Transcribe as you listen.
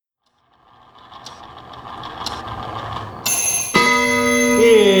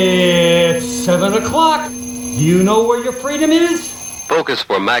7 o'clock. Do you know where your freedom is? Focus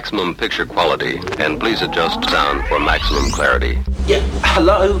for maximum picture quality, and please adjust sound for maximum clarity. Yeah,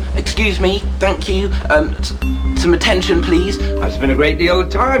 hello, excuse me, thank you. Some attention, please. I've spent a great deal of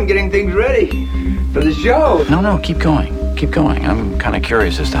time getting things ready for the show. No, keep going. Keep going. I'm kind of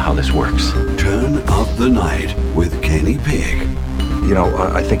curious as to how this works. Turn of the Night with Kenny Pig. You know,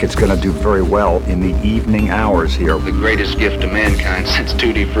 I think it's going to do very well in the evening hours here. The greatest gift to mankind since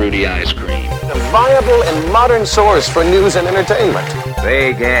Tutti Frutti ice cream. A viable and modern source for news and entertainment.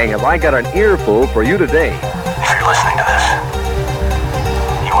 Hey, gang, have I got an earful for you today? If you're listening to this,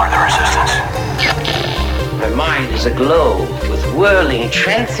 you are the resistance. My mind is aglow with whirling,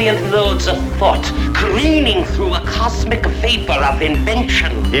 transient loads of thought, careening through a cosmic vapor of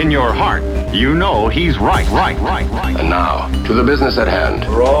invention. In your heart, you know he's right. And now, to the business at hand.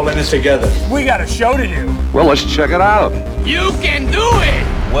 We're all in this together. We got a show to do. Well, let's check it out. You can do it!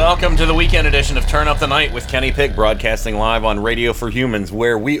 Welcome to the weekend edition of Turn Up the Night with Kenny Pig, broadcasting live on Radio for Humans,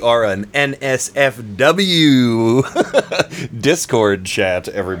 where we are an NSFW Discord chat,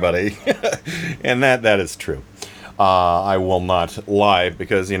 everybody. And that is true. I will not lie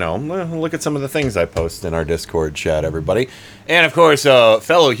because, you know, look at some of the things I post in our Discord chat, everybody. And, of course,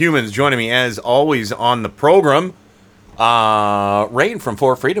 fellow humans joining me, as always, on the program. Rain from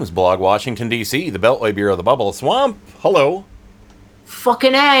Four Freedoms blog, Washington, D.C., the Beltway Bureau, the Bubble Swamp. Hello.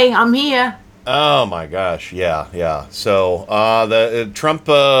 Fucking A, I'm here. Oh my gosh, yeah. So the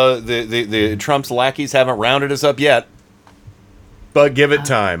Trump's lackeys haven't rounded us up yet, but give it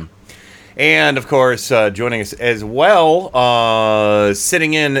time. And of course, joining us as well,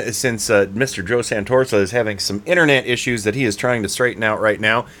 sitting in since Mr. Joe Santorsa is having some internet issues that he is trying to straighten out right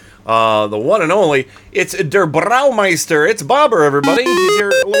now. The one and only, it's Der Braumeister. It's Bobber, everybody. He's here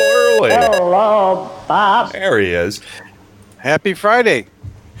a little early. Hello, Bob. There he is. Happy Friday.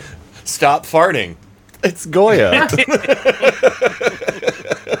 Stop farting. It's Goya.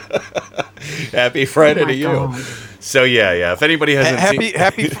 Happy Friday to you. God. So yeah. If anybody hasn't seen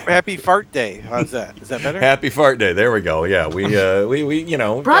happy Fart Day. How's that? Is that better? Happy Fart Day. There we go. Yeah, we you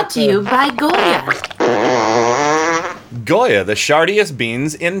know. Brought to you by Goya. Goya, the shardiest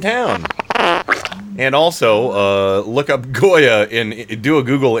beans in town. And also, look up Goya and do a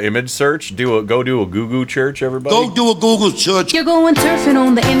Google image search. Go do a Google search, everybody. Go do a Google search. You're going surfing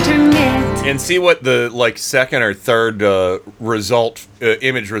on the internet. And see what the second or third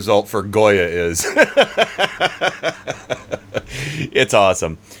image result for Goya is. It's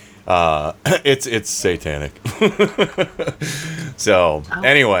awesome. It's satanic. So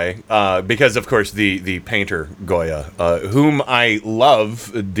anyway, because of course the painter Goya, whom I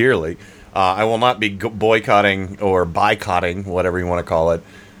love dearly. I will not be boycotting or boycotting, whatever you want to call it,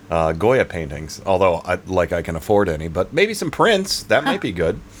 Goya paintings. Although I can afford any, but maybe some prints that might be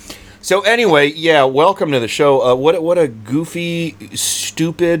good. So anyway, yeah, welcome to the show. What a goofy,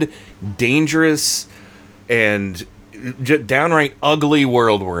 stupid, dangerous, and downright ugly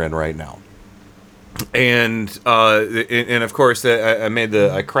world we're in right now. And of course,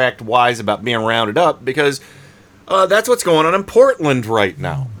 I cracked wise about being rounded up because that's what's going on in Portland right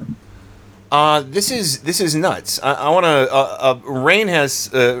now. This is nuts. I want to. Rain has,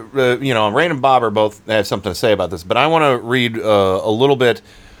 Rain and Bob are both have something to say about this, but I want to read a little bit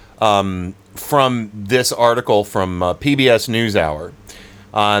from this article from PBS NewsHour.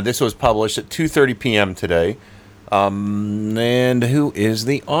 This was published at 2:30 p.m. today. And who is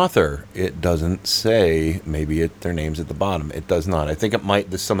the author? It doesn't say. Maybe their name's at the bottom. It does not. I think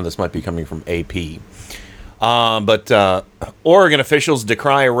some of this might be coming from AP. But Oregon officials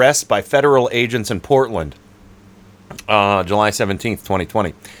decry arrests by federal agents in Portland. July 17th,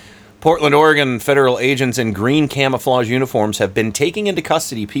 2020. Portland, Oregon federal agents in green camouflage uniforms have been taking into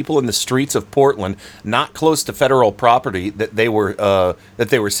custody people in the streets of Portland not close to federal property that they were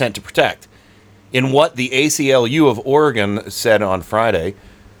sent to protect. In what the ACLU of Oregon said on Friday,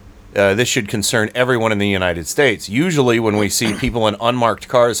 this should concern everyone in the United States. Usually when we see people in unmarked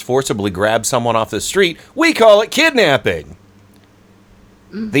cars forcibly grab someone off the street, we call it kidnapping.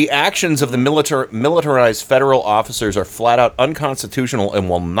 The actions of the militarized federal officers are flat out unconstitutional and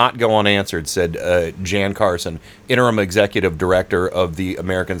will not go unanswered, said Jan Carson, interim executive director of the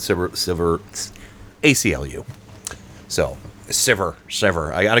American ACLU. So,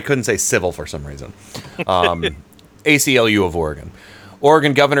 Civer. I couldn't say civil for some reason. ACLU of Oregon.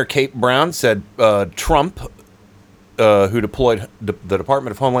 Oregon Governor Kate Brown said Trump, who deployed the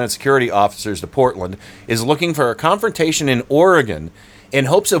Department of Homeland Security officers to Portland, is looking for a confrontation in Oregon in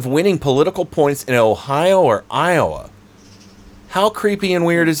hopes of winning political points in Ohio or Iowa. How creepy and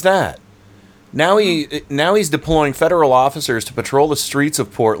weird is that? Now he's deploying federal officers to patrol the streets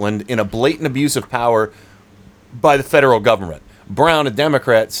of Portland in a blatant abuse of power by the federal government. Brown, a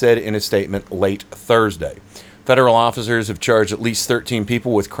Democrat, said in a statement late Thursday. Federal officers have charged at least 13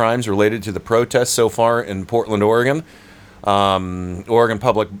 people with crimes related to the protests so far in Portland, Oregon. Oregon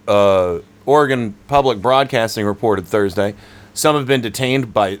Public Broadcasting reported Thursday. Some have been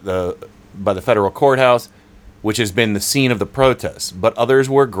detained by the federal courthouse, which has been the scene of the protests, but others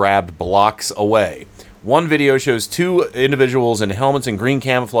were grabbed blocks away. One video shows two individuals in helmets and green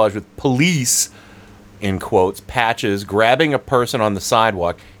camouflage with police, in quotes, patches, grabbing a person on the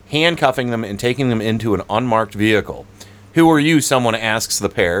sidewalk, handcuffing them, and taking them into an unmarked vehicle. Who are you? Someone asks the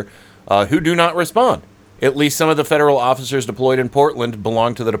pair, who do not respond. At least some of the federal officers deployed in Portland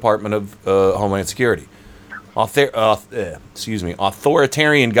belong to the Department of Homeland Security.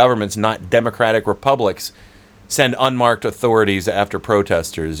 Authoritarian governments, not democratic republics, send unmarked authorities after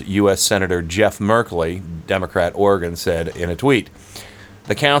protesters, U.S. Senator Jeff Merkley, Democrat, Oregon, said in a tweet.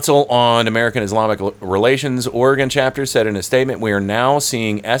 The Council on American Islamic Relations Oregon chapter said in a statement, "We are now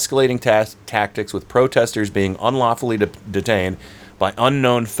seeing escalating tactics with protesters being unlawfully detained by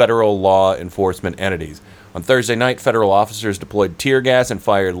unknown federal law enforcement entities." On Thursday night, federal officers deployed tear gas and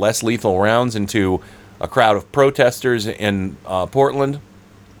fired less lethal rounds into a crowd of protesters in Portland.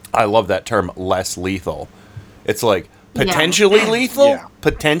 I love that term, less lethal. It's like potentially lethal? Yeah.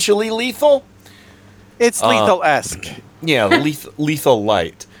 Potentially lethal? It's lethal-esque. Yeah, lethal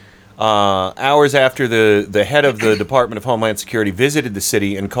light. Hours after the head of the Department of Homeland Security visited the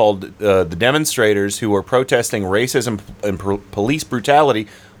city and called the demonstrators who were protesting racism and police brutality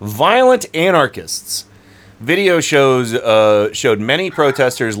violent anarchists. Video showed many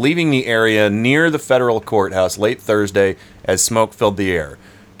protesters leaving the area near the federal courthouse late Thursday as smoke filled the air.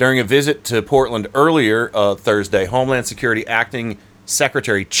 During a visit to Portland earlier Thursday, Homeland Security Acting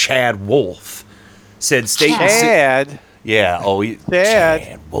Secretary Chad Wolf said state Chad.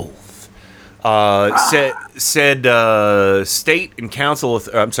 Chad Wolf said state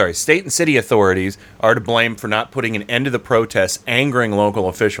and city authorities are to blame for not putting an end to the protests, angering local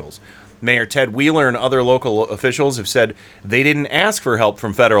officials. Mayor Ted Wheeler and other local officials have said they didn't ask for help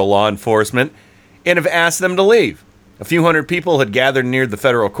from federal law enforcement and have asked them to leave. A few hundred people had gathered near the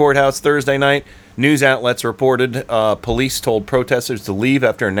federal courthouse Thursday night. News outlets reported police told protesters to leave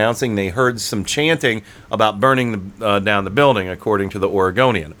after announcing they heard some chanting about burning down the building, according to the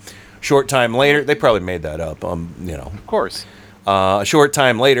Oregonian. Short time later, they probably made that up, Of course. A short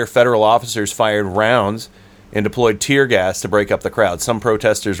time later, federal officers fired rounds and deployed tear gas to break up the crowd. Some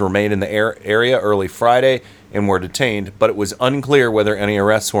protesters remained in the area early Friday and were detained, but it was unclear whether any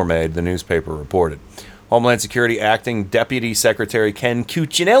arrests were made, the newspaper reported. Homeland Security Acting Deputy Secretary Ken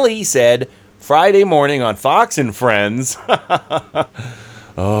Cuccinelli said Friday morning on Fox and Friends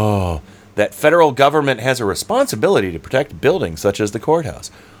that federal government has a responsibility to protect buildings such as the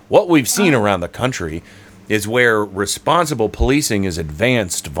courthouse. What we've seen around the country is where responsible policing is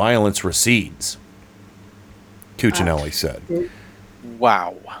advanced, violence recedes, Cuccinelli said.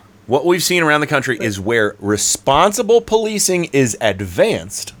 Wow. What we've seen around the country is where responsible policing is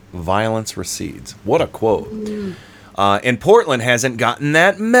advanced, violence recedes. What a quote. And Portland hasn't gotten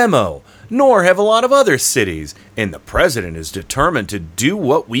that memo, nor have a lot of other cities. And the president is determined to do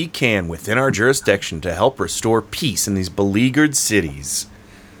what we can within our jurisdiction to help restore peace in these beleaguered cities.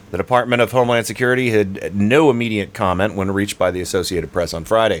 The Department of Homeland Security had no immediate comment when reached by the Associated Press on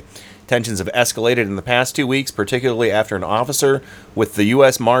Friday. Tensions have escalated in the past 2 weeks, particularly after an officer with the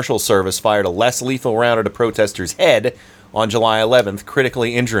U.S. Marshal Service fired a less lethal round at a protester's head on July 11th,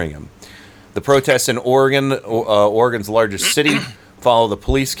 critically injuring him. The protests in Oregon, Oregon's largest city, follow the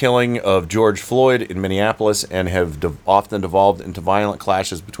police killing of George Floyd in Minneapolis and have often devolved into violent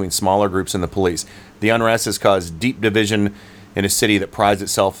clashes between smaller groups and the police. The unrest has caused deep division in a city that prides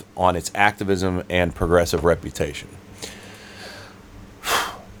itself on its activism and progressive reputation.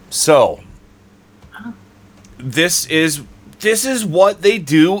 So, this is what they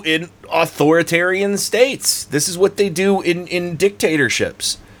do in authoritarian states. This is what they do in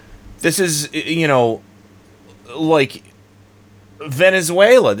dictatorships. This is, like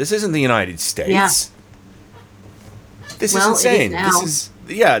Venezuela. This isn't the United States. Yeah. This is insane.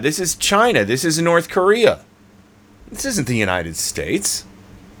 This is China. This is North Korea. This isn't the United States.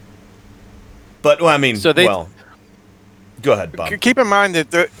 But, go ahead, Bob. Keep in mind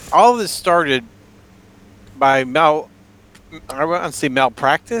that all of this started by I won't say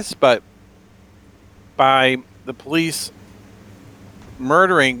malpractice, but by the police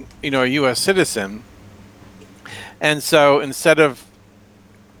murdering, a U.S. citizen. And so instead of,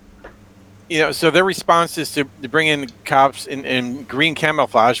 So their response is to bring in cops in green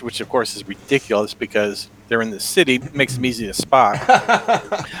camouflage, which of course is ridiculous because they're in the city, makes them easy to spot.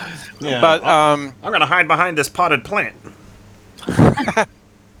 Yeah. But I'm gonna hide behind this potted plant.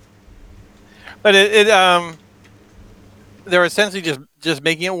 But they're essentially just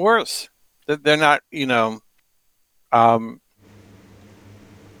making it worse. They're not,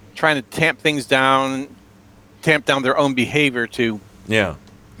 trying to tamp down their own behavior to, defuse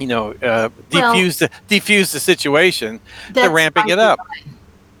the situation. They're ramping it up.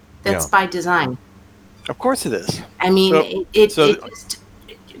 That's by design. Of course it is. I mean, they're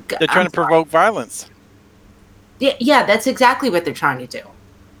trying to provoke violence. Yeah, that's exactly what they're trying to do.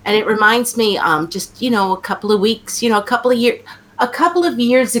 And it reminds me, a couple of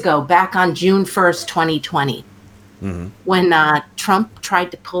years ago, back on June 1st, 2020, when Trump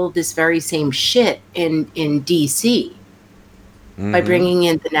tried to pull this very same shit in D.C. By bringing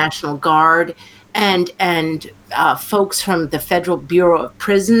in the National Guard and folks from the Federal Bureau of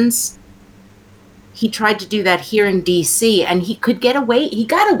Prisons. He tried to do that here in D.C. and he could get away. He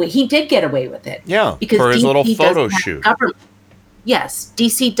got away. He did get away with it. Yeah, because for his DC little photo doesn't have shoot. government. Yes,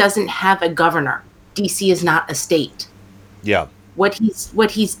 D.C. doesn't have a governor. D.C. is not a state. Yeah. What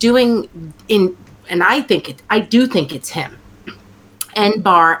he's doing and I do think it's him, and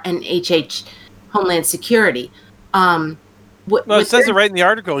Barr and HH, Homeland Security. It says it right in the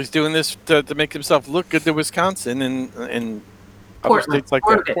article. He's doing this to make himself look good to Wisconsin and other Portland, states like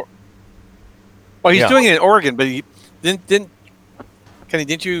Oregon. that. Well, he's doing it in Oregon, but he didn't. Kenny,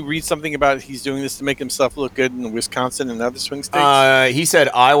 didn't you read something about he's doing this to make himself look good in Wisconsin and other swing states? He said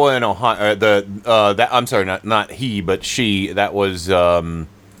Iowa and Ohio. I'm sorry, not he, but she. That was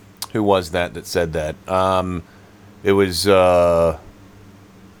who was that said that? It was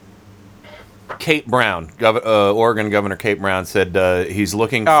Kate Brown, Oregon Governor Kate Brown said he's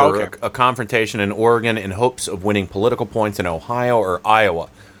looking for a confrontation in Oregon in hopes of winning political points in Ohio or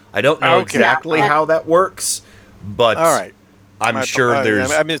Iowa. I don't know exactly how that works, but all right. I'm sure there's...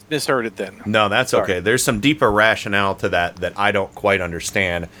 I misheard it then. No, that's okay. There's some deeper rationale to that I don't quite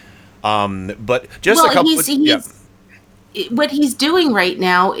understand. But just a couple... What he's doing right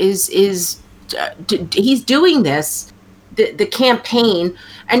now is he's doing this, the campaign,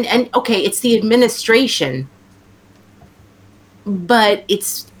 and okay, it's the administration, but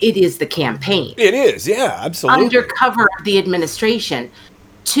it is the campaign. It is, yeah, absolutely. Under cover of the administration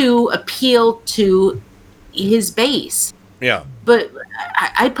to appeal to his base. Yeah. But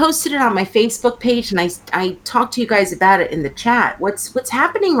I posted it on my Facebook page, and I talked to you guys about it in the chat. What's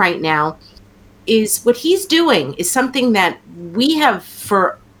happening right now is what he's doing is something that we have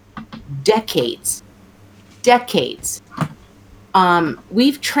for decades.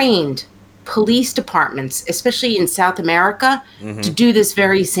 We've trained police departments, especially in South America, to do this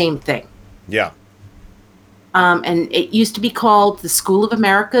very same thing. Yeah. And it used to be called the School of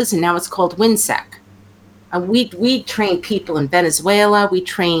Americas, and now it's called WINSEC. We trained people in Venezuela. We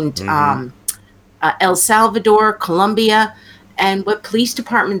trained El Salvador, Colombia, and what police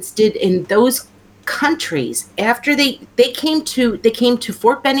departments did in those countries after they came to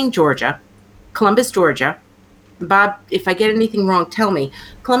Fort Benning, Georgia, Columbus, Georgia. Bob, if I get anything wrong, tell me.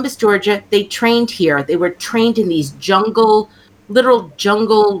 Columbus, Georgia. They trained here. They were trained in these literal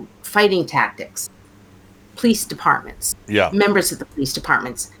jungle fighting tactics. Police departments. Yeah. Members of the police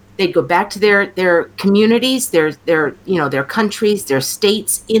departments. They'd go back to their communities, their countries, their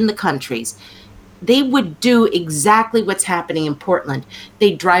states in the countries. They would do exactly what's happening in Portland.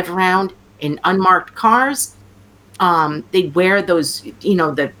 They'd drive around in unmarked cars. They'd wear those,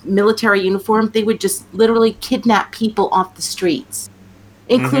 the military uniform. They would just literally kidnap people off the streets,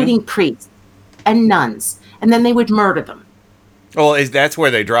 including priests and nuns, and then they would murder them. Well, that's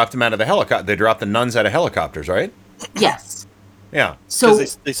where they dropped them out of the helicopter. They dropped the nuns out of helicopters, right? Yes. Yeah. So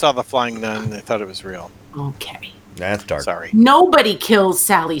they saw the flying nun and they thought it was real. Okay. That's dark. Sorry. Nobody kills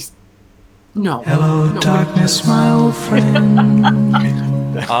Sally's. No. Hello, darkness, my old friend.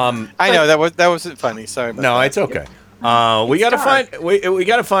 I know that wasn't funny. Sorry. About that. It's okay. We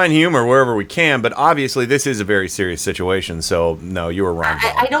gotta find humor wherever we can, but obviously this is a very serious situation. So no, you were wrong.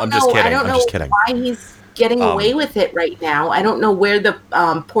 I don't know. Just kidding. I don't know why he's getting away with it right now. I don't know where the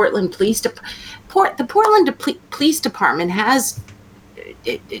Portland Police Police Department has,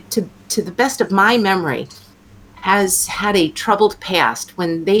 to the best of my memory, has had a troubled past.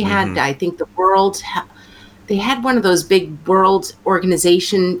 When they had, I think they had one of those big world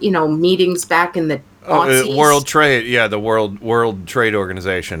organization, meetings back in the World Trade, the World Trade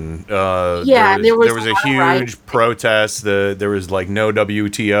Organization. There was a huge protest. There was like no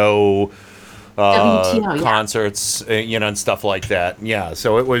WTO concerts, and stuff like that. Yeah,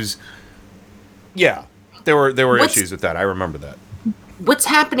 so it was Yeah, there were What's- issues with that. I remember that. What's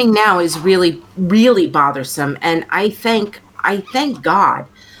happening now is really, really bothersome, and I thank God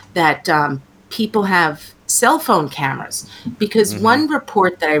that people have cell phone cameras, because one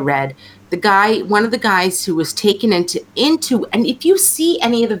report that I read, one of the guys who was taken into, and if you see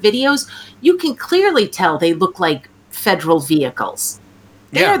any of the videos, you can clearly tell they look like federal vehicles.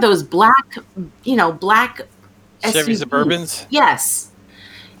 They are those black black Chevy SUVs. Suburbans? Yes.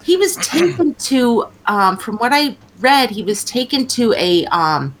 He was taken to, from what I read, he was taken to a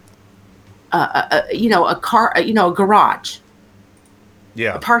garage,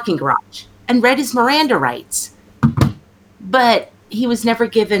 Yeah. a parking garage, and read his Miranda rights. But he was never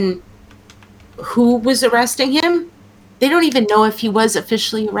given who was arresting him. They don't even know if he was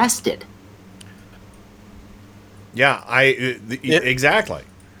officially arrested. Yeah, exactly.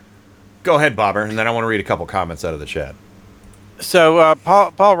 Go ahead, Bobber, and then I want to read a couple comments out of the chat. So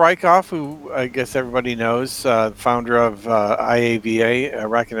Paul Rykhoff, who I guess everybody knows, founder of IAVA,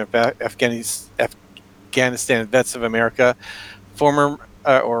 Iraq and Afghanistan Vets of America, former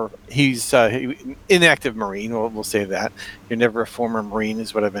he's inactive Marine. We'll say that. You're never a former Marine,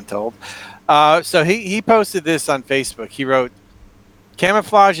 is what I've been told. So he posted this on Facebook. He wrote,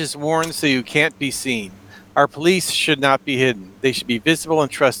 "Camouflage is worn so you can't be seen. Our police should not be hidden. They should be visible and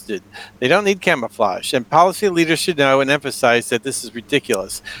trusted. They don't need camouflage. And policy leaders should know and emphasize that this is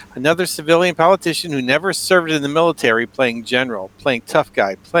ridiculous. Another civilian politician who never served in the military playing general, playing tough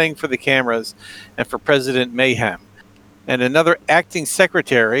guy, playing for the cameras and for President Mayhem. And another acting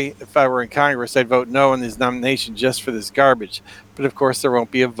secretary, if I were in Congress, I'd vote no on his nomination just for this garbage. But of course there won't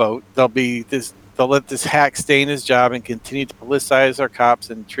be a vote. They'll let this hack stay in his job and continue to politicize our cops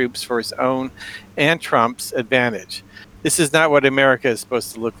and troops for his own and Trump's advantage. This is not what America is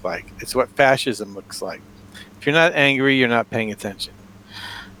supposed to look like. It's what fascism looks like. If you're not angry, you're not paying attention."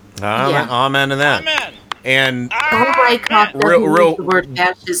 Amen to that. Amen. And Paul Rykhoff doesn't use the word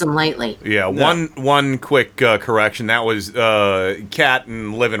fascism lightly. Yeah, one quick correction. That was Kat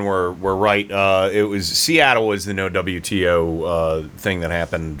and Livin were right. It was Seattle was the no WTO thing that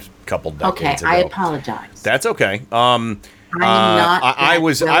happened a couple decades ago. I apologize. That's okay. I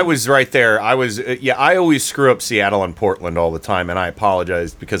was right there. I always screw up Seattle and Portland all the time, and I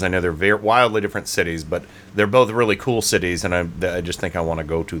apologize because I know they're very wildly different cities, but they're both really cool cities, and I just think I want to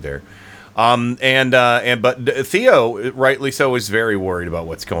go to there. But Theo, rightly so, is very worried about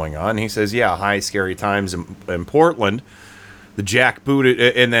what's going on. He says, "Yeah, high scary times in Portland." The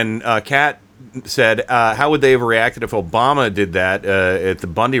jackbooted, and then Kat said, "How would they have reacted if Obama did that at the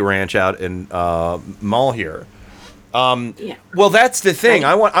Bundy Ranch out in Malheur?" Well, that's the thing.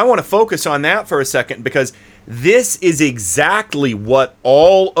 I want to focus on that for a second, because this is exactly what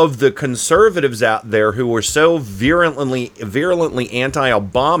all of the conservatives out there who were so virulently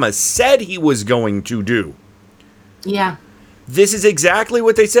anti-Obama said he was going to do. Yeah. This is exactly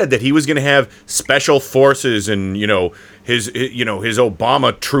what they said, that he was going to have special forces and, his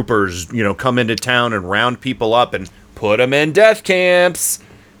Obama troopers, come into town and round people up and put them in death camps,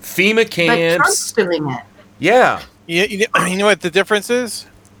 FEMA camps. But Trump's doing it. Yeah. You know what the difference is?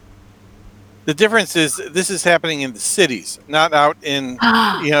 The difference is this is happening in the cities, not out in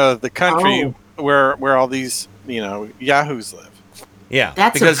the country where all these yahoos live. Yeah,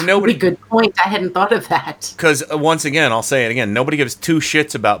 that's because a really good point. I hadn't thought of that. Because once again, I'll say it again: nobody gives two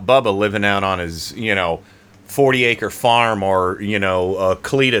shits about Bubba living out on his 40-acre farm, or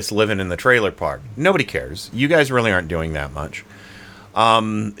Cletus living in the trailer park. Nobody cares. You guys really aren't doing that much.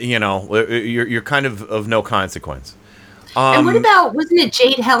 You're kind of no consequence. And what about, wasn't it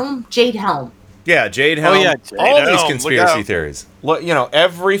Jade Helm? Jade Helm. Yeah, Jade Helm. Oh, yeah, Jade all these Helm. conspiracy theories.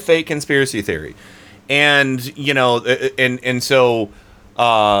 Every fake conspiracy theory. And,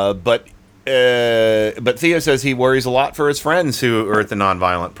 but Theo says he worries a lot for his friends who are at the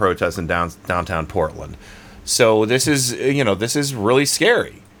nonviolent protests in downtown Portland. So this is really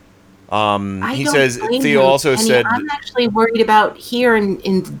scary. He says, Theo also said, I'm actually worried about here in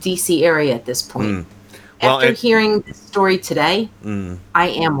the DC area at this point. After hearing the story today, I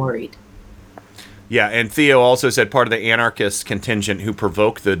am worried. Yeah, and Theo also said part of the anarchist contingent who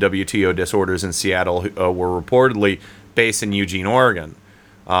provoked the WTO disorders in Seattle were reportedly based in Eugene, Oregon.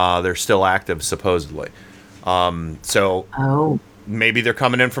 They're still active, supposedly. So maybe they're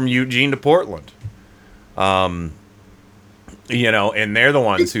coming in from Eugene to Portland. And they're the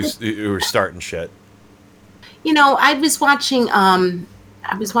ones who are starting shit. I was watching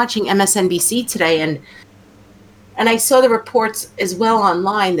MSNBC today, and I saw the reports as well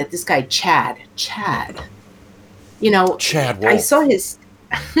online that this guy Chad Wolf. I saw his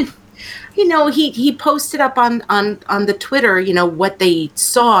he posted up on the Twitter what they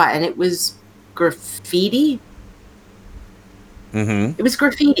saw, and it was graffiti. Mm-hmm. It was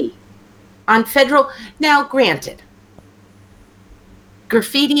graffiti on federal. Now, granted,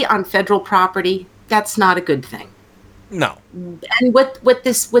 graffiti on federal property, that's not a good thing. No. And what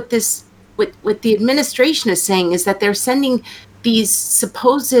the administration is saying is that they're sending these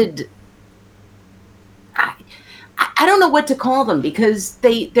supposed, I don't know what to call them, because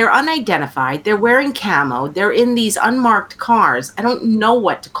they're unidentified, they're wearing camo, they're in these unmarked cars. I don't know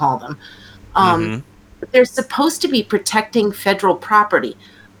what to call them. But they're supposed to be protecting federal property.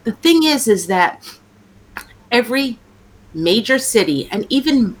 The thing is that every major city and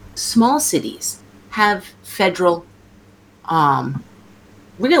even small cities have federal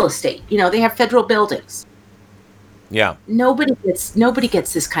real estate. You know, they have federal buildings. Yeah. Nobody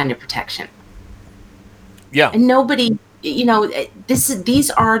gets this kind of protection. Yeah. And nobody, you know, these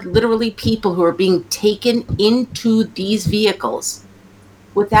are literally people who are being taken into these vehicles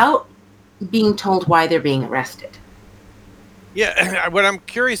without being told why they're being arrested. Yeah, what I'm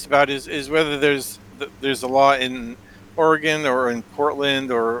curious about is whether there's a law in Oregon or in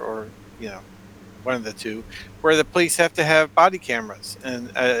Portland or you know, one of the two, where the police have to have body cameras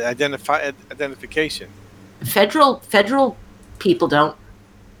and identification. Federal people don't.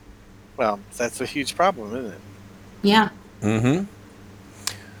 Well, that's a huge problem, isn't it? Yeah. Mm-hmm.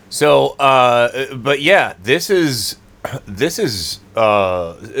 So, but yeah, this is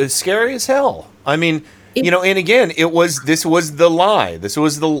scary as hell. I mean, you know, and again, this was the lie. This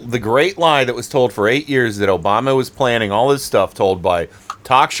was the great lie that was told for 8 years, that Obama was planning all this stuff, told by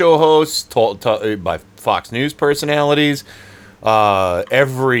talk show hosts, told by Fox News personalities,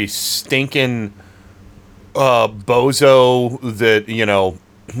 every stinking bozo that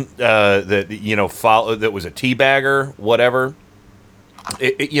that was a teabagger, whatever.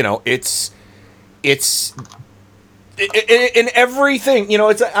 It's in everything, you know.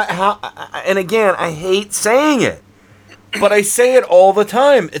 It's and again, I hate saying it, but I say it all the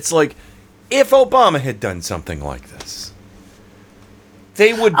time. It's like, if Obama had done something like this,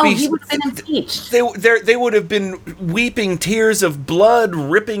 they would be. He would have been impeached. They would have been weeping tears of blood,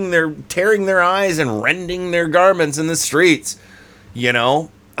 tearing their eyes and rending their garments in the streets. You know,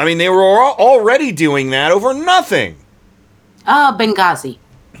 I mean, they were already doing that over nothing. Benghazi.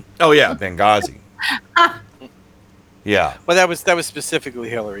 Oh yeah, Benghazi. Yeah. Well, that was specifically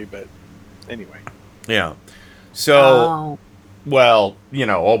Hillary, but anyway. Yeah. So, well, you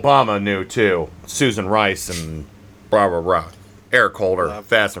know, Obama knew too. Susan Rice and blah blah blah. Eric Holder,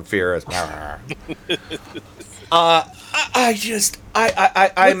 Fast and Furious. I'm. What's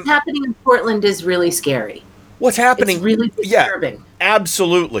happening in Portland is really scary. What's happening? It's really disturbing. Yeah,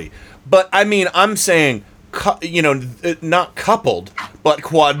 absolutely. But I mean, I'm saying, you know, not coupled, but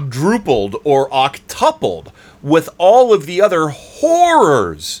quadrupled or octupled with all of the other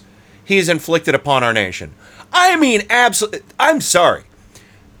horrors he's inflicted upon our nation. I mean, absolutely. I'm sorry.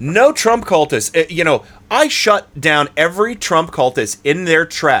 No Trump cultists. You know, I shut down every Trump cultist in their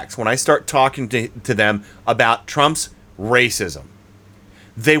tracks when I start talking to them about Trump's racism.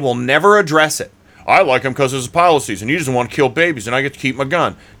 They will never address it. I like him because of his policies, and he doesn't want to kill babies, and I get to keep my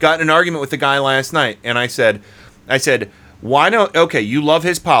gun. Got in an argument with the guy last night, and I said, why don't, okay, you love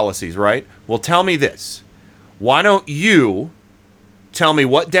his policies, right? Well, tell me this. Why don't you tell me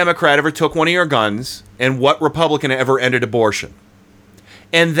what Democrat ever took one of your guns and what Republican ever ended abortion?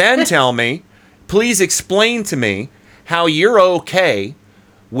 And then tell me, please explain to me how you're okay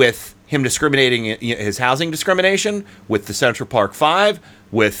with him discriminating, his housing discrimination, with the Central Park 5,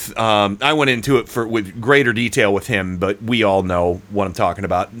 with, I went into it with greater detail with him, but we all know what I'm talking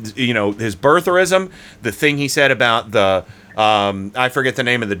about. You know, his birtherism, the thing he said about the, I forget the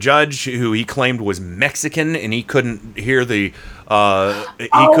name of the judge who he claimed was Mexican, and he couldn't hear the,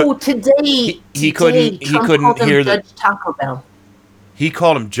 he couldn't hear the Judge Taco Bell. He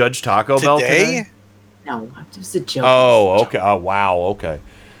called him Judge Taco Bell today? No, it was a joke. Oh, okay. Oh, wow. Okay.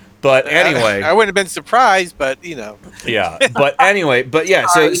 But anyway, I wouldn't have been surprised, but you know. Yeah, but anyway, but yeah.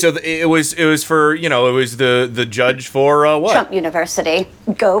 So it was for, you know, it was the judge for what? Trump University.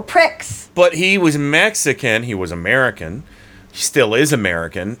 Go pricks. But he was Mexican. He was American. He still is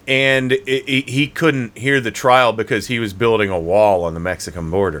American, and he couldn't hear the trial because he was building a wall on the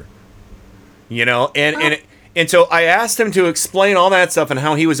Mexican border. You know, and so I asked him to explain all that stuff and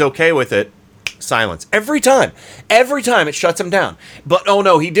how he was okay with it. Silence. Every time it shuts him down. But oh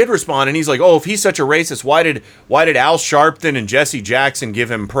no, he did respond, and he's like, oh, if he's such a racist, why did Al Sharpton and Jesse Jackson give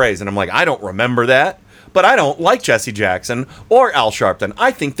him praise? And I'm like, I don't remember that, but I don't like Jesse Jackson or Al Sharpton.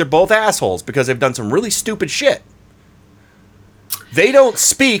 I think they're both assholes because they've done some really stupid shit. They don't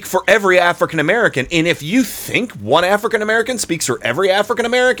speak for every African American. And if you think one African American speaks for every African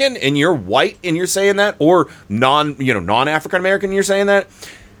American, and you're white and you're saying that, or non-African American and you're saying that,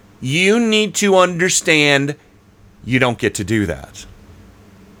 you need to understand you don't get to do that.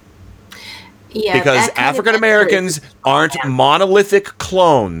 Yeah, because African Americans aren't monolithic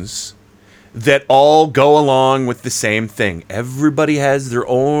clones that all go along with the same thing. Everybody has their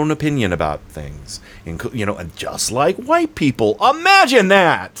own opinion about things, and just like white people. Imagine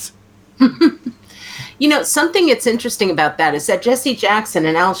that. Something that's interesting about that is that Jesse Jackson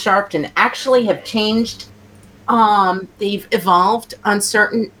and Al Sharpton actually have changed. They've evolved on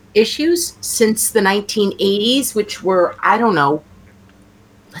certain issues since the 1980s, which were, I don't know,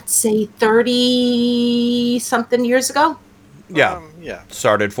 let's say 30-something years ago. Yeah.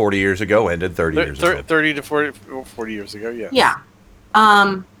 Started 40 years ago, ended 30 years ago. 30 to 40 years ago, yeah. Yeah.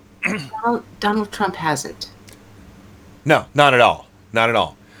 Donald Trump hasn't. No, not at all. Not at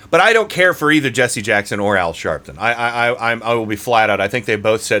all. But I don't care for either Jesse Jackson or Al Sharpton. I will be flat out. I think they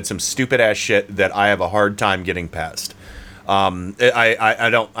both said some stupid ass shit that I have a hard time getting past.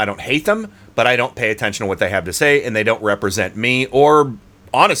 I don't hate them, but I don't pay attention to what they have to say, and they don't represent me or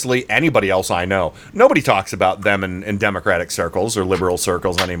honestly anybody else I know. Nobody talks about them in Democratic circles or liberal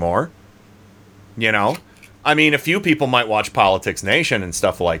circles anymore. I mean, a few people might watch Politics Nation and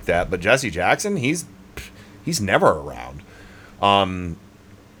stuff like that, but Jesse Jackson, he's never around. But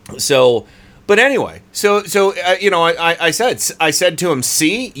anyway, I said to him,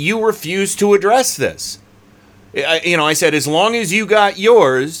 see, you refuse to address this. I said, as long as you got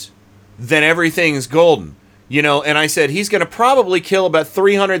yours, then everything's golden. And I said, he's going to probably kill about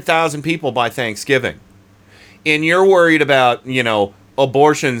 300,000 people by Thanksgiving. And you're worried about,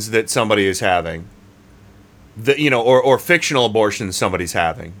 abortions that somebody is having, or fictional abortions somebody's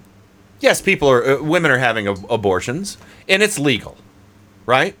having. Yes, women are having abortions, and it's legal,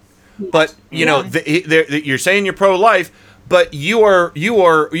 right? But, you're saying you're pro-life, but you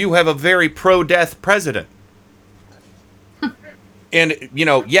have a very pro-death president. And,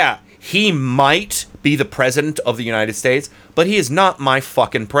 he might be the president of the United States, but he is not my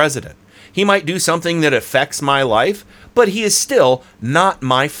fucking president. He might do something that affects my life, but he is still not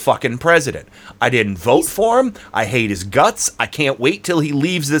my fucking president. I didn't vote for him. I hate his guts. I can't wait till he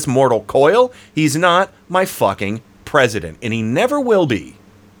leaves this mortal coil. He's not my fucking president, and he never will be.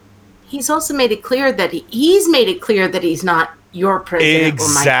 He's also made it clear that he's not your president.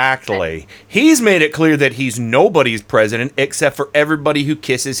 Exactly. He's made it clear that he's nobody's president except for everybody who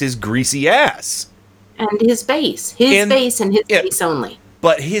kisses his greasy ass. And his base. His base only.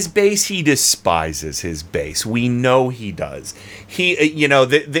 But his base, he despises his base. We know he does. He,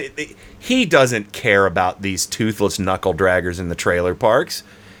 he doesn't care about these toothless knuckle draggers in the trailer parks.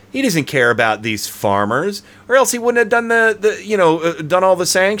 He doesn't care about these farmers, or else he wouldn't have done done all the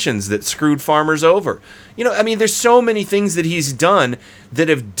sanctions that screwed farmers over. There's so many things that he's done that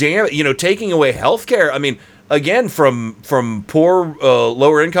have taking away health care. I mean, again, from poor,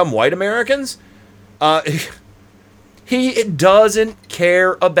 lower income white Americans, he doesn't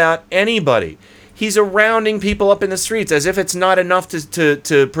care about anybody. He's rounding people up in the streets as if it's not enough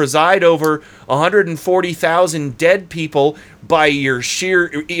to preside over 140,000 dead people by your sheer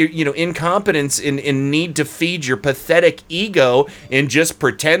incompetence and need to feed your pathetic ego and just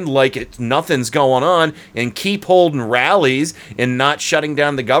pretend like nothing's going on and keep holding rallies and not shutting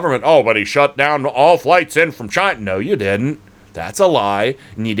down the government. Oh, but he shut down all flights in from China. No, you didn't. That's a lie.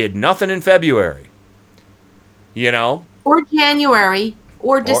 And you did nothing in February. Or January.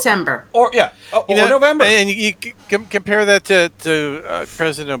 Or December. Or November. And you compare that to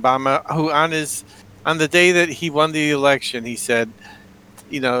President Obama, who on the day that he won the election, he said,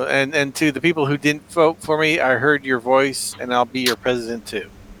 and to the people who didn't vote for me, I heard your voice, and I'll be your president too.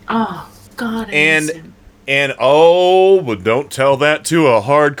 Oh, God. But don't tell that to a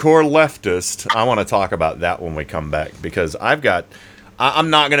hardcore leftist. I want to talk about that when we come back, because I'm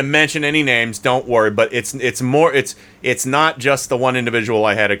not going to mention any names, don't worry, but it's not just the one individual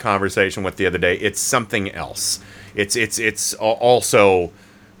I had a conversation with the other day. It's something else. It's also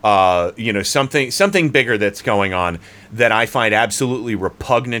something bigger that's going on that I find absolutely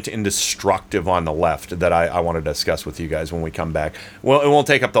repugnant and destructive on the left that I want to discuss with you guys when we come back. Well, it won't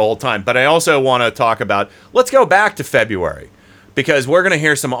take up the whole time, but I also want to talk about, let's go back to February, because we're going to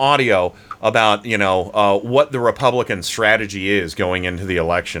hear some audio about, what the Republican strategy is going into the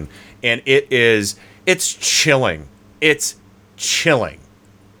election. And it's chilling. It's chilling.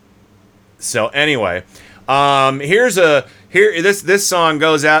 So anyway, this song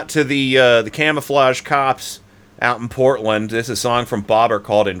goes out to the camouflage cops out in Portland. This is a song from Bobber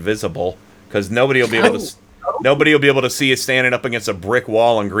called Invisible, because nobody will be able to Nobody will be able to see you standing up against a brick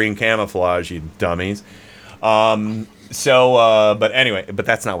wall in green camouflage, you dummies. But anyway, but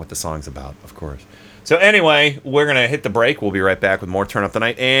that's not what the song's about, of course. So anyway, we're going to hit the break. We'll be right back with more Turn Up the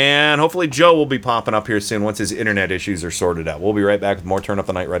Night. And hopefully Joe will be popping up here soon once his internet issues are sorted out. We'll be right back with more Turn Up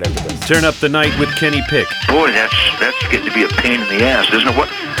the Night right after this. Turn Up the Night with Kenny Pick. Boy, that's getting to be a pain in the ass, isn't it?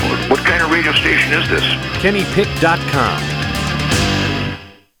 What kind of radio station is this? KennyPick.com.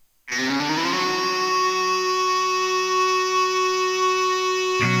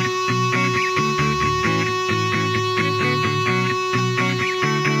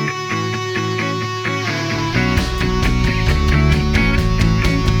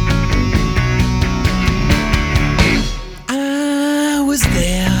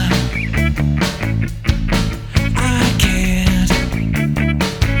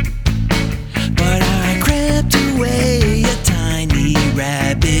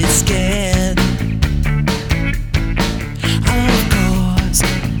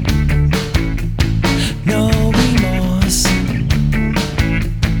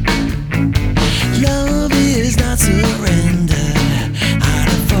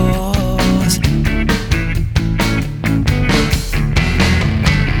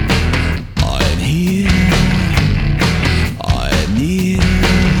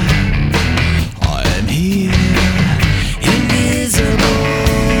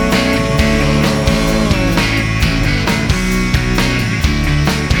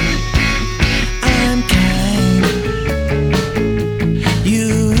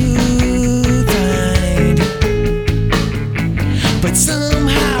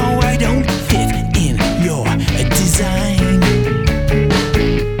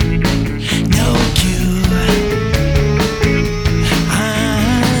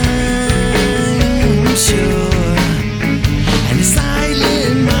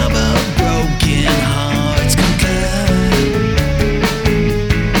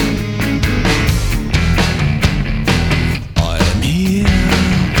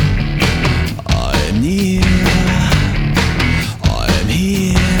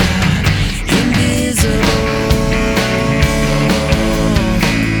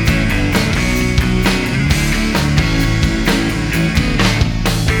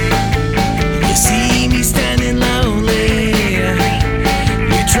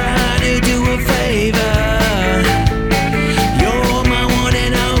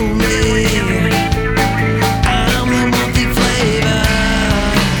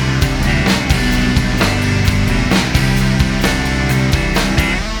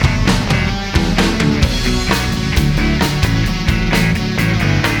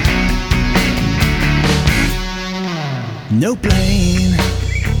 No plane.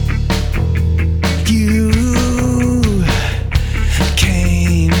 You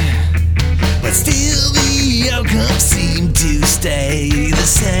came, but still the outcome seemed to stay the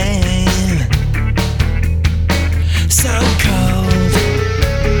same. So cold,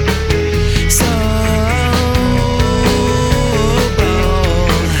 so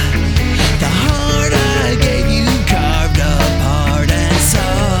bold. The heart I gave you carved apart and sold.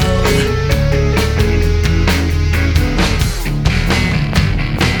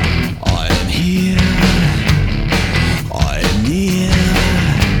 I am here, I am near,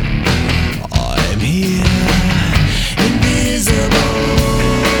 I am here, invisible,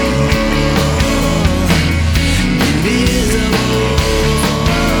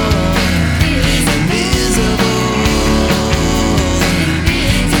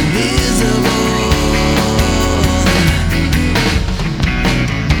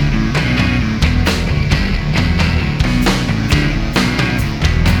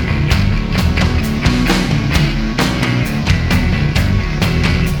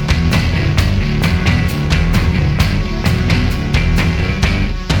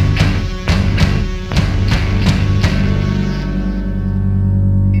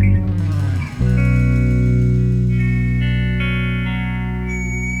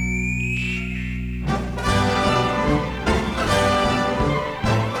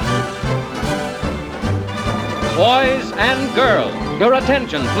 Boys and girls, your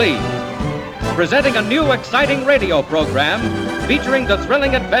attention, please. Presenting a new exciting radio program featuring the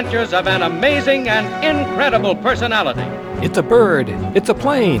thrilling adventures of an amazing and incredible personality. It's a bird. It's a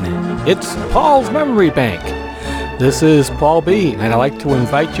plane. It's Paul's Memory Bank. This is Paul B., and I'd like to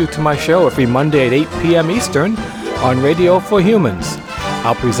invite you to my show every Monday at 8 p.m. Eastern on Radio for Humans.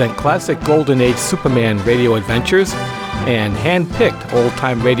 I'll present classic Golden Age Superman radio adventures and hand-picked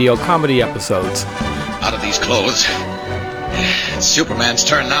old-time radio comedy episodes. Out of these clothes. It's Superman's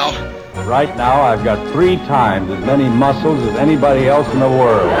turn now. Right now, I've got 3 times as many muscles as anybody else in the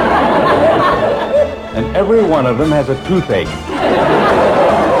world. and every one of them has a toothache.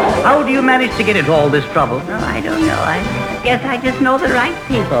 How do you manage to get into all this trouble? Well, I don't know. I guess I just know the right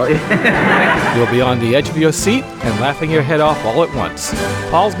people. You'll be on the edge of your seat and laughing your head off all at once.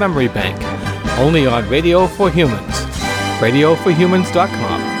 Paul's Memory Bank, only on Radio for Humans.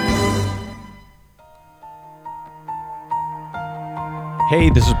 RadioForHumans.com.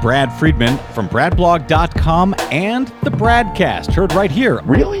 Hey, this is Brad Friedman from BradBlog.com and the Bradcast, heard right here.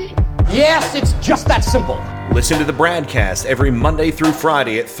 Really? Yes, it's just that simple. Listen to the Bradcast every Monday through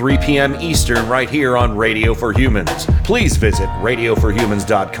Friday at 3 p.m. Eastern right here on Radio for Humans. Please visit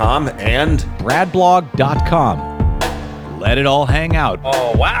RadioForHumans.com and BradBlog.com. Let it all hang out.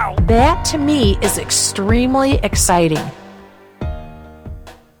 Oh, wow. That, to me, is extremely exciting.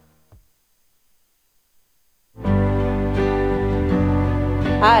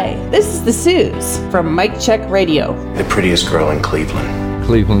 Hi, this is the Suze from Mike Check Radio. The prettiest girl in Cleveland.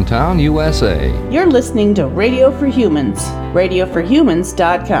 Cleveland Town, USA. You're listening to Radio for Humans,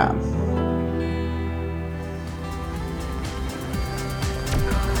 RadioForHumans.com.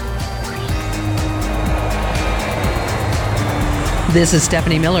 This is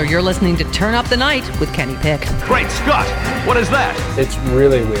Stephanie Miller. You're listening to Turn Up the Night with Kenny Pick. Great Scott! What is that? It's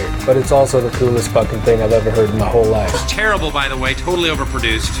really weird, but it's also the coolest fucking thing I've ever heard in my whole life. It's terrible, by the way, totally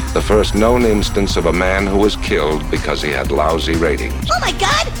overproduced. The first known instance of a man who was killed because he had lousy ratings. Oh my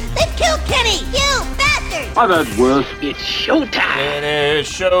God! They've killed Kenny! You bastard! I've heard worse. It's showtime! It is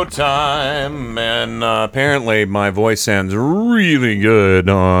showtime, and apparently my voice sounds really good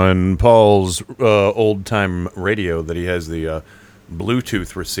on Paul's old-time radio that he has the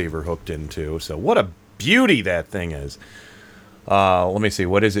Bluetooth receiver hooked into. So what a beauty that thing is. Let me see.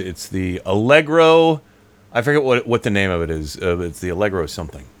 What is it? It's the Allegro. I forget what the name of it is. It's the Allegro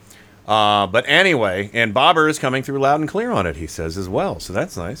something. But anyway, and Bobber is coming through loud and clear on it, he says, as well. So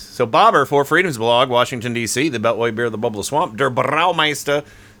that's nice. So Bobber, for Freedom's Blog, Washington, D.C., the Beltway Beer, the Bubble Swamp, Der Braumeister,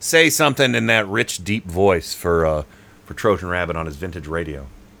 say something in that rich, deep voice for Trojan Rabbit on his vintage radio.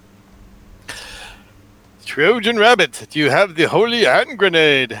 Trojan Rabbit, do you have the holy hand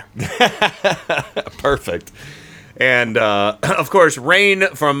grenade? Perfect. And, of course, Rain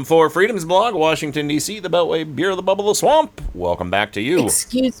from For Freedom's Blog, Washington, D.C., the Beltway Beer, the Bubble, the Swamp. Welcome back to you.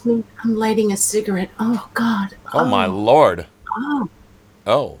 Excuse me, I'm lighting a cigarette. Oh, God. Oh, my Lord.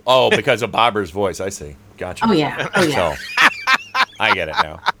 Oh. Oh, because of Bobber's voice. I see. Gotcha. Oh, yeah. Oh, yeah. So, I get it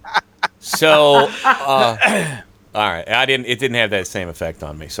now. So, all right. It didn't have that same effect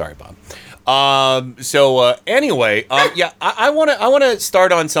on me. Sorry, Bob. Anyway, yeah, I want to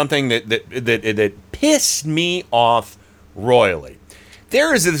start on something that pissed me off royally.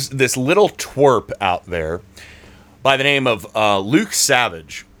 There is this little twerp out there by the name of Luke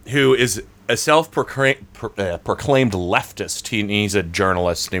Savage, who is a self-proclaimed leftist. He's a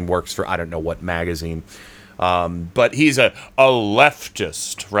journalist and works for I don't know what magazine, but he's a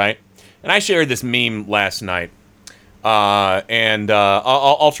leftist, right? And I shared this meme last night.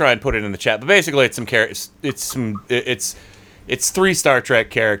 I'll try and put it in the chat. But basically, it's three Star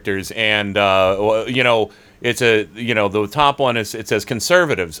Trek characters, and the top one is, it says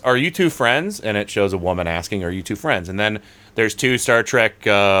conservatives. Are you two friends? And it shows a woman asking, "Are you two friends?" And then there's two Star Trek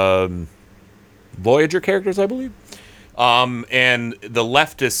Voyager characters, I believe. And the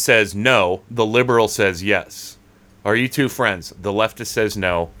leftist says no. The liberal says yes. Are you two friends? The leftist says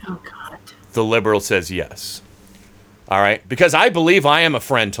no. Oh God. The liberal says yes. All right, because I believe I am a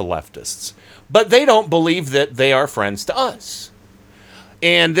friend to leftists, but they don't believe that they are friends to us.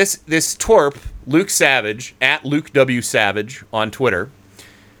 And this twerp, Luke Savage, at Luke W. Savage on Twitter.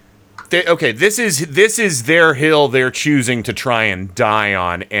 This is their hill they're choosing to try and die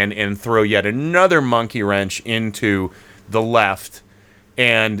on and throw yet another monkey wrench into the left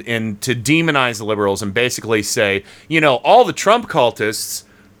and to demonize the liberals and basically say, all the Trump cultists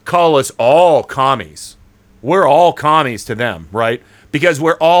call us all commies. We're all commies to them, right? Because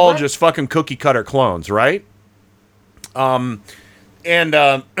we're all just fucking cookie cutter clones, right? But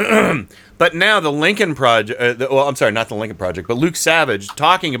now the Lincoln Project, not the Lincoln Project, but Luke Savage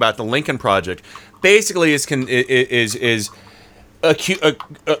talking about the Lincoln Project basically is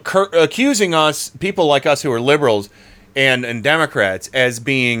accusing us, people like us who are liberals and Democrats, as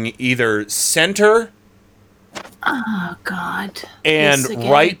being either center. Oh God! And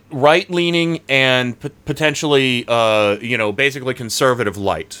right-leaning and potentially, basically conservative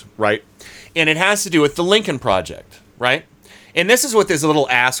light, right? And it has to do with the Lincoln Project, right? And this is what this little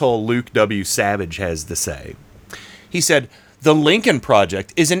asshole Luke W. Savage has to say. He said, "The Lincoln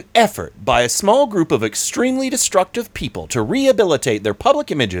Project is an effort by a small group of extremely destructive people to rehabilitate their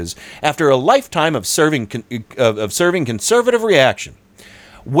public images after a lifetime of serving conservative reaction.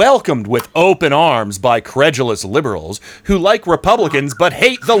 welcomed with open arms by credulous liberals who like Republicans but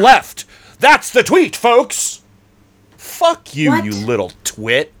hate the left. That's the tweet, folks. Fuck you, you little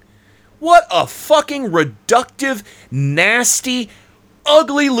twit. What a fucking reductive, nasty,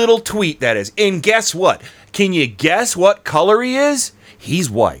 ugly little tweet that is. And guess what? Can you guess what color he is? He's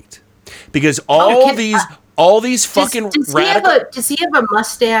white. Because all these fucking radical... Does he have a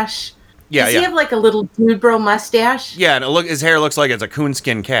mustache? Yeah, Does he have like a little dude bro mustache? Yeah, and his hair looks like it's a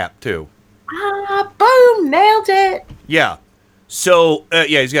coonskin cap, too. Boom, nailed it. Yeah. So,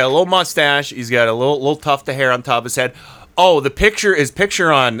 he's got a little mustache. He's got a little tuft of hair on top of his head. Oh, the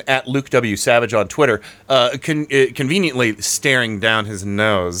picture on at Luke W. Savage on Twitter, conveniently staring down his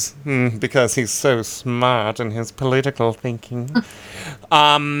nose because he's so smart in his political thinking.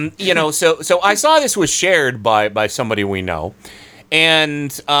 So I saw this was shared by somebody we know,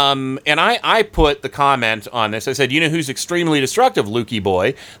 and I put the comment on this. I said, you know who's extremely destructive, Lukey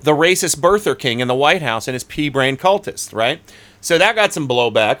boy? The racist birther king in the White House and his pea-brain cultist, right? So that got some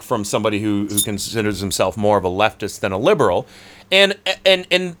blowback from somebody who considers himself more of a leftist than a liberal. And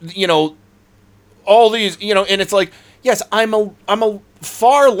all these, and it's like, yes, I'm a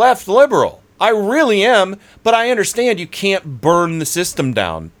far left liberal. I really am, but I understand you can't burn the system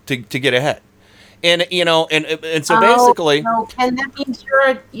down to get ahead. And so basically, no, Ken, that means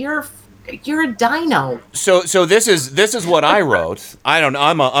you're a dino. So this is what I wrote. I don't know.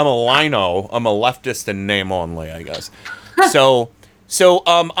 I'm a lino. I'm a leftist in name only, I guess. So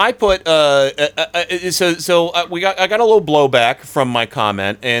I put I got a little blowback from my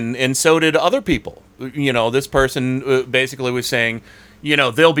comment, and so did other people. This person basically was saying,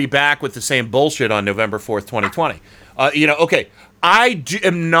 they'll be back with the same bullshit on November 4th, 2020. Okay, I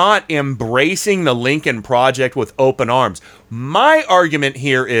am not embracing the Lincoln Project with open arms. My argument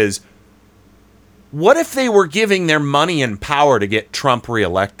here is, what if they were giving their money and power to get Trump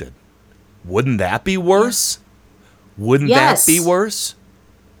reelected? Wouldn't that be worse? Wouldn't that be worse?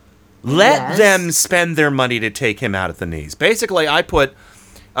 Let them spend their money to take him out at the knees. Basically, I put...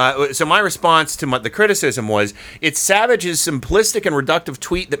 so my response to the criticism was, it's Savage's simplistic and reductive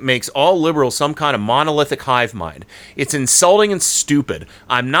tweet that makes all liberals some kind of monolithic hive mind. It's insulting and stupid.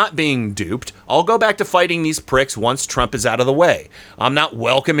 I'm not being duped. I'll go back to fighting these pricks once Trump is out of the way. I'm not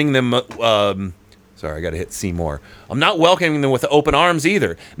welcoming them... Sorry, I got to hit C more. I'm not welcoming them with open arms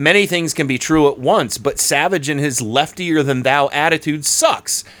either. Many things can be true at once, but Savage and his leftier-than-thou attitude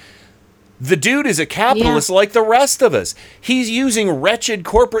sucks. The dude is a capitalist like the rest of us. He's using wretched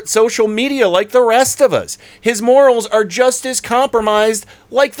corporate social media like the rest of us. His morals are just as compromised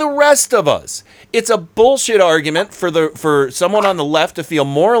like the rest of us. It's a bullshit argument for someone on the left to feel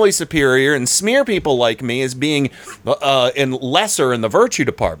morally superior and smear people like me as being lesser in the virtue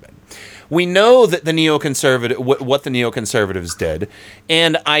department. We know that what the neoconservatives did,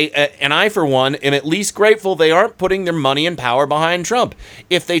 and I for one am at least grateful they aren't putting their money and power behind Trump.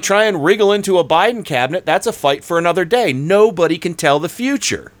 If they try and wriggle into a Biden cabinet, that's a fight for another day. Nobody can tell the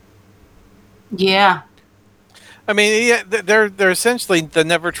future. Yeah. I mean, they're essentially the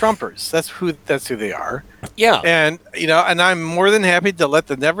never Trumpers. That's who they are. Yeah. And and I'm more than happy to let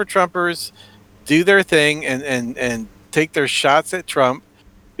the never Trumpers do their thing and take their shots at Trump,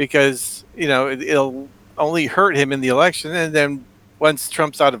 because it'll only hurt him in the election, and then once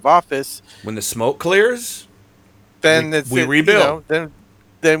Trump's out of office, when the smoke clears, then we rebuild. Then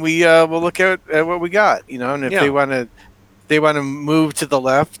we will look at what we got. And if they want to move to the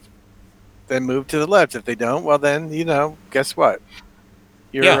left, then move to the left. If they don't, well then guess what?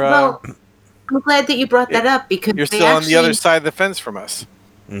 Well, I'm glad that you brought that up, because you're still on the other side of the fence from us.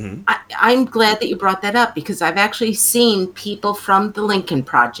 Mm-hmm. I'm glad that you brought that up, because I've actually seen people from the Lincoln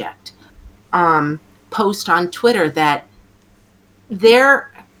Project post on Twitter that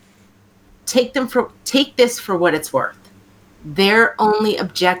take this for what it's worth. Their only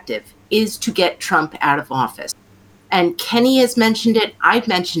objective is to get Trump out of office. And Kenny has mentioned it. I've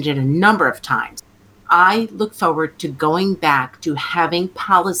mentioned it a number of times. I look forward to going back to having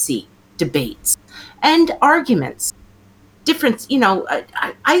policy debates and arguments. Difference,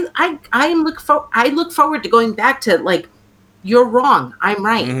 I look forward to going back to, like, you're wrong, I'm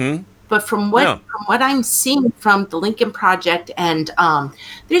right. Mm-hmm. But from what I'm seeing from the Lincoln Project, and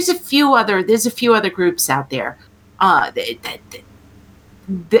there's a few other groups out there,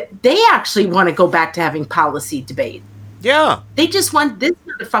 they actually want to go back to having policy debate. Yeah, they just want this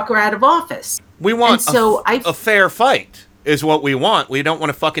motherfucker out of office. We want a fair fight, is what we want. We don't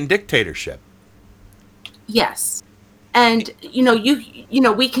want a fucking dictatorship. Yes. And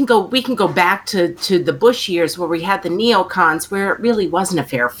we can go back to the Bush years, where we had the neocons, where it really wasn't a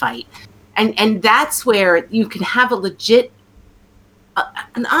fair fight, and that's where you can have a legit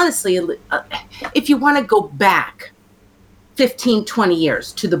and honestly, if you want to go back 15, 20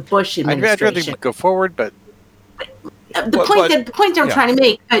 years to the Bush administration. I'd rather go forward, but the point I'm yeah. trying to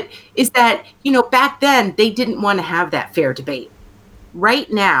make is that, back then they didn't want to have that fair debate.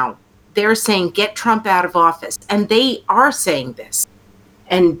 Right now, they're saying get Trump out of office, and they are saying this.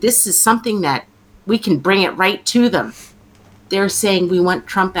 And this is something that we can bring it right to them. They're saying we want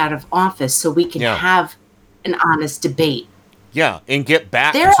Trump out of office so we can have an honest debate. Yeah, and get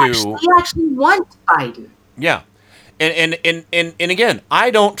back They actually want Biden. Yeah. And again, I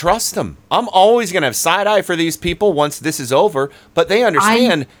don't trust them. I'm always going to have side eye for these people once this is over, but they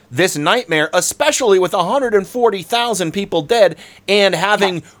understand this nightmare, especially with 140,000 people dead and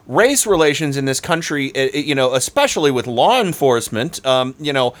having race relations in this country, especially with law enforcement, at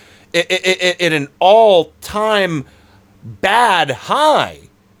an all-time bad high.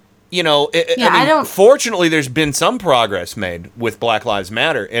 Fortunately, there's been some progress made with Black Lives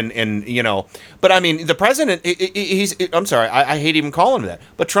Matter, but I mean, the president, I'm sorry, I hate even calling him that,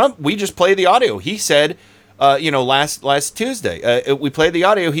 but Trump, we just played the audio. He said, last Tuesday, we played the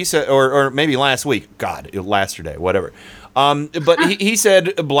audio. He said, or maybe last week, yesterday, whatever. But he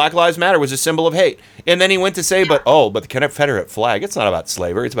said Black Lives Matter was a symbol of hate, and then he went to say, but the Confederate flag, it's not about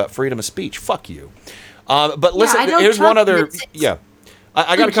slavery, it's about freedom of speech. Fuck you. But listen, here's one other,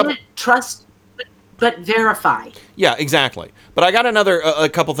 I got a couple. Trust, but verify. Yeah, exactly. But I got a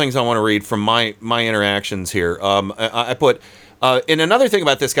couple things I want to read from my interactions here. I put in another thing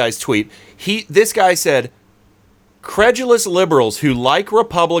about this guy's tweet. This guy said, "Credulous liberals who like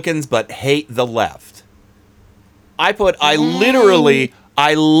Republicans but hate the left." I put, I literally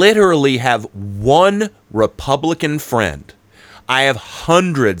have one Republican friend. I have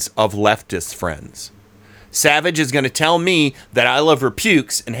hundreds of leftist friends. Savage is going to tell me that I love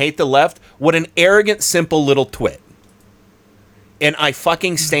repukes and hate the left. What an arrogant, simple little twit. And I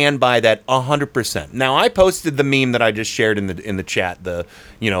fucking stand by that 100%. Now, I posted the meme that I just shared in the chat. The,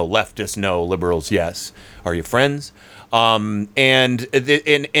 leftists no, liberals yes. Are you friends? And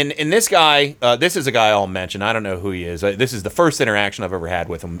this guy, this is a guy I'll mention. I don't know who he is. This is the first interaction I've ever had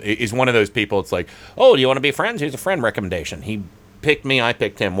with him. He's one of those people. It's like, oh, do you want to be friends? Here's a friend recommendation. He picked me. I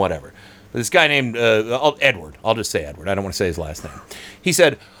picked him. Whatever. This guy named Edward. I'll just say Edward. I don't want to say his last name. He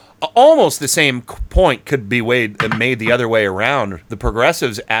said, almost the same point could be made the other way around. The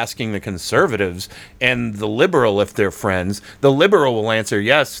progressives asking the conservatives and the liberal if they're friends. The liberal will answer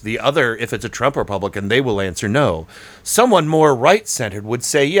yes. The other, if it's a Trump Republican, they will answer no. Someone more right-centered would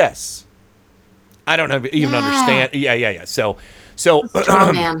say yes. I don't even understand. Yeah. So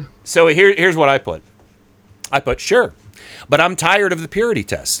here's what I put. I put, sure. But I'm tired of the purity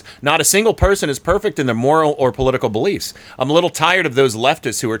test. Not a single person is perfect in their moral or political beliefs. I'm a little tired of those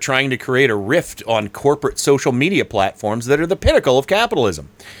leftists who are trying to create a rift on corporate social media platforms that are the pinnacle of capitalism.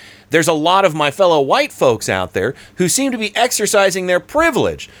 There's a lot of my fellow white folks out there who seem to be exercising their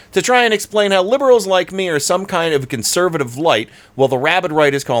privilege to try and explain how liberals like me are some kind of conservative light, while the rabid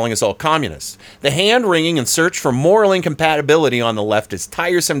right is calling us all communists. The hand-wringing and search for moral incompatibility on the left is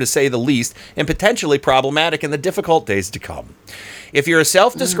tiresome to say the least, and potentially problematic in the difficult days to come. If you're a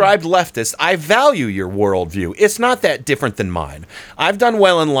self-described leftist, I value your worldview. It's not that different than mine. I've done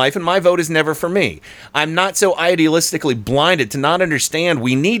well in life, and my vote is never for me. I'm not so idealistically blinded to not understand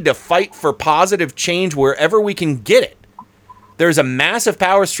we need to fight for positive change wherever we can get it. There's a massive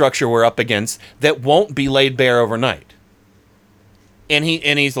power structure we're up against that won't be laid bare overnight. And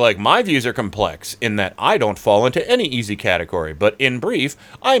he's like, my views are complex in that I don't fall into any easy category, but in brief,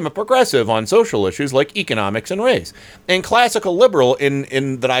 I'm a progressive on social issues like economics and race, and classical liberal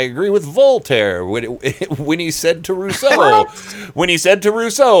in that I agree with Voltaire when he said to Rousseau,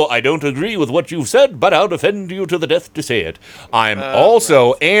 I don't agree with what you've said, but I'll defend you to the death to say it. I'm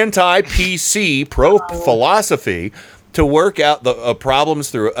also anti-PC, pro-philosophy, to work out the problems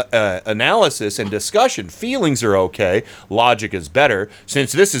through analysis and discussion. Feelings are okay. Logic is better.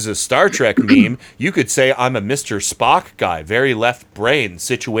 Since this is a Star Trek meme, you could say I'm a Mr. Spock guy. Very left brain.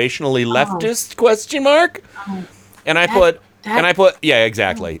 Situationally leftist, question mark? And I put, yeah,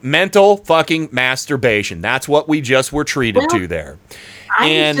 exactly. Mental fucking masturbation. That's what we just were treated to there.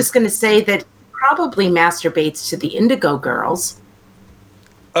 I was just going to say that probably masturbates to the Indigo Girls.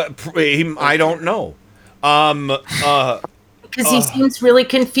 I don't know. Because he seems really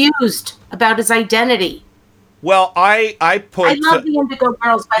confused about his identity. Well, I love the Indigo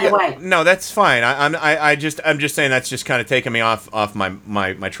Girls, by the way. No, that's fine. I'm just saying that's just kind of taking me off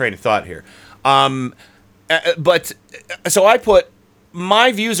my train of thought here. But so I put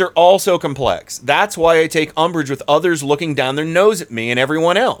my views are also complex. That's why I take umbrage with others looking down their nose at me and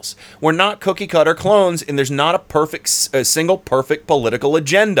everyone else. We're not cookie cutter clones, and there's not a single perfect political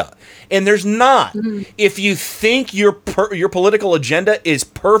agenda. And there's not. If you think your political agenda is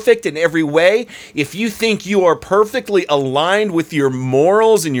perfect in every way, if you think you are perfectly aligned with your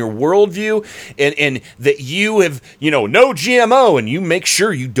morals and your worldview, and that you have, no GMO, and you make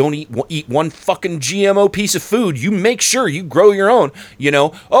sure you don't eat one fucking GMO piece of food, you make sure you grow your own.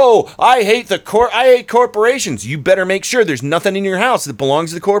 I hate corporations. You better make sure there's nothing in your house that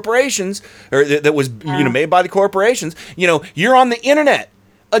belongs to the corporations, or that was made by the corporations. You're on the internet.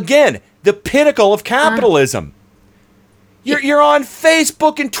 Again, the pinnacle of capitalism. You're on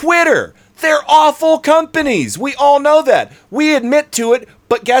Facebook and Twitter. They're awful companies. We all know that. We admit to it,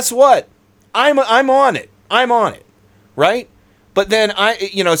 but guess what? I'm on it. I'm on it. Right? But then I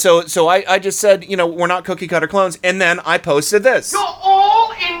just said, we're not cookie cutter clones, and then I posted this. You're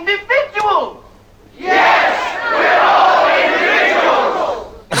all individuals! Yes, we're all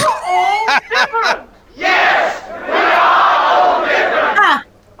individuals! You're all different! Yes, we are all different!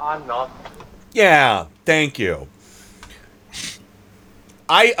 I'm not. Yeah, thank you.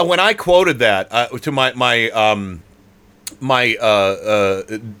 When I quoted that to my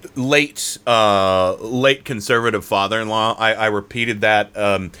late conservative father-in-law, I repeated that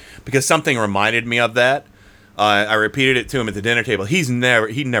because something reminded me of that. I repeated it to him at the dinner table. He'd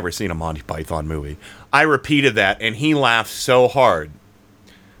never seen a Monty Python movie. I repeated that, and he laughed so hard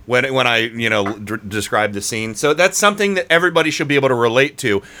when I described the scene. So that's something that everybody should be able to relate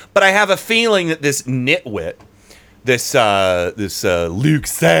to. But I have a feeling that this nitwit, this Luke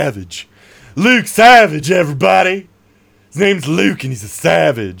Savage, everybody. His name's Luke, and he's a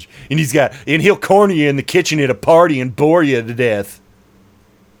savage, and he'll corner you in the kitchen at a party and bore you to death.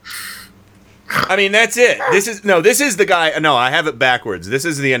 I mean, that's it. This is the guy. No, I have it backwards. This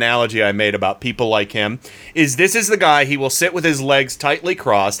is the analogy I made about people like him. This is the guy. He will sit with his legs tightly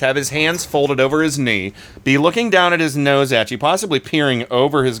crossed, have his hands folded over his knee, be looking down at his nose at you, possibly peering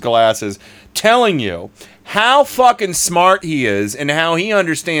over his glasses, telling you how fucking smart he is and how he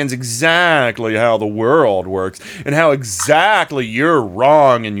understands exactly how the world works and how exactly you're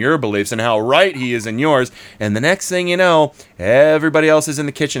wrong in your beliefs and how right he is in yours. And the next thing you know, everybody else is in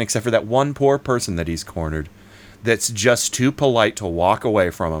the kitchen except for that one poor person that he's cornered that's just too polite to walk away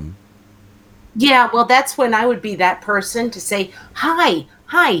from him. Yeah, well, that's when I would be that person to say, hi,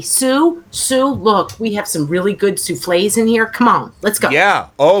 Sue, look, we have some really good souffles in here. Come on, let's go. Yeah.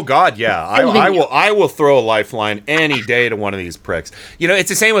 Oh, God, yeah. I will throw a lifeline any day to one of these pricks. It's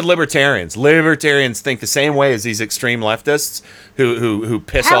the same with libertarians. Libertarians think the same way as these extreme leftists who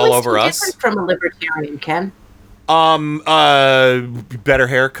piss all over us. How is he different from a libertarian, Ken? Better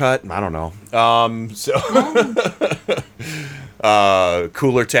haircut. I don't know.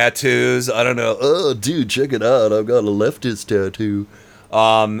 Cooler tattoos. I don't know. Oh, dude, check it out. I've got a leftist tattoo.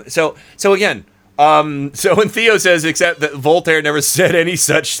 So when Theo says, except that Voltaire never said any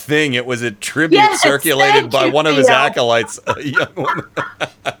such thing, it was a tribute circulated by one of his acolytes, a young woman.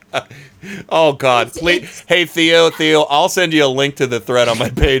 Oh, God. Please. Hey, Theo, I'll send you a link to the thread on my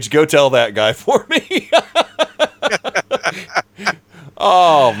page. Go tell that guy for me.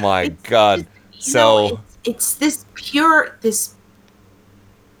 Oh, my God. It's this pure,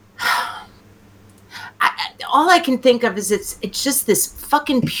 all I can think of is it's just this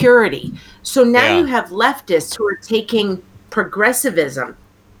fucking purity. So now you have leftists who are taking progressivism.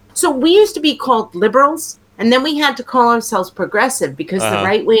 So we used to be called liberals, and then we had to call ourselves progressive because the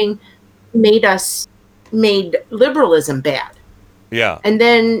right wing made liberalism bad. Yeah. And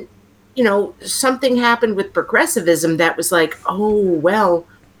then, something happened with progressivism that was like, oh, well,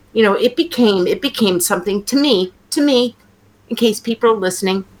 it became something to me, in case people are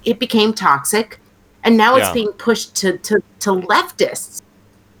listening, it became toxic. And now it's being pushed to leftists.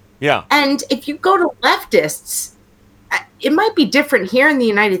 Yeah. And if you go to leftists, it might be different here in the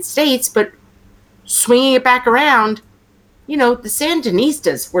United States, but swinging it back around, the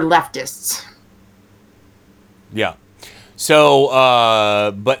Sandinistas were leftists. Yeah. So,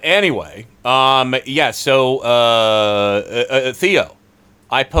 but anyway, Theo,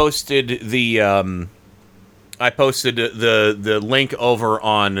 I posted the link over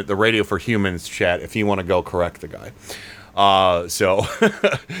on the Radio for Humans chat if you want to go correct the guy. I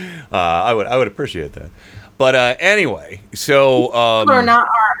would appreciate that. But anyway, so they're not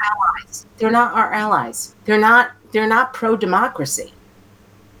our allies. They're not our allies. They're not pro-democracy.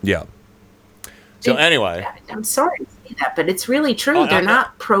 Yeah. So anyway, I'm sorry to say that, but it's really true. They're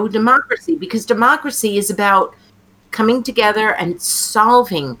not pro-democracy because democracy is about coming together and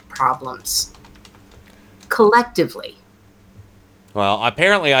solving problems collectively. Well,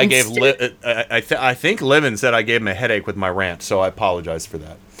 apparently I gave. I think Livin said I gave him a headache with my rant, so I apologize for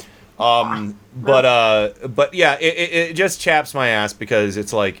that. But yeah, it just chaps my ass because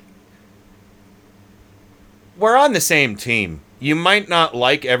it's like we're on the same team. You might not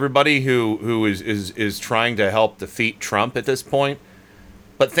like everybody who is trying to help defeat Trump at this point,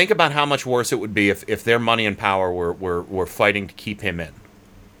 but think about how much worse it would be if their money and power were fighting to keep him in.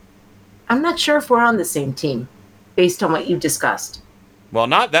 I'm not sure if we're on the same team, based on what you discussed. Well,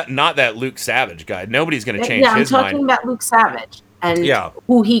 not that Luke Savage guy. Nobody's going to change I'm his mind. talking about Luke Savage and Yeah.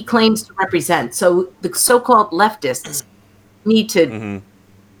 who he claims to represent. So the so-called leftists need to. Mm-hmm.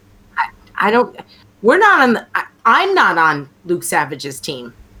 I don't. We're not on. I'm not on Luke Savage's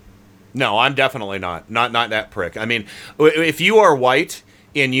team. No, I'm definitely not. Not that prick. I mean, if you are white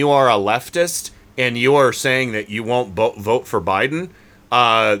and you are a leftist and you are saying that you won't vote for Biden,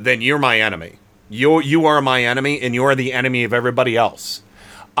 then you're my enemy. You are my enemy, and you are the enemy of everybody else,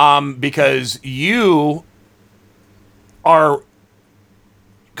 because you are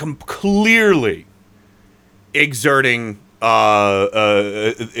clearly exerting.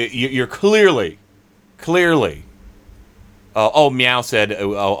 You're clearly. Meow said.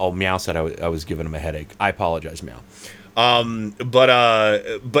 Meow said I was giving him a headache. I apologize, Meow.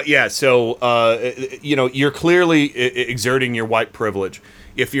 But yeah. So you're clearly exerting your white privilege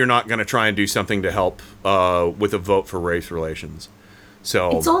if you're not going to try and do something to help with a vote for race relations.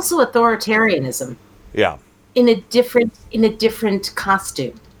 So it's also authoritarianism. Yeah. In a different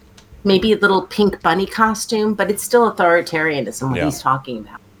costume, maybe a little pink bunny costume, but it's still authoritarianism. What he's talking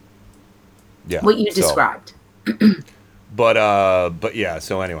about. Yeah. What you described. But yeah.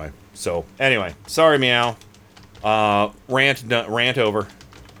 So anyway. Sorry, Meow. Rant over.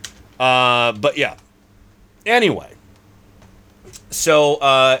 But yeah. Anyway. So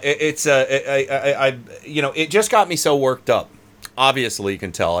it just got me so worked up. Obviously, you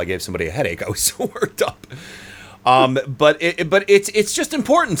can tell I gave somebody a headache. I was so worked up. But it's just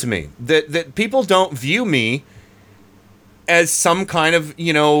important to me that people don't view me as some kind of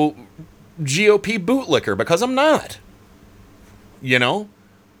GOP bootlicker, because I'm not.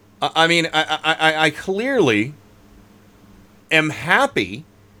 I mean, I clearly am happy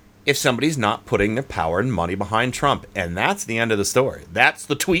if somebody's not putting their power and money behind Trump. And that's the end of the story. That's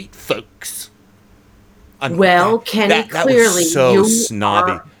the tweet, folks. Kenny, clearly that was so you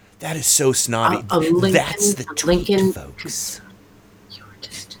snobby. are That is so snobby. That's the tweet, folks.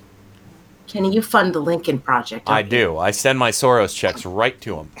 Kenny, you fund the Lincoln Project. I do. I send my Soros checks right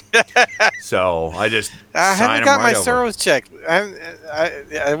to him. So I just I sign haven't them got right my over. Soros check.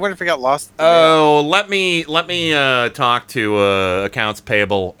 I wonder if it got lost. Oh, let me talk to accounts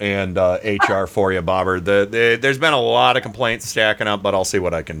payable and HR for you, Bobber. There's been a lot of complaints stacking up, but I'll see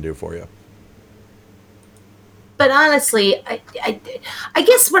what I can do for you. But honestly, I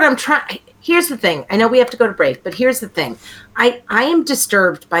guess what I'm trying. Here's the thing. I know we have to go to break, but here's the thing. I am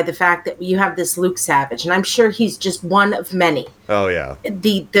disturbed by the fact that you have this Luke Savage, and I'm sure he's just one of many. Oh yeah.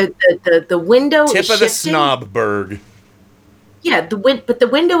 The window Tip is of the shifting. snobberg. Yeah, but the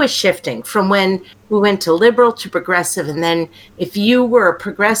window is shifting from when we went to liberal to progressive, and then if you were a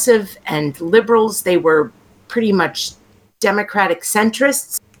progressive and liberals, they were pretty much Democratic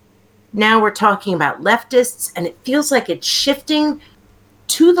centrists. Now we're talking about leftists, and it feels like it's shifting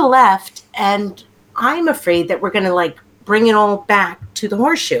to the left, and I'm afraid that we're going to bring it all back to the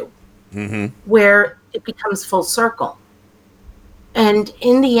horseshoe, where it becomes full circle. And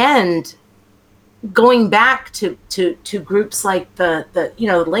in the end, going back to groups like the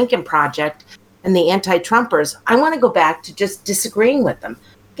Lincoln Project and the anti-Trumpers, I want to go back to just disagreeing with them.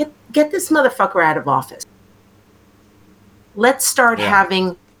 Get this motherfucker out of office. Let's start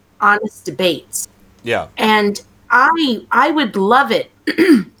having honest debates. Yeah. And I would love it,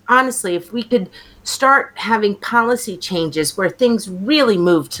 honestly, if we could start having policy changes where things really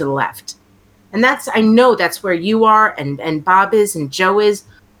move to the left. And I know that's where you are and Bob is and Joe is.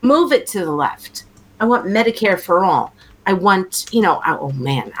 Move it to the left. I want Medicare for all. I want,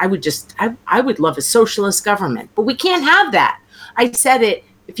 I would love a socialist government, but we can't have that. I said it.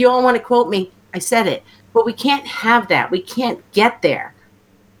 If you all want to quote me, I said it. But we can't have that. We can't get there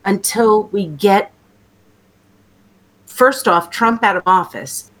until we get, first off, Trump out of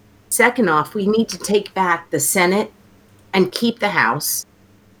office. Second off, we need to take back the Senate and keep the House.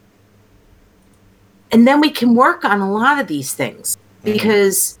 And then we can work on a lot of these things,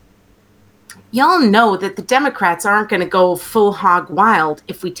 because y'all know that the Democrats aren't going to go full hog wild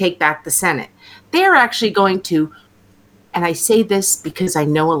if we take back the Senate. They're actually going to, and I say this because I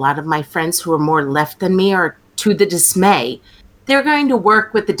know a lot of my friends who are more left than me are to the dismay, they're going to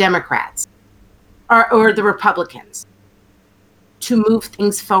work with the Democrats or the Republicans. to move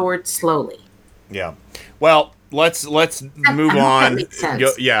things forward slowly. Yeah. Well, let's move on. That makes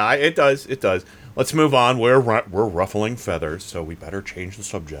sense. Yeah, it does. It does. Let's move on. We're ruffling feathers, so we better change the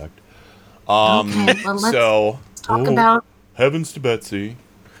subject. Okay, well, let's talk about... Heavens to Betsy.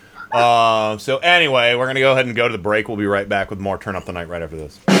 So anyway, we're going to go ahead and go to the break. We'll be right back with more Turn Up the Night right after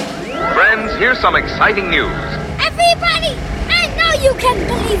this. Friends, here's some exciting news. Everybody, I know you can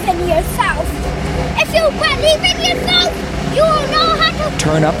believe in yourself. If you believe in yourself, you will know how to...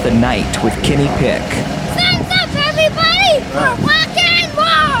 Turn Up the Night with Kenny Pick. Thumbs up, everybody, for rock and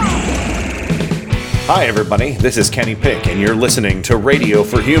roll! Hi, everybody. This is Kenny Pick, and you're listening to Radio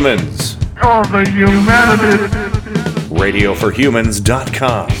for Humans. Oh, the humanity!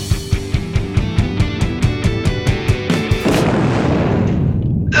 RadioForHumans.com.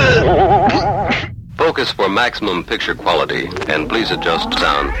 Focus for maximum picture quality, and please adjust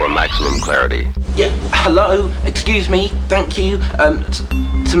sound for maximum clarity. Yeah, hello, excuse me, thank you.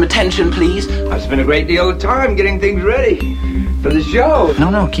 Some attention, please. I've spent a great deal of time getting things ready for the show.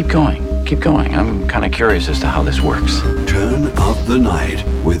 No, keep going. Keep going. I'm kind of curious as to how this works. Turn Up the Night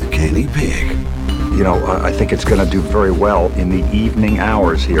with Kenny Pick. You know, I think it's going to do very well in the evening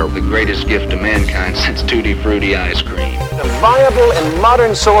hours here. The greatest gift to mankind since Tutti Frutti ice cream. A viable and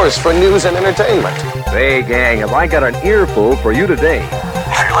modern source for news and entertainment. Hey, gang, have I got an earful for you today?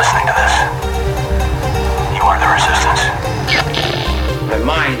 If you're listening to this, you are the resistance. My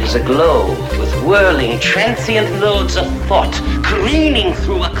mind is aglow with whirling, transient loads of thought, careening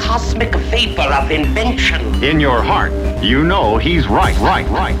through a cosmic vapor of invention. In your heart, you know he's right.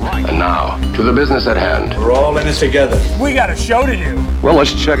 And now, to the business at hand. We're all in this together. We got a show to do. Well,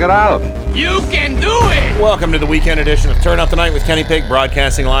 let's check it out. You can do it! Welcome to the weekend edition of Turn Up the Night with Kenny Pick,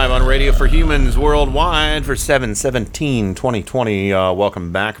 broadcasting live on Radio for Humans worldwide for 7/17/2020.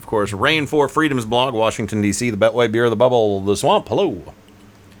 Welcome back, of course. Rain for Freedom's blog, Washington, D.C., the Betway Beer, the Bubble, the Swamp. Hello.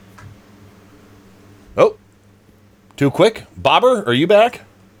 Oh, too quick? Bobber, are you back?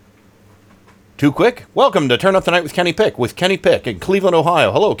 Too quick? Welcome to Turn Up the Night with Kenny Pick in Cleveland,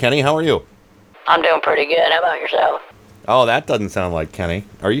 Ohio. Hello, Kenny. How are you? I'm doing pretty good. How about yourself? Oh, that doesn't sound like Kenny.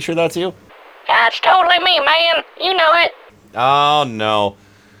 Are you sure that's you? That's totally me, man. You know it. Oh, no.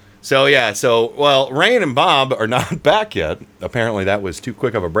 So, well, Rain and Bob are not back yet. Apparently, that was too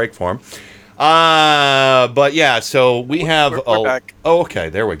quick of a break for them. But, yeah, so we have... We're back. Oh, okay.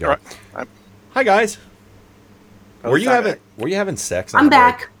 There we go. Hi, guys. Were you having sex on I'm the break?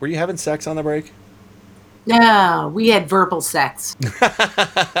 back. Were you having sex on the break? No, we had verbal sex.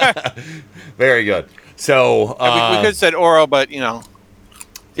 Very good. So we could have said oral, but didn't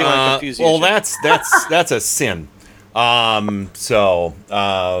confuse you. Well, that's a sin.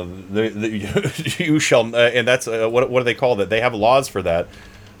 You shall, and that's what do they call that? They have laws for that,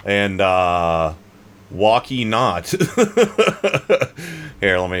 and walk ye not.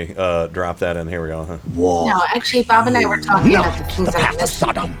 Here, let me drop that in. Here we go. No, actually, Bob and I were talking about the things that I missed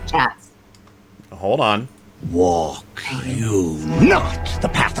in chats. Hold on. Walk you not the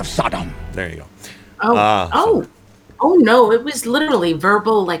path of Sodom. There you go. Oh no! It was literally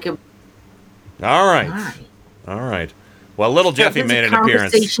verbal, like a. All right. Well, little Jeffy made an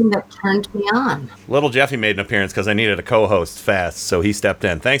appearance. Conversation that turned me on. Little Jeffy made an appearance because I needed a co-host fast, so he stepped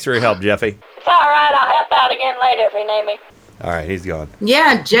in. Thanks for your help, Jeffy. It's all right. I'll help out again later if you need me. All right, he's gone.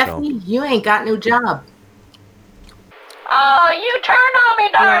 Yeah, Jeffy, you ain't got no job. Oh, you turned on me,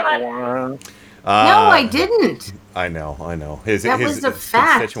 darling. No, I didn't. I know. His was a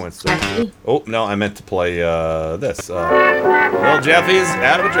fact, constituents. Oh, no, I meant to play this. Little Jeffy's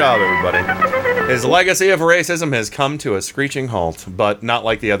out of a job, everybody. His legacy of racism has come to a screeching halt, but not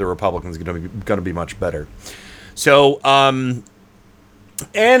like the other Republicans going to be much better. So,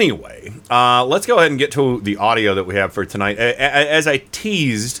 anyway, let's go ahead and get to the audio that we have for tonight. As I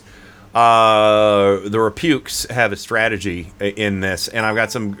teased, the Repukes have a strategy in this, and I've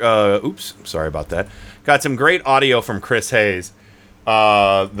got some, sorry about that. Got some great audio from Chris Hayes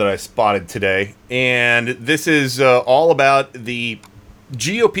that I spotted today, and this is all about the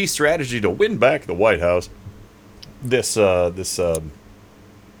GOP strategy to win back the White House this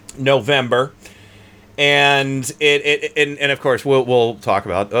November. And and of course we'll talk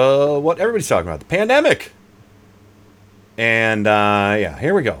about what everybody's talking about, the pandemic. And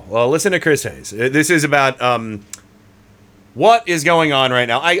here we go. Well, listen to Chris Hayes. This is about what is going on right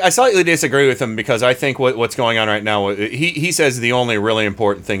now. I slightly disagree with him because I think what's going on right now, he says the only really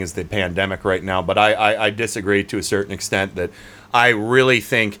important thing is the pandemic right now, but I disagree to a certain extent. That I really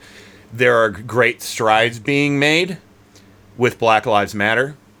think there are great strides being made with Black Lives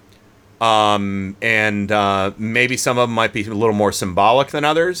Matter. And maybe some of them might be a little more symbolic than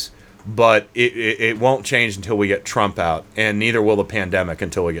others, but it won't change until we get Trump out, and neither will the pandemic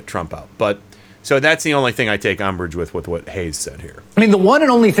until we get Trump out. But so that's the only thing I take umbrage with what Hayes said here. I mean, the one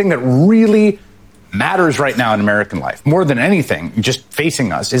and only thing that really matters right now in American life, more than anything just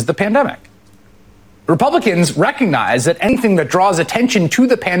facing us, is the pandemic. Republicans recognize that anything that draws attention to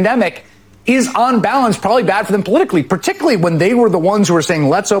the pandemic is on balance probably bad for them politically, particularly when they were the ones who were saying,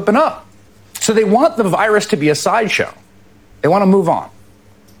 let's open up. So they want the virus to be a sideshow. They want to move on.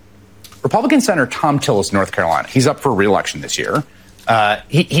 Republican Senator Thom Tillis, North Carolina, he's up for re-election this year.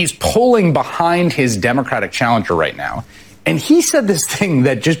 He's polling behind his Democratic challenger right now. And he said this thing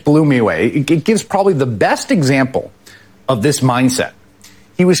that just blew me away. It gives probably the best example of this mindset.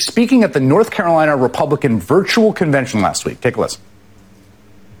 He was speaking at the North Carolina Republican virtual convention last week. Take a listen.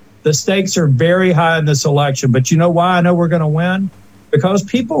 The stakes are very high in this election, but you know why I know we're going to win? Because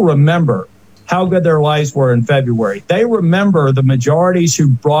people remember how good their lives were in February. They remember the majorities who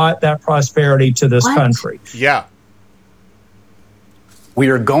brought that prosperity to this country. Yeah. We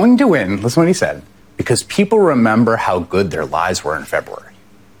are going to win, listen to what he said, because people remember how good their lives were in February.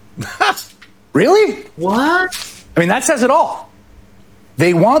 Really? What? I mean, that says it all.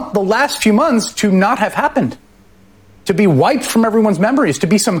 They want the last few months to not have happened, to be wiped from everyone's memories, to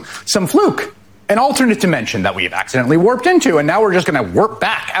be some fluke, an alternate dimension that we've accidentally warped into, and now we're just going to warp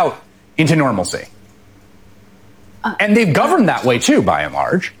back out into normalcy. And they've governed that way too, by and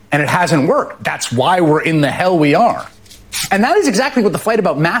large, and it hasn't worked. That's why we're in the hell we are. And that is exactly what the fight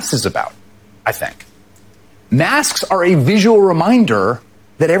about masks is about, I think. Masks are a visual reminder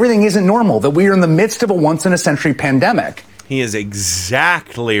that everything isn't normal, that we are in the midst of a once-in-a-century pandemic. He is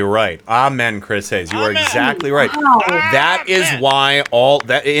exactly right. Amen, Chris Hayes. You are exactly right. That is why all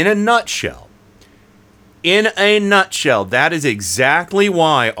that, in a nutshell, that is exactly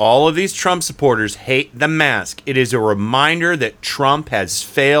why all of these Trump supporters hate the mask. It is a reminder that Trump has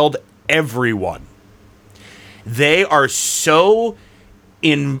failed everyone. They are so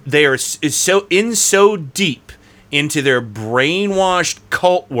deep into their brainwashed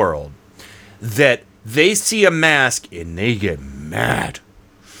cult world that they see a mask and they get mad.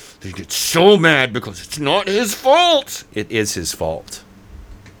 They get so mad because it's not his fault. It is his fault.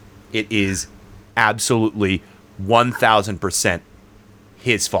 It is absolutely 1,000%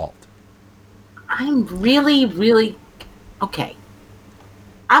 his fault. I'm really okay.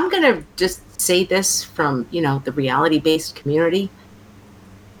 I'm going to just say this from, the reality-based community.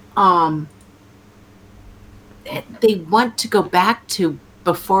 They want to go back to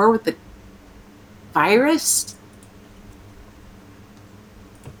before with the virus.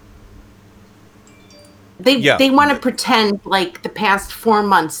 They want to pretend like the past 4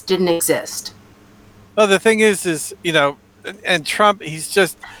 months didn't exist. Well, the thing is, and Trump, he's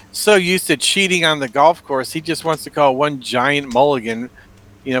just so used to cheating on the golf course. He just wants to call one giant mulligan,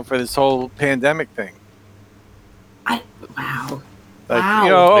 for this whole pandemic thing. Wow.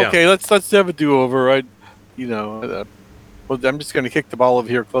 Okay, let's have a do-over. Well, I'm just going to kick the ball over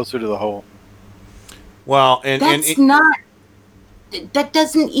here closer to the hole. Well, that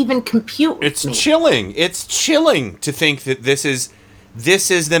doesn't even compute with It's me. chilling. It's chilling to think that this is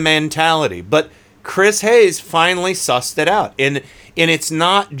the mentality. But Chris Hayes finally sussed it out. And it's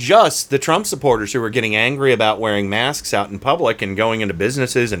not just the Trump supporters who are getting angry about wearing masks out in public and going into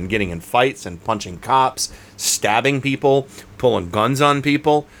businesses and getting in fights and punching cops, stabbing people, pulling guns on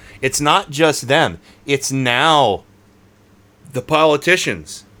people. It's not just them. It's now the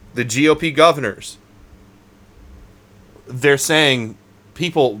politicians, the GOP governors. They're saying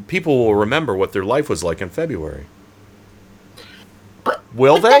people will remember what their life was like in February.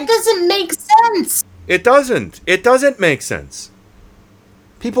 Will they? That doesn't make sense. It doesn't. It doesn't make sense.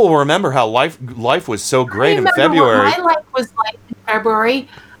 People will remember how life was so great in February. What my life was like in February.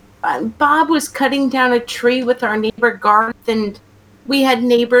 Bob was cutting down a tree with our neighbor Garth, and we had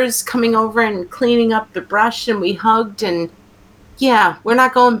neighbors coming over and cleaning up the brush, and we hugged, and yeah, we're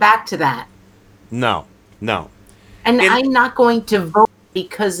not going back to that. No. And I'm not going to vote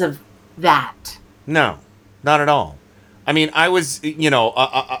because of that. No, not at all. I mean, I was, honest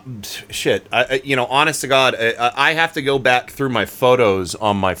to God, I have to go back through my photos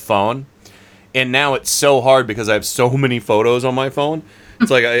on my phone, and now it's so hard because I have so many photos on my phone.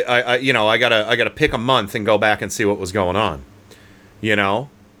 It's like I gotta pick a month and go back and see what was going on, and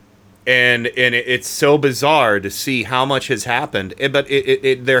it's so bizarre to see how much has happened. But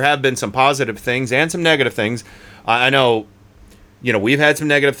there have been some positive things and some negative things. I know, we've had some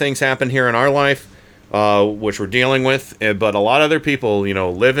negative things happen here in our life. Which we're dealing with, but a lot of other people,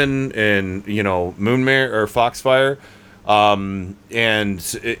 living in, Moonmare or Foxfire, and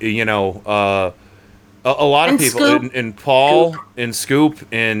A lot of And people, Scoop. and Paul, and Scoop,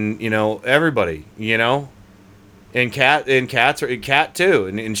 and everybody, and Kat too,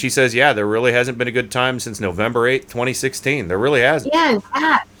 and she says, yeah, there really hasn't been a good time since November 8th, 2016. There really hasn't. Yeah, and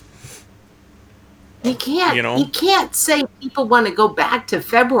that. You can't. You can't say people want to go back to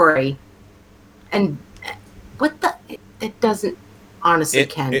February, and what the? It doesn't. Honestly,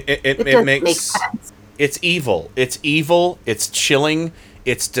 Ken. It doesn't make sense. It's evil. It's evil. It's chilling.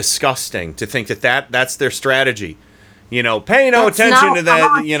 It's disgusting to think that's their strategy. Pay no attention to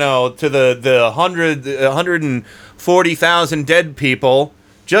that. To the 140,000 dead people.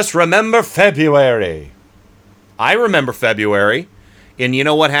 Just remember February. I remember February. And you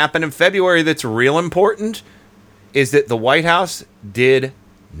know what happened in February that's real important? Is that the White House did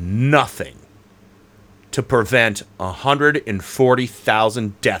nothing to prevent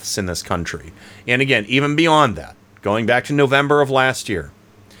 140,000 deaths in this country. And again, even beyond that, going back to November of last year,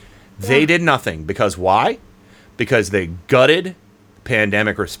 they did nothing. Because why? Because they gutted the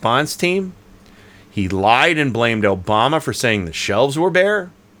pandemic response team. He lied and blamed Obama for saying the shelves were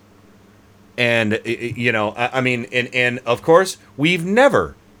bare. And, and of course, we've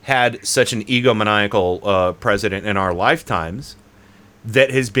never had such an egomaniacal president in our lifetimes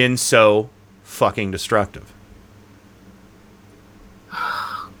that has been so fucking destructive.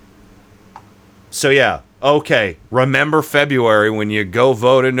 So, yeah, okay, remember February when you go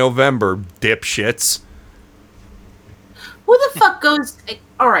vote in November, dipshits. Who the fuck goes...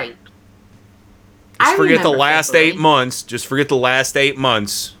 All right. Just forget the last 8 months. Just forget the last 8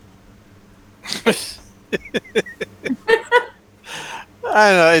 months. I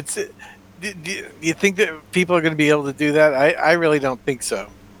don't know. Do you think that people are going to be able to do that? I really don't think so.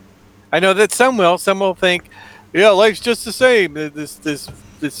 I know that some will. Some will think, yeah, life's just the same. This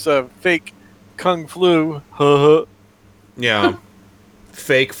fake kung flu. Yeah,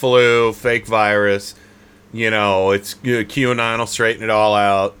 fake flu, fake virus. It's QAnon will straighten it all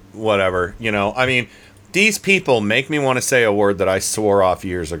out. Whatever. I mean, these people make me want to say a word that I swore off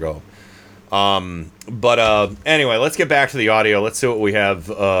years ago. But anyway, let's get back to the audio. Let's see what we have.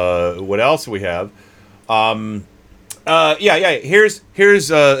 What else we have? Yeah. Here's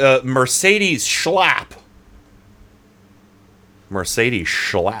Mercedes Schlapp. Mercedes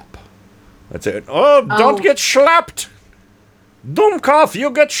Schlapp. That's it. Oh, don't get schlapped. Dummkopf,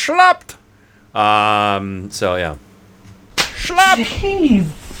 you get schlapped. So yeah. Schlapp. Jeez.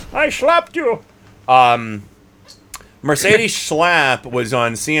 I slapped you. Mercedes Schlapp was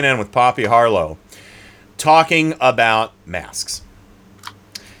on CNN with Poppy Harlow talking about masks.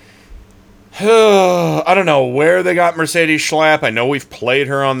 I don't know where they got Mercedes Schlapp. I know we've played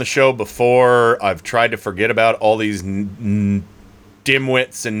her on the show before. I've tried to forget about all these dimwits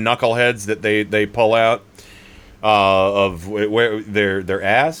and knuckleheads that they pull out of where their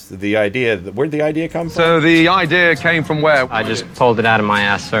ass. The idea, where'd the idea come from? So the idea came from where? I just pulled it out of my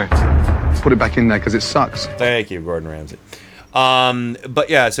ass, sir. Put it back in there because it sucks. Thank you, Gordon Ramsay. But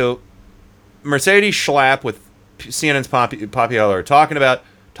yeah, so Mercedes Schlapp with CNN's Poppy Harlow talking about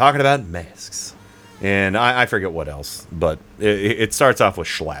masks. And I forget what else, but it starts off with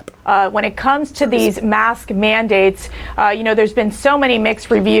Schlapp. When it comes to these mask mandates, there's been so many mixed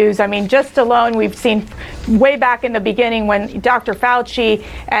reviews. I mean, just alone, we've seen way back in the beginning when Dr. Fauci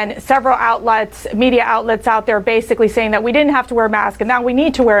and several media outlets out there basically saying that we didn't have to wear a mask and now we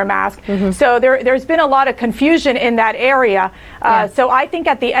need to wear a mask. Mm-hmm. So there's been a lot of confusion in that area. So I think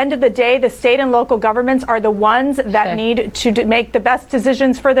at the end of the day, the state and local governments are the ones that need to make the best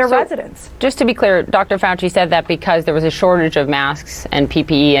decisions for their residents. Just to be clear, Dr. Fauci said that because there was a shortage of masks and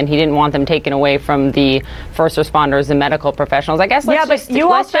PPE, and he didn't want them taken away from the first responders and medical professionals. I guess. But you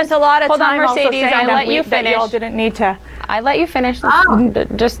all spent a lot of time Mercedes. Also saying I let you that finish. you all didn't need to. I let you finish.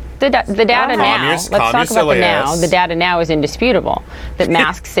 Just the data now. Let's talk about the now. The data now is indisputable. That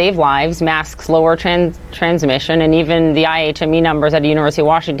masks save lives, masks lower transmission, and even the IHME numbers at the University of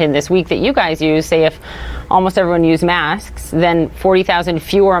Washington this week that you guys use say if almost everyone used masks, then 40,000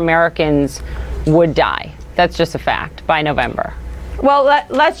 fewer Americans would die. That's just a fact by November. Well,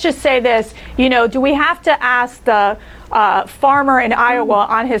 let's just say this. Do we have to ask the farmer in Iowa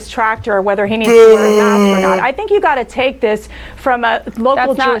on his tractor whether he needs to wear a mask or not? I think you got to take this from a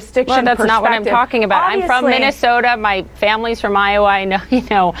local jurisdiction that's perspective. Not what I'm talking about. Obviously, I'm from Minnesota. My family's from Iowa. I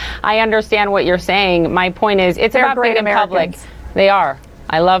know. I understand what you're saying. My point is, it's about being in public. They are.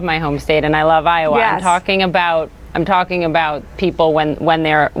 I love my home state and I love Iowa. Yes. I'm talking about people when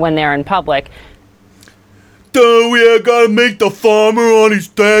they're in public. We gotta make the farmer on his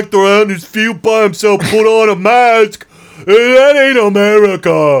tractor out in his field by himself put on a mask. That ain't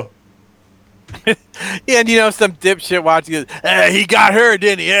America. And some dipshit watching it. He got her,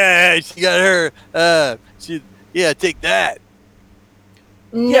 didn't he? Yeah, she got her. Take that.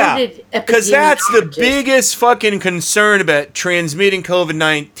 Yeah, because that's the biggest fucking concern about transmitting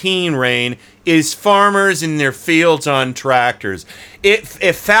COVID-19, Rain, is farmers in their fields on tractors. If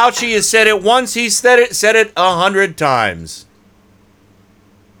Fauci has said it once, he's said it 100 times.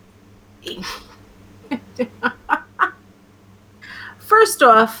 First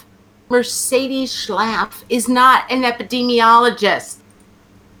off, Mercedes Schlapp is not an epidemiologist.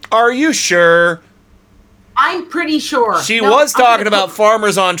 Are you sure? I'm pretty sure. She was talking about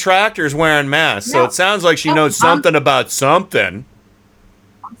farmers on tractors wearing masks, so it sounds like she knows something about something.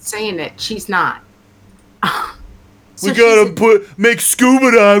 I'm saying it. She's not. We gotta make scuba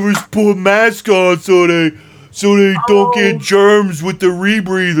divers put masks on so they don't get germs with the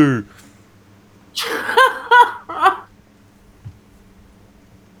rebreather.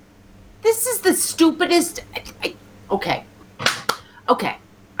 This is the stupidest. Okay.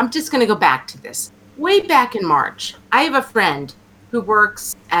 I'm just gonna go back to this. Way back in March, I have a friend who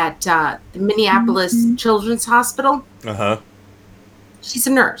works at the Minneapolis Children's Hospital. Uh-huh. She's a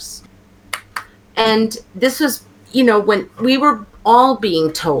nurse. And this was, when we were all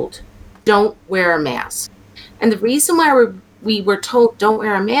being told, don't wear a mask. And the reason why we were told don't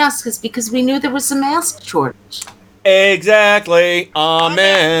wear a mask is because we knew there was a mask shortage. Exactly.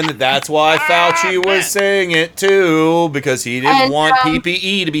 Amen. That's why Fauci was saying it too, because he didn't want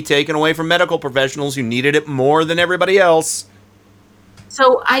PPE to be taken away from medical professionals who needed it more than everybody else.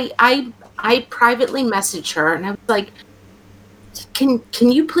 So I privately messaged her and I was like, can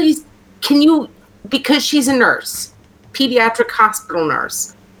you, because she's a nurse, pediatric hospital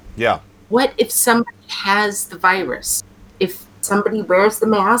nurse. Yeah. What if somebody has the virus? If somebody wears the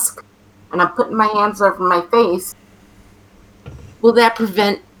mask and I'm putting my hands over my face, will that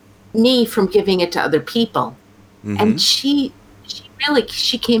prevent me from giving it to other people? Mm-hmm. And she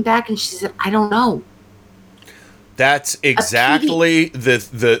came back and she said, I don't know. That's exactly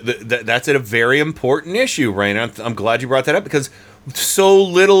that's a very important issue, Raina. I'm glad you brought that up because so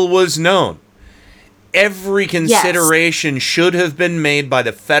little was known. Every consideration should have been made by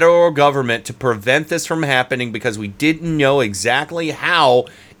the federal government to prevent this from happening because we didn't know exactly how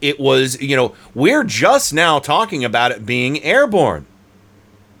it was, we're just now talking about it being airborne.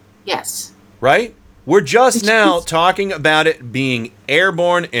 Yes. Right? We're just now talking about it being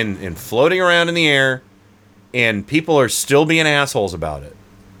airborne and floating around in the air, and people are still being assholes about it.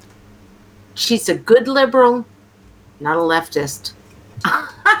 She's a good liberal, not a leftist.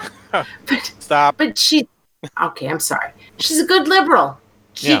 Stop. But okay, I'm sorry. She's a good liberal.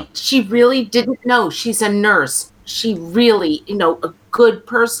 She really didn't know. She's a nurse. She really, a good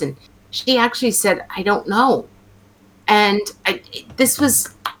person. She actually said, I don't know. And this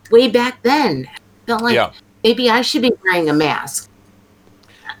was way back then. I felt like maybe I should be wearing a mask.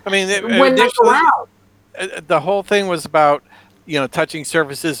 I mean, when I go out. The whole thing was about, touching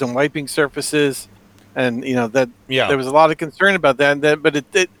surfaces and wiping surfaces. And, there was a lot of concern about that. But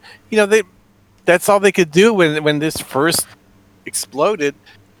that's all they could do when this first exploded.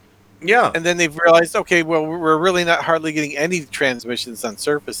 Yeah. And then they've realized, okay, well, we're really not hardly getting any transmissions on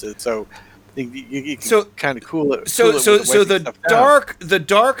surfaces. So you can kind of cool it. So the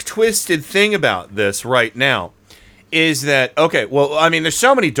dark twisted thing about this right now is that, okay, well, I mean, there's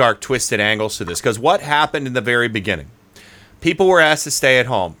so many dark twisted angles to this because what happened in the very beginning? People were asked to stay at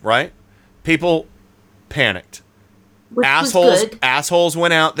home, right? People panicked. Assholes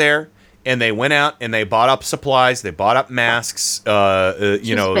went out there and they went out and they bought up supplies. They bought up masks. They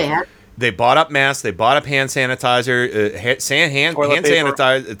bought up masks. They bought up hand sanitizer, hand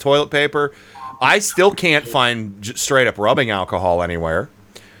sanitizer, toilet paper. I still can't find straight up rubbing alcohol anywhere.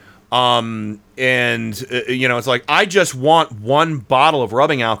 It's like I just want one bottle of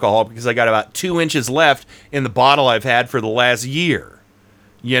rubbing alcohol because I got about 2 inches left in the bottle I've had for the last year.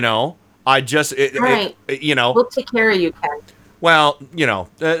 We'll take care of you, Ken. Well,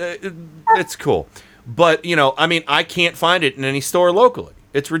 it's cool. But, I can't find it in any store locally.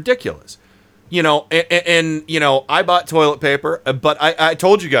 It's ridiculous. I bought toilet paper, but I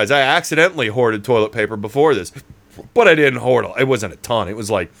told you guys I accidentally hoarded toilet paper before this. But I didn't hoard it. It wasn't a ton. It was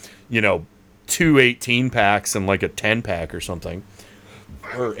like, 2 18-packs and like a 10-pack or something.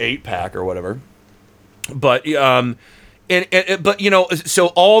 Or 8-pack or whatever. But, so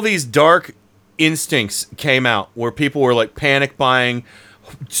all these dark instincts came out where people were like panic buying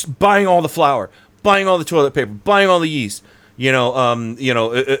all the flour, buying all the toilet paper, buying all the yeast,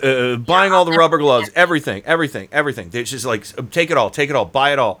 buying all the rubber gloves, everything. It's just like, take it all,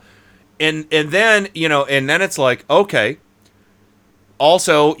 buy it all. And then it's like, okay,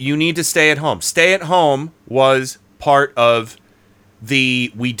 Also, you need to stay at home. Stay at home was part of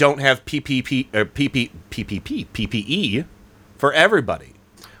the we don't have PPE for everybody.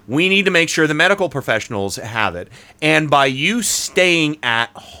 We need to make sure the medical professionals have it. And by you staying at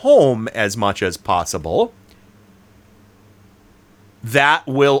home as much as possible, that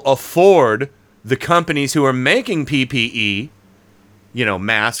will afford the companies who are making PPE,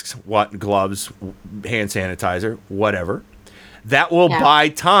 masks, gloves, hand sanitizer, whatever. That will buy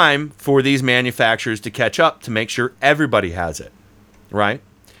time for these manufacturers to catch up to make sure everybody has it, right?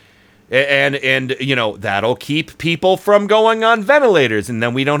 And that'll keep people from going on ventilators, and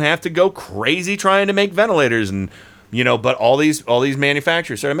then we don't have to go crazy trying to make ventilators, and but all these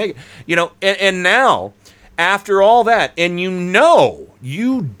manufacturers started making, and now after all that, and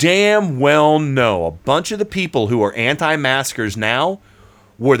you damn well know a bunch of the people who are anti-maskers now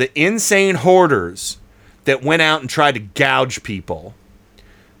were the insane hoarders that went out and tried to gouge people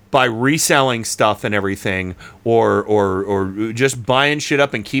by reselling stuff and everything, or just buying shit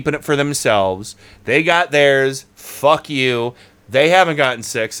up and keeping it for themselves. They got theirs. Fuck you. They haven't gotten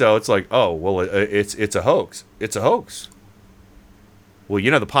sick, so it's like, oh, well, it's a hoax. It's a hoax. Well,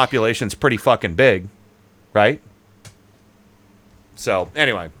 the population's pretty fucking big, right? So,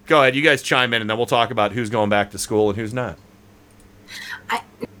 anyway, go ahead. You guys chime in, and then we'll talk about who's going back to school and who's not.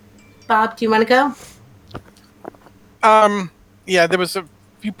 Bob, do you want to go? Yeah, there was a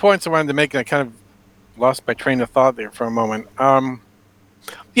few points I wanted to make, and I kind of lost my train of thought there for a moment.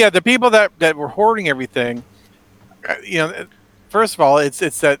 The people that were hoarding everything, first of all, it's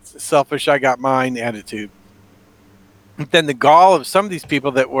that selfish I got mine attitude. Then the gall of some of these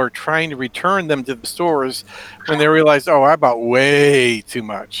people that were trying to return them to the stores when they realized, oh, I bought way too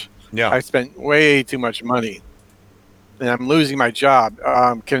much. Yeah, I spent way too much money, and I'm losing my job.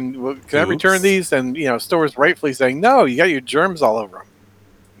 Can I return these? And stores rightfully saying, no, you got your germs all over them.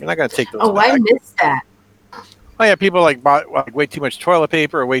 You're not going to take those. Oh, back. I missed that. Oh yeah, people bought way too much toilet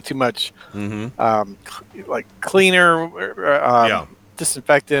paper or way too much cleaner,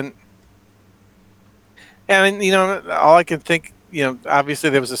 disinfectant. And all I can think, obviously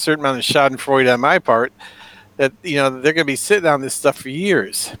there was a certain amount of schadenfreude on my part that they're going to be sitting on this stuff for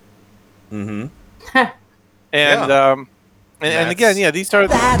years. Mm-hmm. And again, these are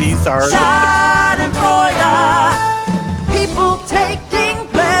people taking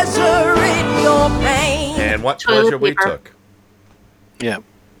pleasure in your pain. And what pleasure we took. Yeah.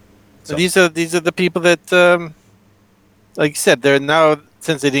 So these are the people that, like you said, they're now,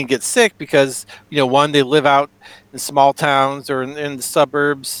 since they didn't get sick because one, they live out in small towns or in the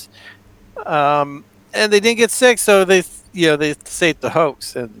suburbs, and they didn't get sick, so they say it's the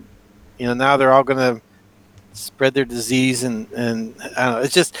hoax, and now they're all going to spread their disease, and I don't know.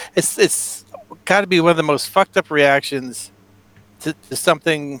 It's got to be one of the most fucked up reactions to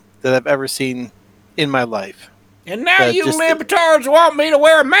something that I've ever seen in my life. And now you libertards want me to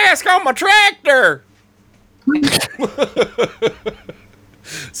wear a mask on my tractor.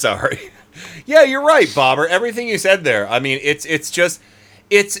 Sorry. Yeah, you're right, Bobber. Everything you said there. I mean, if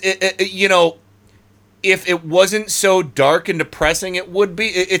it wasn't so dark and depressing, it would be.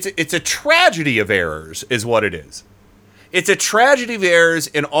 It's a tragedy of errors, is what it is. It's a tragedy of errors,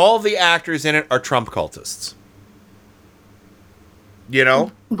 and all the actors in it are Trump cultists.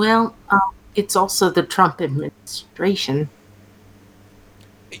 Well, it's also the Trump administration.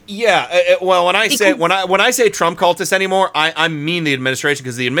 Yeah, well, when I say Trump cultists anymore, I mean the administration,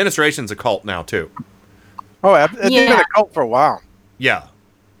 because the administration's a cult now too. Oh, it's been a cult for a while. Yeah,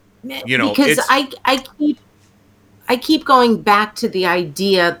 because I keep going back to the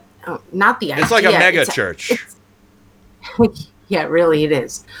idea, not the idea. It's like a mega church. Yeah, really, it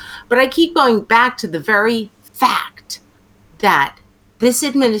is. But I keep going back to the very fact that this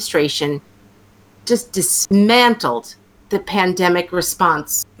administration just dismantled the pandemic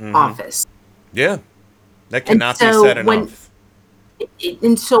response office. Yeah, that cannot be said enough.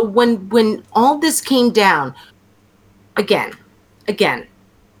 And so when all this came down, again,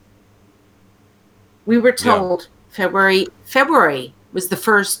 we were told February was the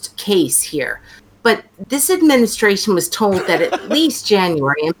first case here. But this administration was told that at least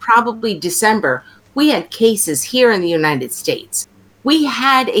January and probably December, we had cases here in the United States. We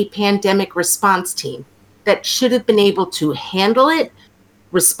had a pandemic response team that should have been able to handle it,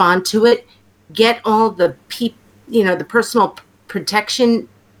 respond to it, get all the the personal protection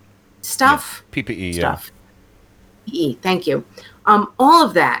stuff. Yeah. PPE stuff. PPE, thank you. All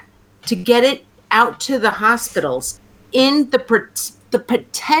of that to get it out to the hospitals in the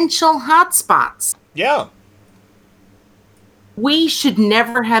potential hotspots. Yeah. We should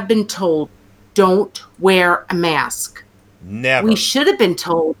never have been told, don't wear a mask. Never. We should have been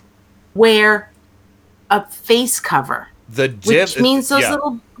told wear a face cover, which means those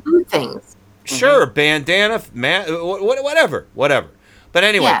little blue things. Sure, bandana, whatever. But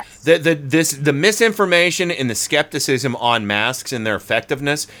anyway, the misinformation and the skepticism on masks and their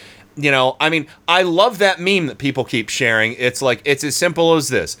effectiveness. I mean, I love that meme that people keep sharing. It's like, it's as simple as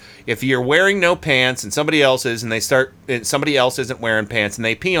this. If you're wearing no pants and somebody else is, and somebody else isn't wearing pants and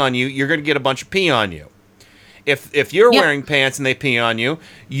they pee on you, you're going to get a bunch of pee on you. If you're wearing pants and they pee on you,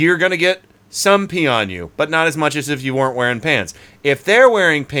 you're going to get some pee on you, but not as much as if you weren't wearing pants. If they're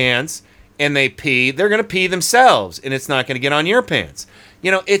wearing pants and they pee, they're going to pee themselves, and it's not going to get on your pants.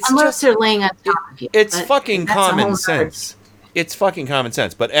 It's unless they're laying on top of you. It's fucking common sense. It's fucking common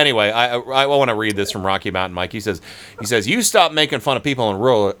sense. But anyway, I want to read this from Rocky Mountain Mike. He says, you stop making fun of people in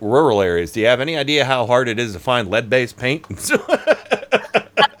rural areas. Do you have any idea how hard it is to find lead-based paint?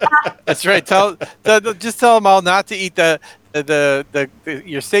 That's right. Just tell them all not to eat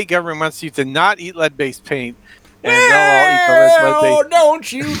your state government wants you to not eat lead-based paint. And they'll all eat the lead-based.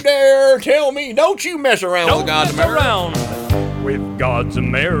 Don't you dare tell me. Don't you mess around with God's America. With God's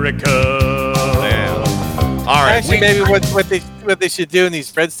America. All right. Actually, maybe what they should do in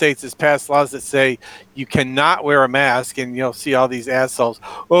these red states is pass laws that say you cannot wear a mask, and you'll see all these assholes.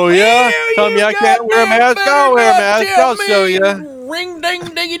 Oh yeah, tell me I can't wear a mask. I'll wear a mask. I'll show you. Ring ding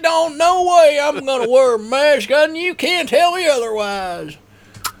ding dong. No way. I'm gonna wear a mask, and you can't tell me otherwise.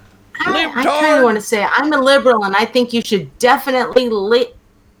 I kind of want to say I'm a liberal, and I think you should definitely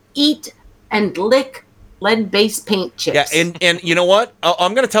eat and lick lead-based paint chips. Yeah, and you know what?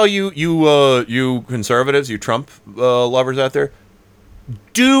 I'm going to tell you, you conservatives, you Trump lovers out there,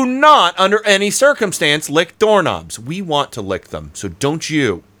 do not, under any circumstance, lick doorknobs. We want to lick them, so don't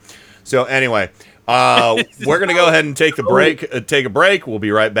you. So anyway, we're going to go ahead and take a break. We'll be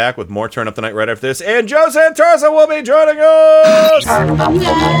right back with more Turn Up the Night right after this, and Joe Santorsa will be joining us.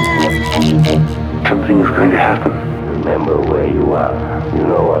 Something's going to happen. Remember where you are. You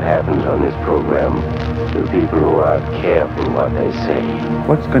know what happens on this program. The people who aren't careful what they say.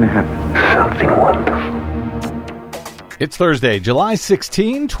 What's going to happen? Something wonderful. It's Thursday, July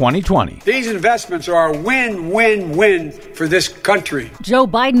 16, 2020. These investments are a win-win-win for this country. Joe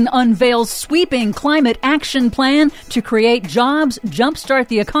Biden unveils sweeping climate action plan to create jobs, jumpstart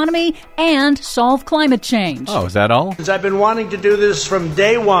the economy, and solve climate change. Oh, is that all? I've been wanting to do this from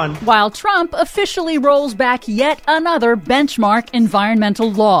day one. While Trump officially rolls back yet another benchmark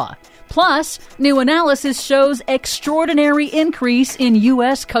environmental law. Plus, new analysis shows extraordinary increase in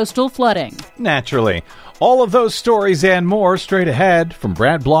U.S. coastal flooding. Naturally. All of those stories and more straight ahead from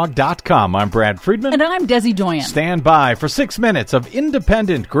BradBlog.com. I'm Brad Friedman. And I'm Desi Doyen. Stand by for 6 minutes of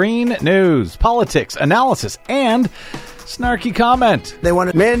independent green news, politics, analysis, and snarky comment. They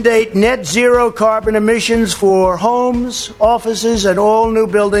want to mandate net zero carbon emissions for homes, offices, and all new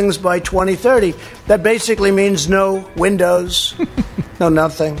buildings by 2030. That basically means no windows, no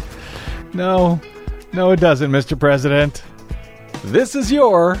nothing. No, it doesn't, Mr. President. This is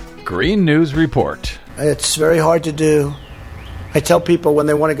your Green News Report. It's very hard to do. I tell people when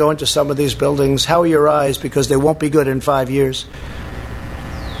they want to go into some of these buildings, how are your eyes? Because they won't be good in 5 years.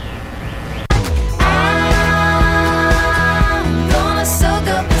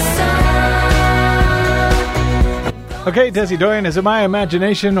 Okay, Desi Doyen, is it my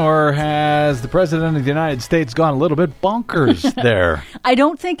imagination or has the President of the United States gone a little bit bonkers there? I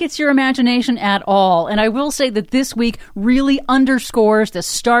don't think it's your imagination at all. And I will say that this week really underscores the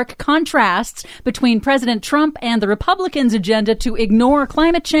stark contrasts between President Trump and the Republicans' agenda to ignore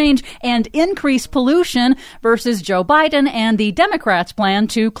climate change and increase pollution versus Joe Biden and the Democrats' plan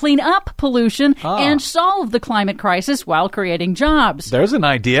to clean up pollution and solve the climate crisis while creating jobs. There's an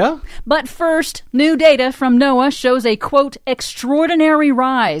idea. But first, new data from NOAA shows a, quote, extraordinary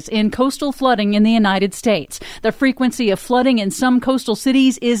rise in coastal flooding in the United States. The frequency of flooding in some coastal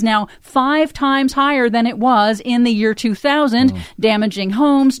cities is now 5 times higher than it was in the year 2000, damaging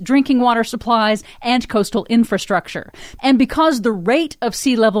homes, drinking water supplies, and coastal infrastructure. And because the rate of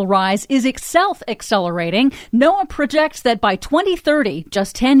sea level rise is itself accelerating, NOAA projects that by 2030,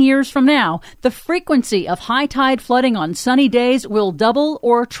 just 10 years from now, the frequency of high tide flooding on sunny days will double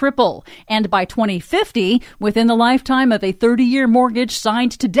or triple. And by 2050, within the lifetime of a 30-year mortgage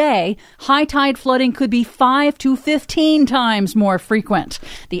signed today, high tide flooding could be 5 to 15 times more frequent.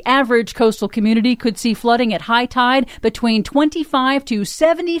 The average coastal community could see flooding at high tide between 25 to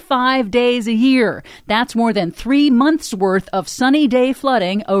 75 days a year. That's more than 3 months' worth of sunny day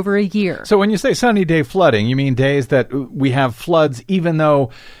flooding over a year. So when you say sunny day flooding, you mean days that we have floods even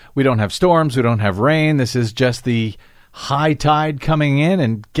though we don't have storms, we don't have rain. This is just the high tide coming in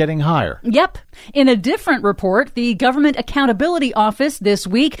and getting higher. Yep. In a different report, the Government Accountability Office this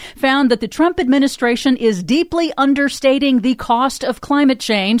week found that the Trump administration is deeply understating the cost of climate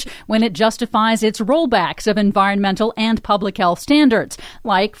change when it justifies its rollbacks of environmental and public health standards,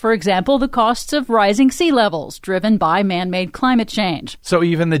 like, for example, the costs of rising sea levels driven by man-made climate change. So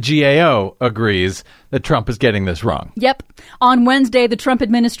even the GAO agrees that Trump is getting this wrong. Yep. On Wednesday, the Trump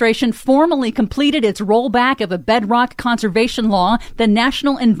administration formally completed its rollback of a bedrock conservation law, the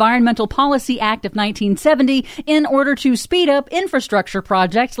National Environmental Policy Act of 1970, in order to speed up infrastructure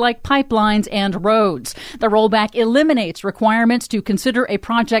projects like pipelines and roads. The rollback eliminates requirements to consider a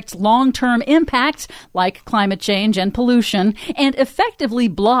project's long-term impacts, like climate change and pollution, and effectively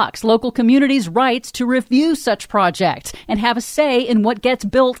blocks local communities' rights to review such projects and have a say in what gets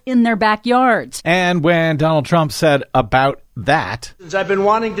built in their backyards. And when Donald Trump said about that, I've been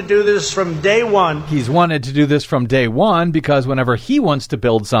wanting to do this from day one. He's wanted to do this from day one because whenever he wants to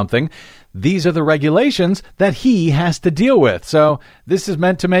build something, these are the regulations that he has to deal with. So this is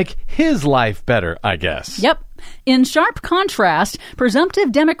meant to make his life better, I guess. Yep. In sharp contrast,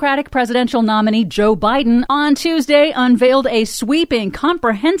 presumptive Democratic presidential nominee Joe Biden on Tuesday unveiled a sweeping,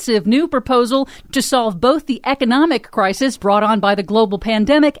 comprehensive new proposal to solve both the economic crisis brought on by the global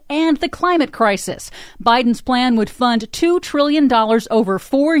pandemic and the climate crisis. Biden's plan would fund $2 trillion over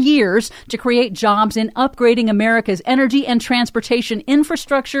 4 years to create jobs in upgrading America's energy and transportation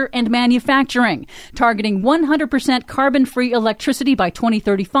infrastructure and manufacturing, targeting 100% carbon-free electricity by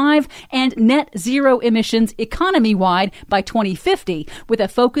 2035 and net zero emissions economy-wide by 2050, with a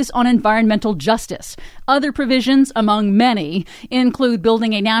focus on environmental justice. Other provisions, among many, include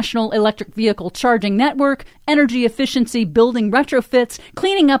building a national electric vehicle charging network, energy efficiency building retrofits,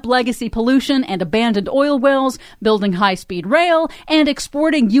 cleaning up legacy pollution and abandoned oil wells, building high-speed rail, and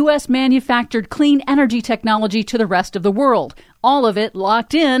exporting U.S.-manufactured clean energy technology to the rest of the world. All of it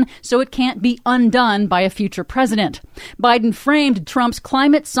locked in so it can't be undone by a future president. Biden framed Trump's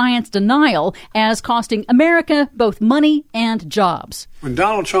climate science denial as costing America both money and jobs. When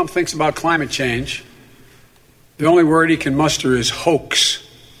Donald Trump thinks about climate change, the only word he can muster is hoax.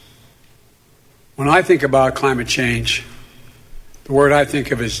 When I think about climate change, the word I think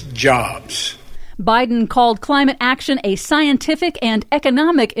of is jobs. Biden called climate action a scientific and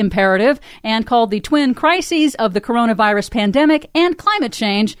economic imperative and called the twin crises of the coronavirus pandemic and climate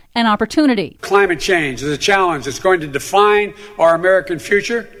change an opportunity. Climate change is a challenge that's going to define our American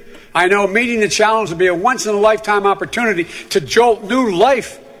future. I know meeting the challenge will be a once-in-a-lifetime opportunity to jolt new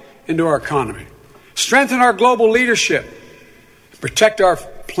life into our economy, strengthen our global leadership, protect our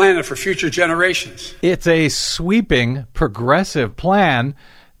planet for future generations. It's a sweeping, progressive plan.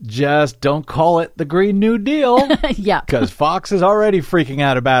 Just don't call it the Green New Deal. Yeah. Because Fox is already freaking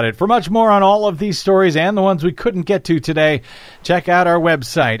out about it. For much more on all of these stories and the ones we couldn't get to today, check out our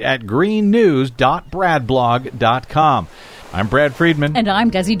website at greennews.bradblog.com. I'm Brad Friedman. And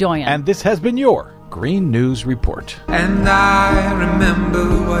I'm Desi Doyen. And this has been your Green News Report. And I remember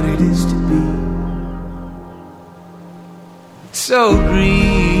what it is to be so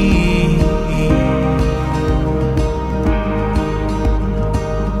green.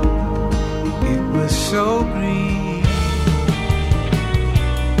 So green.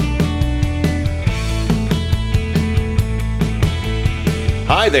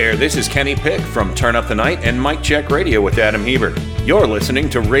 Hi there, this is Kenny Pick from Turn Up the Night and Mic Check Radio with Adam Hebert. You're listening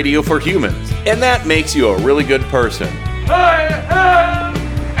to Radio for Humans, and that makes you a really good person. I am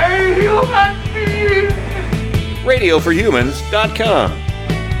a human being. RadioForHumans.com.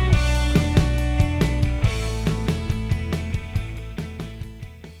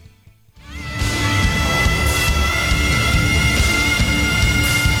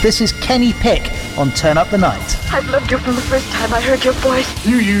 This is Kenny Pick on Turn Up the Night. I've loved you from the first time I heard your voice.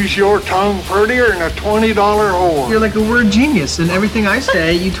 You use your tongue prettier than a $20 whore. You're like a word genius, and everything I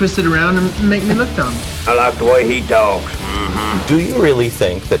say, you twist it around and make me look dumb. I like the way he talks. Mm-hmm. Do you really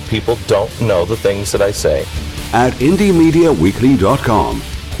think that people don't know the things that I say? At IndieMediaWeekly.com.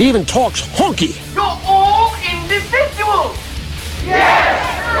 He even talks honky. You're all individuals. Yes,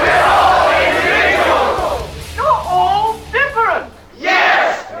 we're all individuals. You're all different.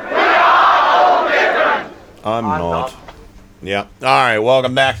 Yes, we are all different. I'm not. Yeah. All right.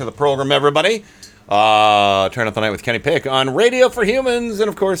 Welcome back to the program, everybody. Turn Up the Night with Kenny Pick on Radio for Humans, and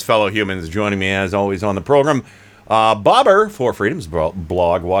of course, fellow humans joining me as always on the program. Bobber for Freedom's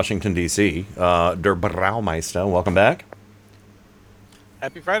blog, Washington D.C. Der Braumeister. Welcome back.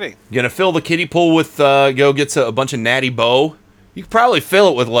 Happy Friday. You gonna fill the kiddie pool with gets a bunch of Natty Boh? You could probably fill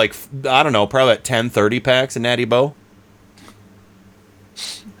it with like, I don't know, probably like 10, 30 packs of Natty Boh.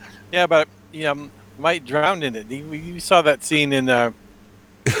 Yeah, but might drown in it. You saw that scene in Beer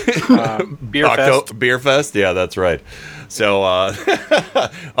Fest. Beer Fest? Yeah, that's right. So,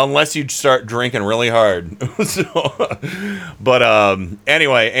 unless you start drinking really hard. But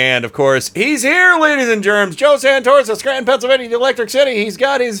anyway, and of course, he's here, ladies and germs. Joe Santorsa, Scranton, Pennsylvania, the Electric City. He's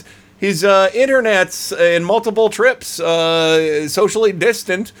got his internets in multiple trips, socially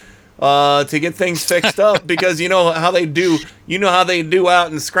distant, to get things fixed up, because you know how they do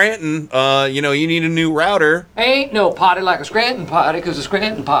out in Scranton. You need a new router. Ain't no party like a Scranton party, because a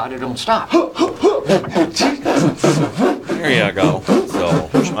Scranton party don't stop. There you go. So,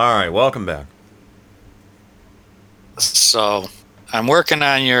 all right, welcome back. So, I'm working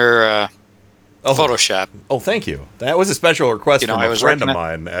on your Photoshop. Oh, thank you. That was a special request from a friend of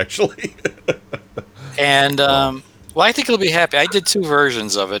mine, actually. And well, I think he'll be happy. I did 2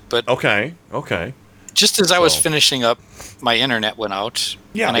 versions of it, but okay. Just as I was finishing up, my internet went out,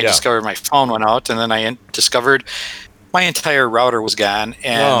 and I discovered my phone went out, and then I discovered my entire router was gone,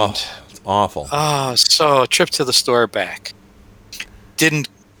 and it's awful. So trip to the store back, didn't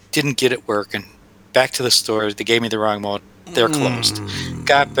get it working. Back to the store, they gave me the wrong mode. They're closed.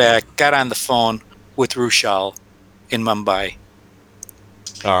 Got back, got on the phone with Rushal in Mumbai.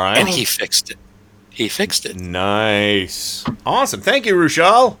 All right, and he fixed it. Nice. Awesome. Thank you,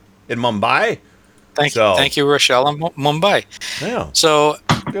 Rushal, in Mumbai. Thank you, Rushal, in Mumbai. Yeah. So,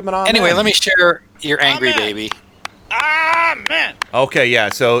 anyway, let me share your Angry Baby. Man. Okay, yeah.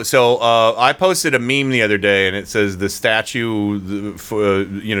 So I posted a meme the other day, and it says the statue,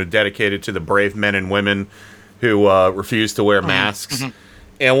 dedicated to the brave men and women who refuse to wear masks.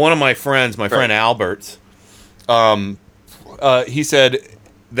 And one of my friends, friend Albert, he said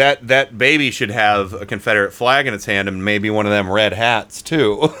that baby should have a Confederate flag in its hand and maybe one of them red hats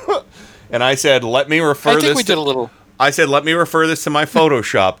too. And I said, let me refer this to my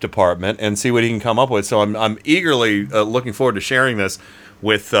Photoshop department and see what he can come up with. So I'm eagerly looking forward to sharing this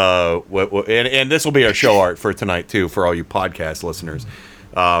with and this will be our show art for tonight too, for all you podcast listeners.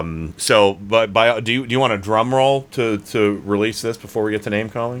 Do you want a drum roll to release this before we get to name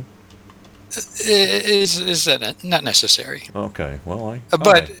calling? Is that not necessary? Okay, well,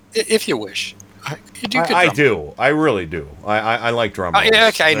 but if you wish, I do. I really do. I like drum rolls. Yeah,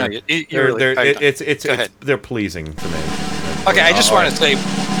 okay, I know you. They're pleasing to me. Okay, I just want to say.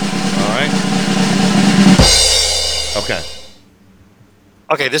 All right. Okay.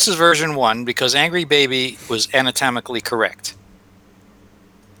 Okay, this is version 1 because Angry Baby was anatomically correct.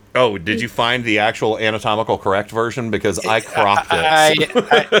 Oh, did you find the actual anatomical correct version? Because I cropped it.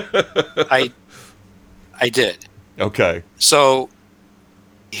 I did. Okay. So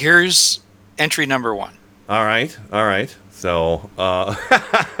here's entry number 1. All right. So,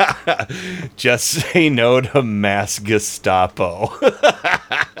 just say no to mass Gestapo.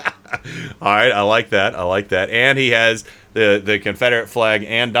 All right, I like that. And he has the Confederate flag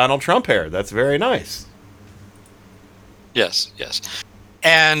and Donald Trump hair. That's very nice. Yes.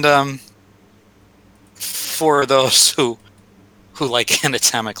 And for those who like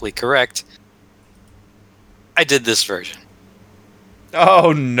anatomically correct, I did this version.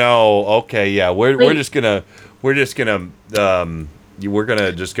 Oh no! Okay, yeah, we're just gonna just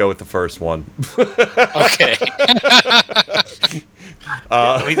go with the first one. Okay.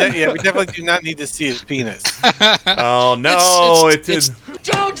 We definitely do not need to see his penis. Oh no! It's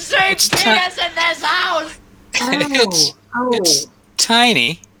don't say penis in this house. It's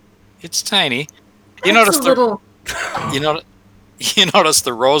tiny. It's tiny. You notice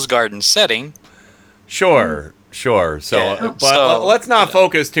the rose garden setting. Sure. So, let's not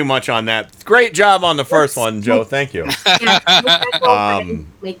focus too much on that. Great job on the first one, Joe. Thank you. Make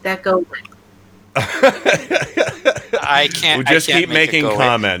that go. I can't. Just keep making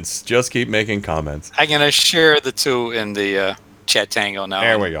comments. I'm gonna share the 2 in the chat tango now.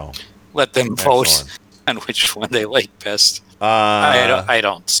 There we go. Let them vote on which one they like best. I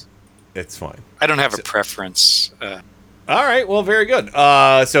don't. It's fine. I don't have a preference. All right. Well, very good.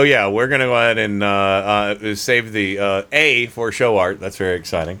 So yeah, we're gonna go ahead and save the A for show art. That's very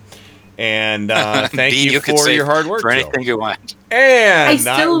exciting. And thank you for your hard work, for anything you want. And I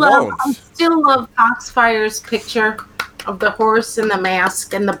still love Foxfire's picture of the horse and the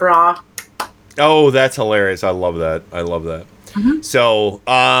mask and the bra. Oh, that's hilarious! I love that. Mm-hmm. So,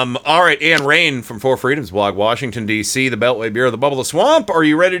 all right, Ann Rain from Four Freedoms blog, Washington, D.C., the Beltway Bureau, the Bubble, the Swamp. Are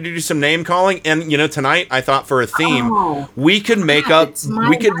you ready to do some name calling? And, tonight I thought for a theme, we could make up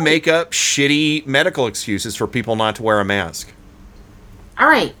shitty medical excuses for people not to wear a mask. All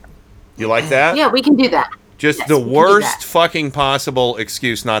right. You like that? Yeah, we can do that. Just the worst fucking possible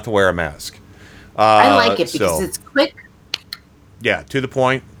excuse not to wear a mask. I like it because it's quick. Yeah, to the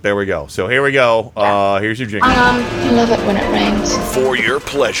point. There we go. So here we go. Here's your jingle. I love it when it rains. For your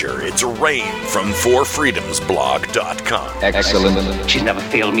pleasure, it's Rain from ForFreedomsBlog.com. Excellent. She's never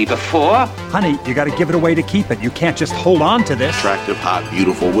failed me before. Honey, you got to give it away to keep it. You can't just hold on to this. Attractive, hot,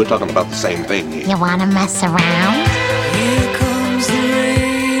 beautiful. We're talking about the same thing here. You wanna mess around? Here comes the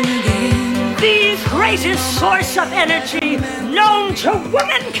rain again. The greatest source of energy known to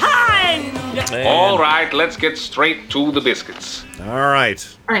womankind! All right, let's get straight to the biscuits. All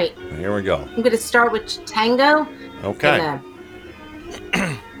right. All right. Here we go. I'm going to start with Tango. Okay.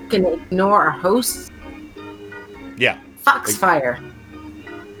 Gonna ignore our hosts. Yeah. Foxfire.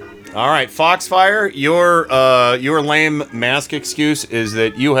 All right, Foxfire, your lame mask excuse is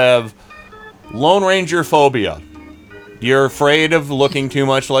that you have Lone Ranger phobia. You're afraid of looking too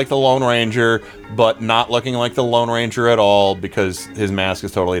much like the Lone Ranger, but not looking like the Lone Ranger at all because his mask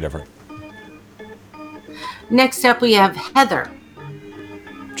is totally different. Next up, we have Heather.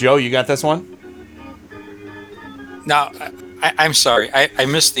 Joe, you got this one? Now, I'm sorry. I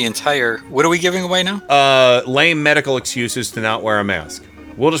missed the entire... What are we giving away now? Lame medical excuses to not wear a mask.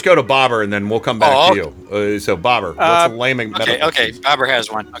 We'll just go to Bobber, and then we'll come back to you. So, Bobber, what's a lame medical excuse? Okay, Bobber has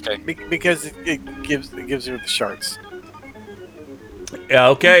one. Okay. Because it gives you the sharts. Yeah,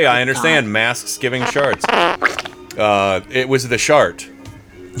 okay, I understand. Masks giving sharts. It was the shart.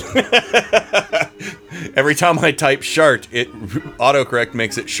 Every time I type shart, autocorrect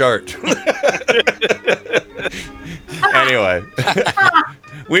makes it shart. Anyway,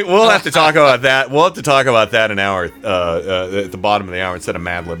 we'll have to talk about that. We'll have to talk about that an hour at the bottom of the hour instead of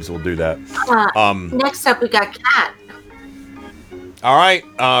Mad Libs. We'll do that. Next up, we got Kat. All right,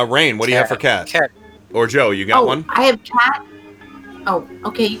 Rain, what do you have for Kat? Kat. Or Joe, you got one? I have Kat. Oh,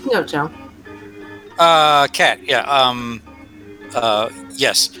 okay, you can go, Joe. Kat, yeah.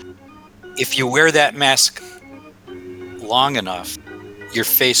 Yes. If you wear that mask long enough, your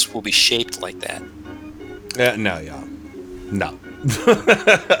face will be shaped like that. No.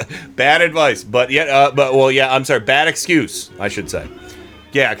 Bad advice, but I'm sorry, bad excuse, I should say.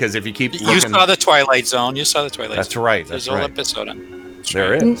 Yeah, because if you keep looking... You saw the Twilight Zone. That's right. There's a whole episode on.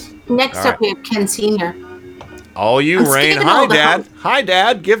 There is. Next All up, right. we have Ken Sr. All you, I'm Rain. skipping Hi, all the Dad. Hi,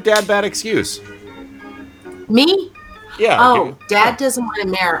 Dad. Give Dad bad excuse. Me? Yeah. Oh, Dad doesn't want to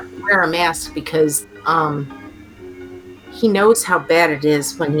wear a mask because he knows how bad it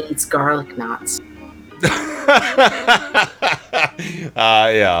is when he eats garlic knots. Yeah.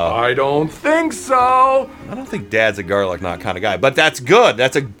 I don't think so. I don't think Dad's a garlic knot kind of guy, but that's good.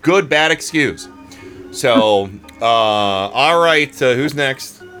 That's a good bad excuse. So, all right. Who's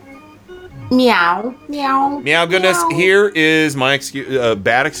next? Meow. Meow. Meow goodness, meow. here is my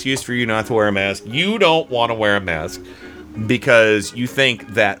bad excuse for you not to wear a mask. You don't want to wear a mask because you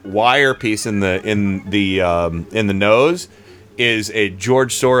think that wire piece in the nose is a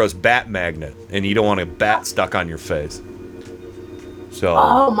George Soros bat magnet, and you don't want a bat stuck on your face. So.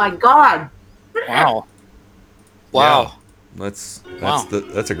 Oh my God. Wow. Yeah,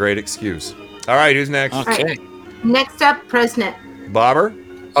 that's a great excuse. All right, who's next? Okay. Right. Next up, President. Bobber.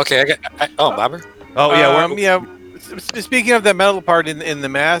 Okay, Bobber. Oh yeah, Speaking of the metal part in the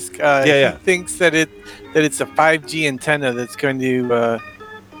mask, he thinks that it's a 5G antenna that's going to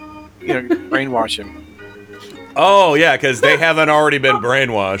brainwash him. Oh yeah, because they haven't already been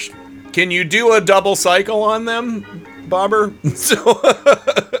brainwashed. Can you do a double cycle on them, Bobber?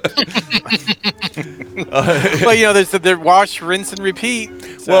 Well, there's the wash, rinse, and repeat.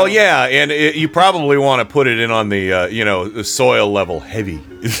 So. Well, yeah, and you probably want to put it in on the soil level heavy.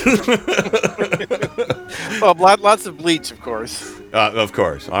 Well, lots of bleach, of course. Of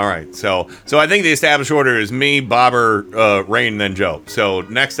course. All right. So I think the established order is me, Bobber, Rain, then Joe. So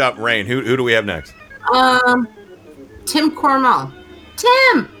next up, Rain. Who do we have next? Tim Cornell.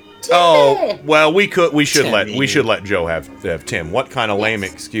 Tim. Oh well, we should let Joe have Tim. What kind of lame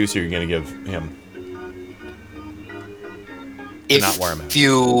excuse are you going to give him? If not wear a mask.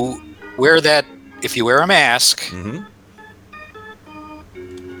 If you wear a mask, mm-hmm.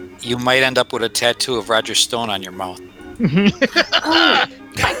 you might end up with a tattoo of Roger Stone on your mouth. Oh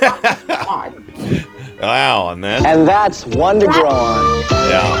my God. Wow, and that's one to grow on.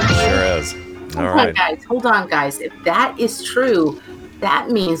 Yeah, sure is. All right, Hold on, guys. If that is true, that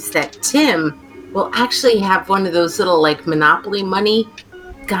means that Tim will actually have one of those little Monopoly money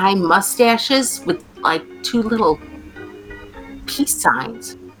guy mustaches with two little peace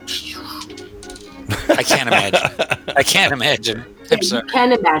signs. I can't imagine. I'm sorry. You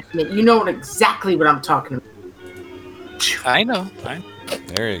can imagine it. You know exactly what I'm talking about. I know.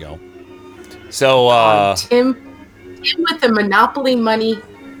 There you go. So, Tim with the Monopoly money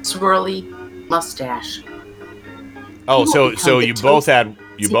swirly mustache. Oh, so you both had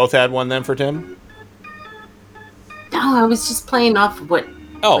You both had one then for Tim? No, I was just playing off of what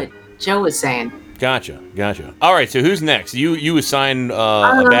Joe was saying. Gotcha. All right, so who's next? You assign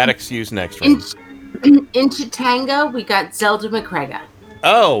a bad excuse next, right? In Chitanga, we got Zelda McGregor.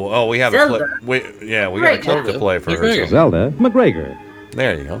 Oh, we have Zelda. a clip. We got a clip to play for her. Zelda McGregor.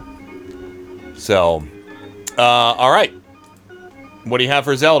 There you go. So, all right. What do you have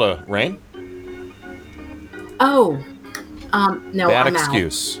for Zelda, Rain? Oh, no, Bad I'm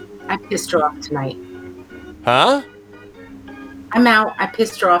excuse. out. I pissed her off tonight. Huh? I'm out. I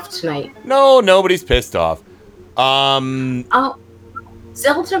pissed her off tonight. No, nobody's pissed off. Oh,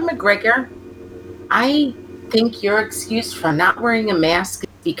 Zelda McGregor, I think your excuse for not wearing a mask is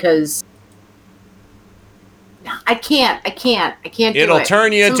because I can't do it. It'll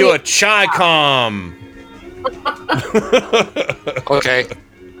turn you into a chai-com. Okay.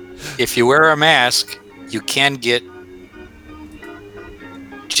 If you wear a mask, you can get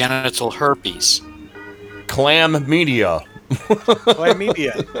genital herpes. Chlamydia.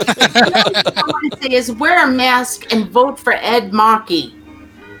 Chlamydia. What I want to say is wear a mask and vote for Ed Markey.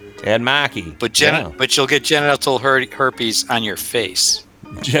 Ed Markey. But you'll get genital herpes on your face.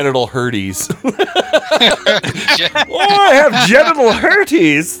 Genital herpes. I have genital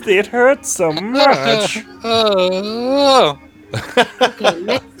herpes. It hurts so much. Okay,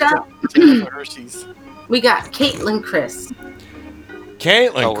 next up, we got Caitlin Chris.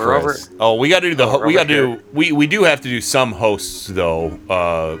 Caitlin, Chris. We got to do we do have to do some hosts though.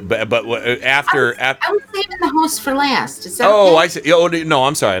 But after I was saving the host for last. Is that okay? okay? I see. Oh no,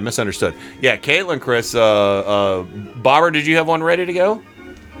 I'm sorry, I misunderstood. Yeah, Caitlin, Chris. Bobber, did you have one ready to go?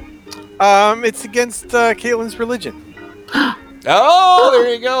 It's against Caitlin's religion. Oh,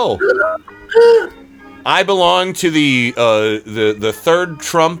 there you go. I belong to the third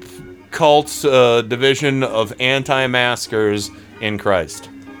Trump cult division of anti-maskers in Christ.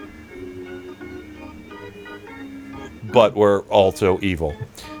 But we're also evil.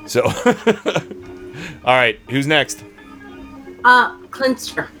 So, all right, who's next?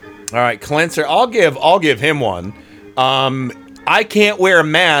 Clinster. All right, Clinster. I'll give him one. I can't wear a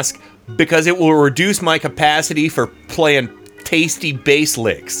mask because it will reduce my capacity for playing tasty bass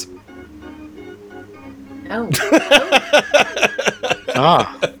licks. Oh.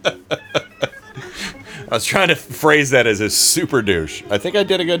 I was trying to phrase that as a super douche. I think I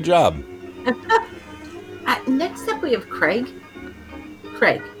did a good job. Next up, we have Craig.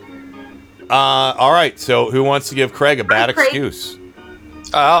 All right. So, who wants to give Craig a bad excuse?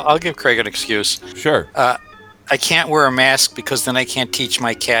 I'll give Craig an excuse. Sure. I can't wear a mask because then I can't teach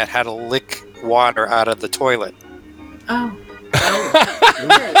my cat how to lick water out of the toilet. Oh.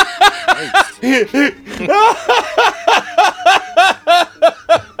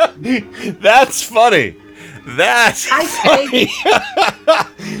 That's funny. That's funny.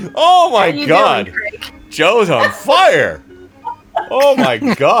 Oh my God. Doing, Joe's on fire. Oh my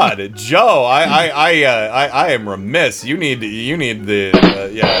God, Joe! I am remiss. You need to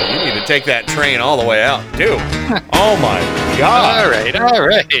take that train all the way out too. Oh my God! All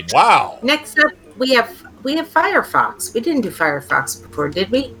right. Wow. Next up, we have Firefox. We didn't do Firefox before, did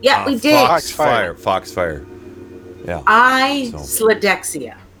we? Yeah, we did. Foxfire. Yeah.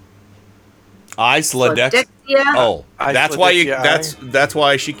 Isladexia. Isladexia. Oh, that's why you. Isladexia. That's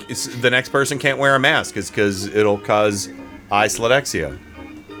why the next person can't wear a mask is because it'll cause Isladexia.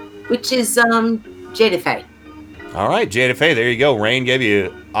 Which is Jada Faye. All right, Jada Faye. There you go. Rain gave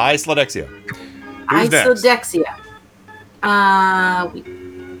you Isladexia. Who's next? Isladexia. We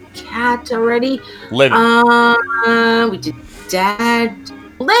cat already. Living. We did Dad.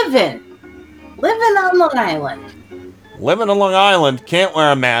 Living on Long Island. Living on Long Island can't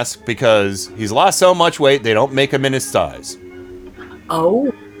wear a mask because he's lost so much weight they don't make him in his size.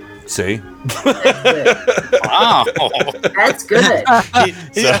 Oh. See? Wow. That's good.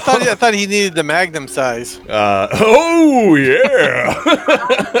 I thought he needed the Magnum size. Oh, yeah.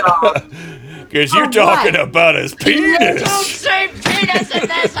 Because you're talking about his penis. Don't say penis in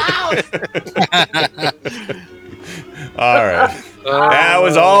this house. All right. That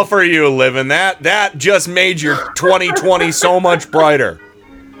was all for you, Livin'. That just made your 2020 so much brighter.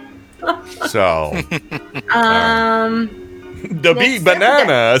 So. The big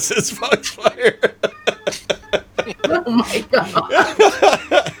banana says Foxfire. Oh my God.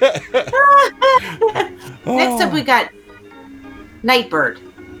 Next up, we got Nightbird.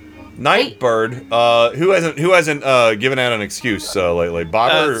 Nightbird. Who hasn't given out an excuse lately?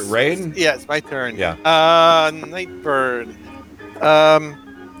 Bob or Raiden? Yeah, it's my turn. Yeah. Nightbird.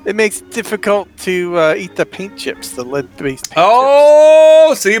 It makes it difficult to eat the paint chips, the lead-based paint chips.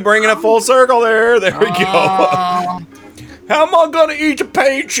 Oh, see, bringing it full circle there. There we go. How am I gonna eat the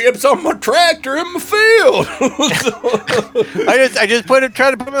paint chips on my tractor in my field? I just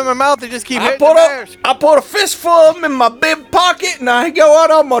try to put them in my mouth. They just keep hitting I put a fistful of them in my bib pocket, and I go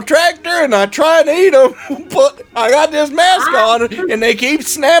out on my tractor and I try to eat them. But I got this mask on, and they keep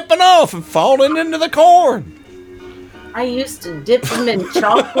snapping off and falling into the corn. I used to dip them in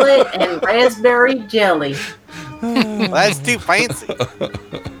chocolate and raspberry jelly. That's too fancy.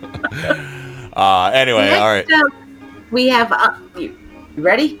 Anyway, Next all right. up, we have, you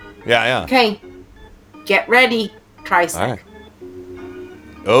ready? Yeah. Okay. Get ready. Trisec. All right.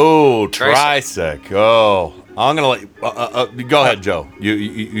 Oh, Trisec. Oh, I'm gonna let you, go ahead, Joe.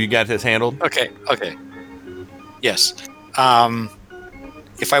 You got this handled? Okay. Yes.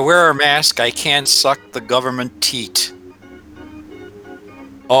 If I wear a mask, I can't suck the government teat.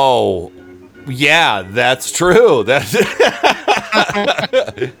 Oh, yeah, that's true. That's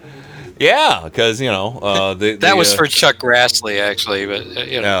yeah, because that was for Chuck Grassley, actually, but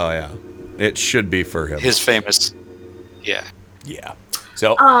Oh yeah, it should be for him. His famous, yeah.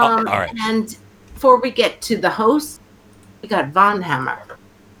 So all right, And before we get to the host, we got Von Hammer.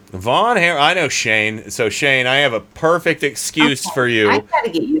 Von Hammer. I know Shane. So Shane, I have a perfect excuse for you. I gotta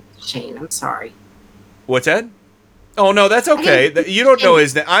get used to Shane. I'm sorry. What's that? Oh no, that's okay. You don't know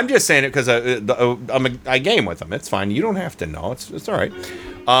his name. I'm just saying it because I game with him. It's fine. You don't have to know. It's all right.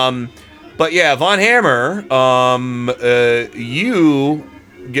 But yeah, Von Hammer, you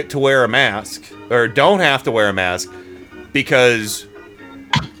get to wear a mask, or don't have to wear a mask, because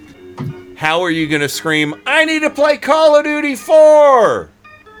how are you going to scream, "I need to play Call of Duty 4"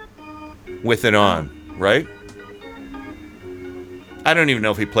 with it on, right? I don't even know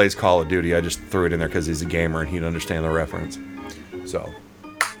if he plays Call of Duty. I just threw it in there because he's a gamer and he'd understand the reference. So.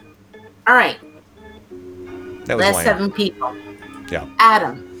 All right. That was Last lame. 7 people. Yeah.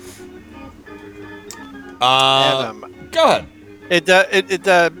 Adam. Adam. Go ahead.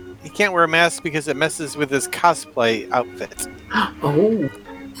 He can't wear a mask because it messes with his cosplay outfit. Oh.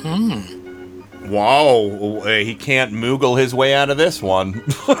 Wow. He can't Moogle his way out of this one.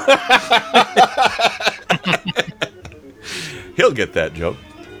 He'll get that joke.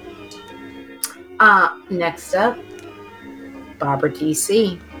 Next up, Barbara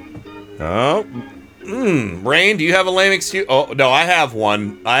DC. Oh. Rain, do you have a lame excuse? Oh, no, I have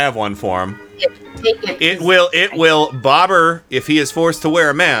one. I have one for him. Take it. It will, Bobber, if he is forced to wear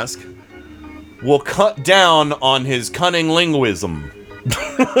a mask, will cut down on his cunning linguism.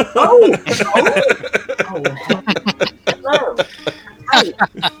 Oh. Hello. Hi.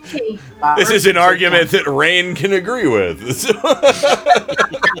 Hey, Barbara. This is an argument that Rain can agree with.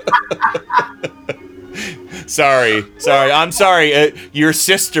 Sorry. I'm sorry. Your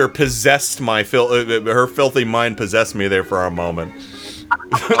sister possessed my her filthy mind possessed me there for a moment.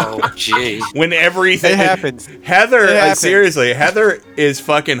 Oh, gee. When everything It happens. Heather, seriously, Heather is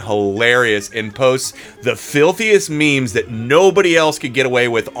fucking hilarious and posts the filthiest memes that nobody else could get away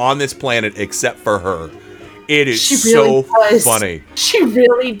with on this planet except for her. It is so funny. She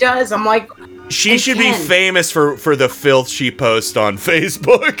really does. I'm like, she should be famous for the filth she posts on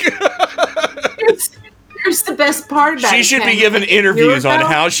Facebook. Here's the best part about it. She should be given interviews on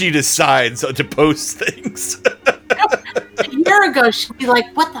how she decides to post things. A year ago, she'd be like,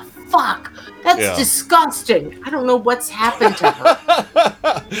 "What the fuck? That's disgusting. I don't know what's happened to her."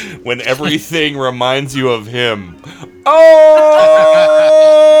 When everything reminds you of him.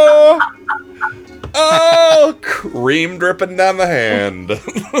 Oh, cream dripping down the hand.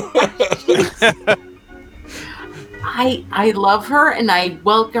 I love her, and I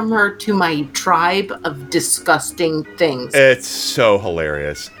welcome her to my tribe of disgusting things. It's so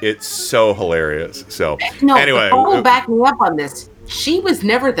hilarious. So No, anyway, Nicole back me up on this. She was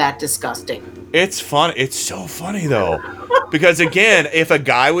never that disgusting. It's fun. It's so funny though, because again, if a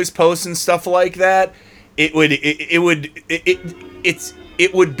guy was posting stuff like that, it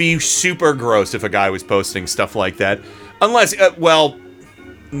would be super gross if a guy was posting stuff like that, unless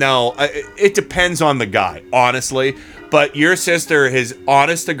no, it depends on the guy, honestly. But your sister has,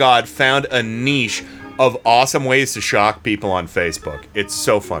 honest to God, found a niche of awesome ways to shock people on Facebook. It's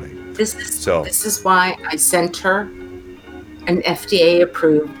so funny. This is why I sent her an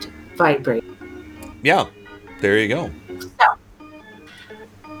FDA-approved vibrator. Yeah, there you go.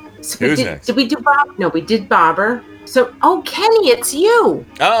 So Who's next? Did we do Bob? No, we did Bobber. So, Kenny, it's you.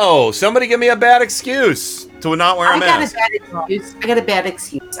 Oh, somebody give me a bad excuse to not wear a mask. I got a bad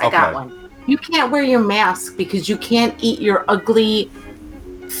excuse. I got one. You can't wear your mask because you can't eat your ugly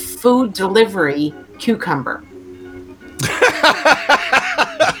food delivery cucumber.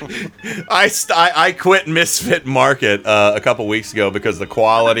 I quit Misfit Market a couple weeks ago because the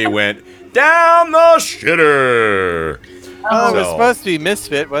quality went down the shitter. Oh, it was So- supposed to be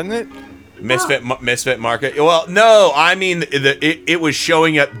Misfit, wasn't it? Misfit Market. Well, no, I mean it was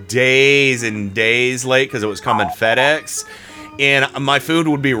showing up days and days late because it was coming FedEx, and my food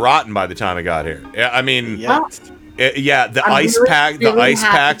would be rotten by the time it got here. I mean, the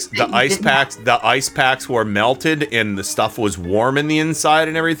ice packs were melted, and the stuff was warm in the inside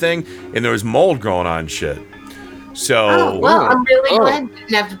and everything, and there was mold growing on shit. So, I'm really glad you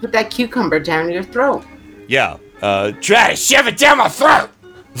didn't have to put that cucumber down your throat. yeah, try to shove it down my throat.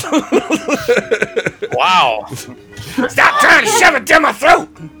 Wow. Stop trying to shove it down my throat.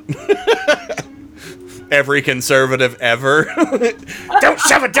 Every conservative ever. Don't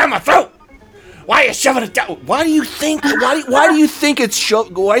shove it down my throat. Why are you shoving it down? Why do you think? Why do you think it's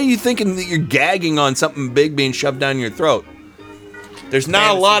Why are you thinking that you're gagging on something big being shoved down your throat? There's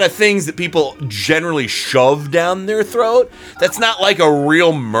not a lot of things that people generally shove down their throat. That's not like a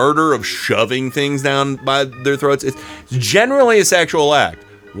real murder of shoving things down by their throats. It's generally a sexual act.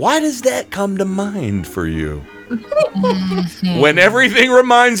 Why does that come to mind for you? When everything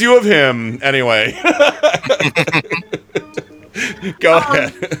reminds you of him. Anyway. Go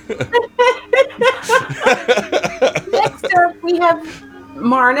ahead. Next up, we have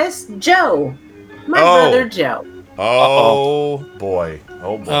Marnus Joe. My brother Joe. Oh boy.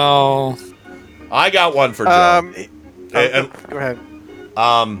 Oh boy. Oh. I got one for Joe. Go ahead.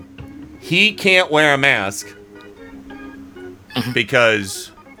 He can't wear a mask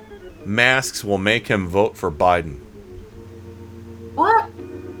because masks will make him vote for Biden. What?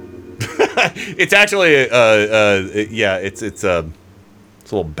 It's actually it's a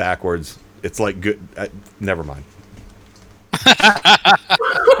little backwards. It's like good. Never mind.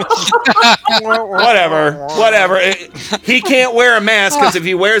 Whatever. He can't wear a mask because if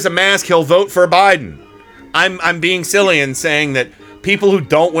he wears a mask, he'll vote for Biden. I'm being silly and saying that people who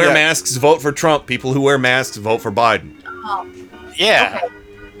don't wear masks vote for Trump. People who wear masks vote for Biden. Yeah. Okay.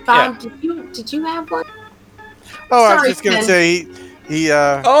 Bob, did you have one? Oh, I was Sorry, just gonna Ken. say it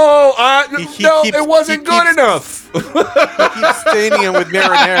wasn't good enough. He keeps staining him with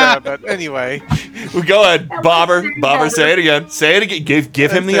marinara, but anyway. Well, go ahead, Bobber. Say it again. Say it again.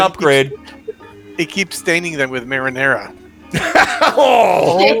 Give him the upgrade. He keeps staining them with marinara. Now,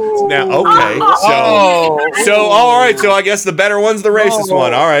 okay. So all right. So I guess the better one's the racist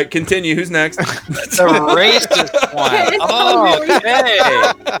one. All right, continue. Who's next? The racist one.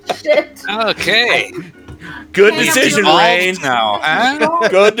 Okay. Good decision, Rain. Now, huh?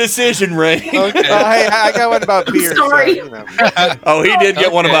 Good decision, Rain. Okay. Hey, I got one about beer. Sorry. So, you know. Oh, he did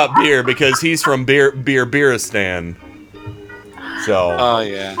get one about beer because he's from Beeristan. So. Oh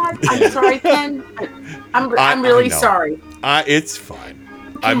yeah. I'm sorry, Ken. I'm really know. sorry. It's fine.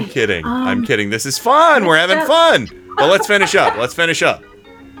 I'm kidding. I'm kidding. This is fun. We're having fun. But let's finish up. Michelle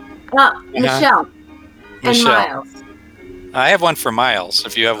and Miles. I have one for Miles.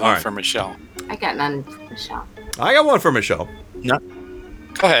 If you have one right. for Michelle. I got none for Michelle. I got one for Michelle. No.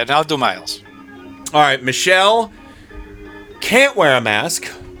 Go ahead. I'll do Miles. All right, Michelle can't wear a mask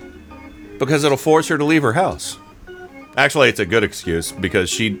because it'll force her to leave her house. Actually, it's a good excuse because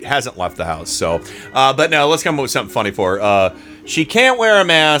she hasn't left the house. So, but no, let's come up with something funny for her. She can't wear a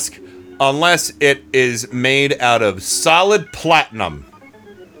mask unless it is made out of solid platinum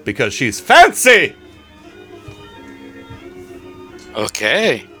because she's fancy.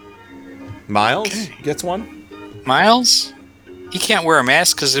 Okay. Miles gets one. Miles? He can't wear a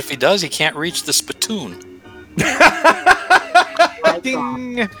mask because if he does, he can't reach the spittoon.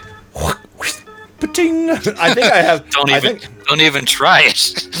 Ding. Pating. I think I have. Don't even try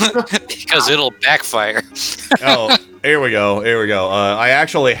it because it'll backfire. Oh, here we go. I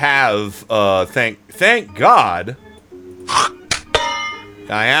actually have. Thank God.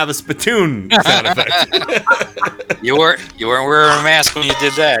 I have a spittoon sound effect. You weren't wearing a mask when you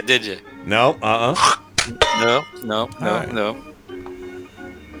did that, did you? No. No.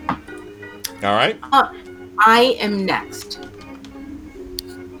 right. All right. I am next.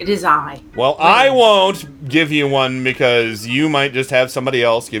 It is I. Well, I won't give you one because you might just have somebody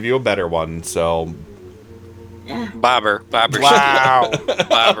else give you a better one. So. Bobber. Wow.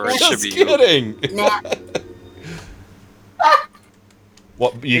 Bobber should be you. Kidding. Nah.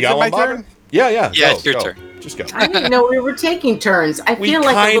 What you Is got it one, my Bobber? turn? Yeah. Yeah, it's your turn. Just go. I didn't know we were taking turns. I We feel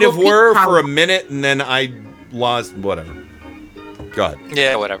like kind a of little were ping for a pong. minute, and then I lost. Whatever. Go ahead.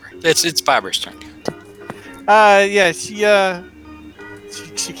 Yeah, whatever. It's Bobber's turn.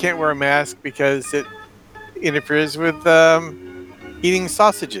 She can't wear a mask because it interferes with eating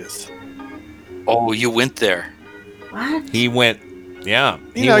sausages. Oh, you went there. What? He went. Yeah.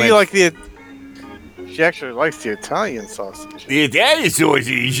 You know, you like the She actually likes the Italian sausage. The Italian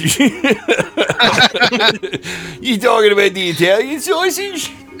sausage. You talking about the Italian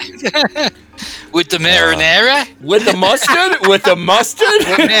sausage? With the marinara? With the mustard? With the mustard?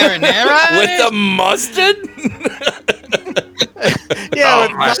 With marinara? With the mustard? Yeah,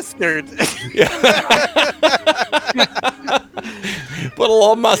 with mustard. Put a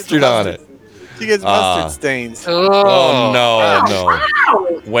little mustard on it. She gets mustard stains. Oh, no. Wow.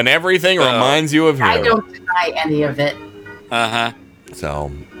 When everything reminds you of you. I don't deny any of it. Uh-huh.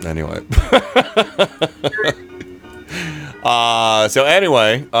 So, anyway.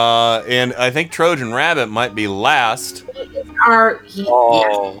 And I think Trojan Rabbit might be last.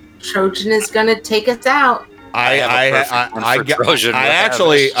 Trojan is going to take us out. I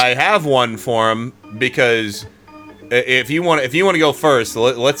have one for him because if you want to go first,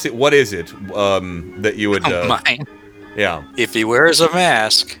 let's see, what is it that you would mine. Yeah. If he wears a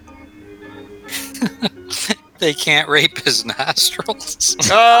mask, they can't rape his nostrils.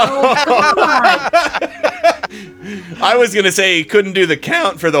 I was gonna say he couldn't do the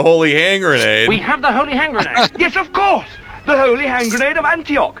count for the holy hand grenade. We have the holy hand grenade. Yes, of course. The holy hand grenade of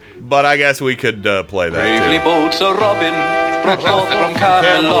Antioch. But I guess we could play that Bravely too. bold Sir Robin broke forth from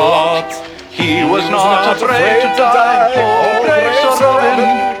Camelot. He was not afraid to die for brave Sir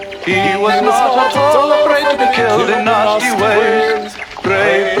Robin. He was not at all afraid to be killed in nasty ways.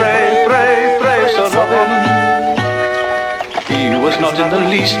 Brave, brave, brave, brave Sir Robin. He was not in the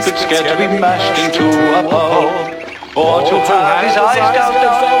least bit scared to be mashed into a pulp, or to have his eyes gouged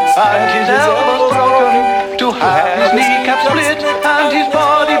out and his elbows broken, to have his kneecap split and his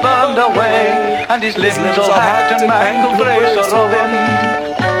body burned away, and his limbs all hacked and mangled, brave Sir Robin.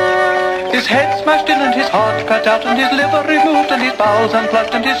 His head smashed in and his heart cut out and his liver removed and his bowels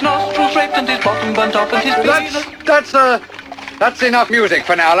unplugged and his nostrils raped and his bottom burnt off and his penis... That's enough music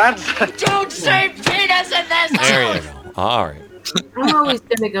for now, lads. Don't say penis in this There house. you go. All right. I'm always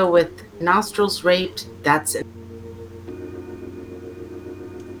going to go with nostrils raped. That's it.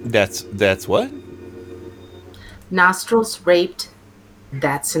 That's what? Nostrils raped.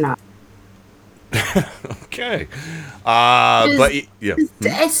 That's enough. Okay. But yeah.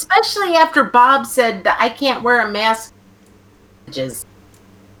 Especially after Bob said that I can't wear a mask.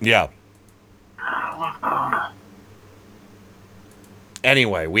 Yeah.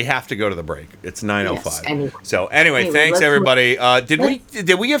 Anyway, we have to go to the break. It's 9:05. Yes, anyway. So anyway, Anyway, thanks let's everybody. Did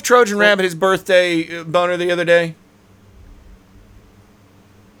we give Trojan Rabbit his birthday boner the other day?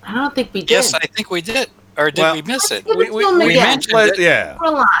 I don't think we did. Yes, I think we did. Or did we miss it? We mentioned it. Yeah.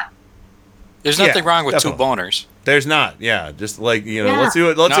 A lot. There's nothing Yeah, wrong with definitely. two boners. There's not. Yeah, just like Yeah. let's do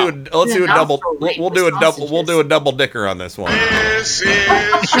it. Let's No. do a double. We'll do a double. We'll do a double dicker on this one. This is your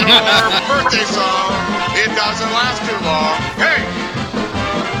birthday song. It doesn't last too long. Hey!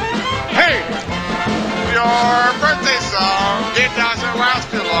 Hey! Your birthday song. It doesn't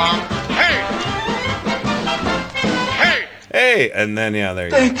last too long. Hey! Hey! Hey, and then there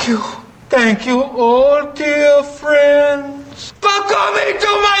you go. Thank you, all dear friends, for coming to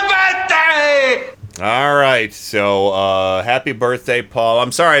my birthday! All right, so happy birthday, Paul.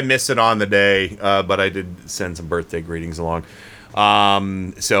 I'm sorry I missed it on the day, but I did send some birthday greetings along.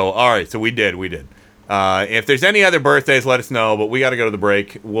 So all right, so we did. If there's any other birthdays, let us know. But we got to go to the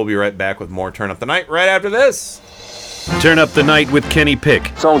break. We'll be right back with more Turn Up the Night right after this. Turn Up the Night with Kenny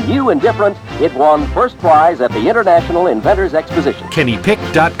Pick. So new and different, it won first prize at the International Inventors Exposition.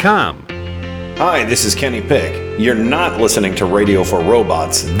 KennyPick.com. Hi, this is Kenny Pick. You're not listening to Radio for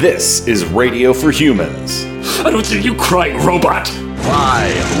Robots. This is Radio for Humans. I don't see you crying, robot.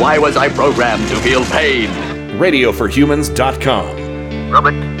 Why was I programmed to feel pain? RadioForHumans.com.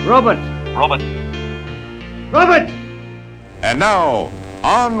 Robert! And now,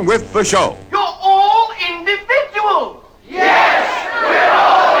 on with the show. You're all individuals. Yes, we're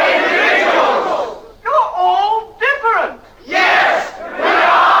all individuals. You're all different. Yes, we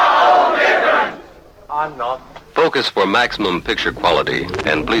are all different. I'm not. Focus for maximum picture quality,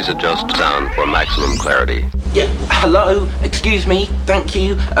 and please adjust sound for maximum clarity. Yeah, hello, excuse me, thank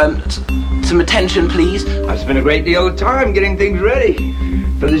you. Some attention, please. I've spent a great deal of time getting things ready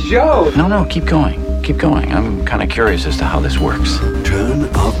for the show. No, keep going. Keep going. I'm kind of curious as to how this works. Turn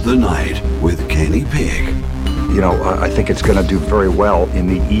Up the Night with Kenny Pick. I think it's going to do very well in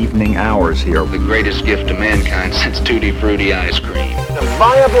the evening hours here. The greatest gift to mankind since Tutti Frutti ice cream. A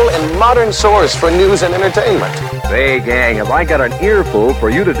viable and modern source for news and entertainment. Hey, gang, have I got an earful for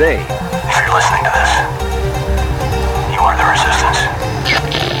you today? If you're listening to this, you are the resistance.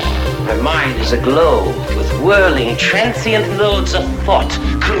 My mind is aglow with whirling transient loads of thought,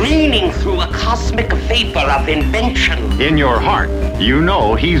 careening through a cosmic vapor of invention. In your heart, you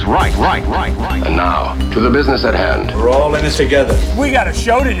know he's right. And now, to the business at hand. We're all in this together. We got a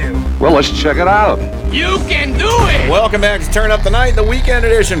show to do. Well, let's check it out. You can do it! Welcome back to Turn Up the Night, the weekend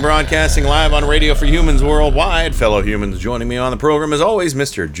edition, broadcasting live on Radio for Humans Worldwide. Fellow humans joining me on the program, as always,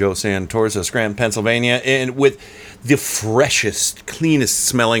 Mr. Joe Santorsa, Scranton, Pennsylvania, and with the freshest, cleanest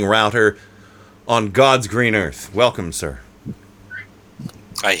smelling router on God's green earth. Welcome, sir.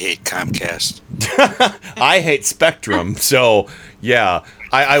 I hate Comcast. I hate Spectrum, so yeah.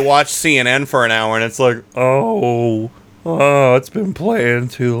 I watched CNN for an hour, and it's like, oh, it's been playing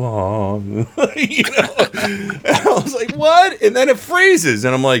too long. You know? And I was like, what? And then it freezes,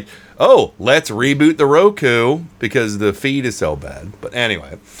 and I'm like, oh, let's reboot the Roku because the feed is so bad. But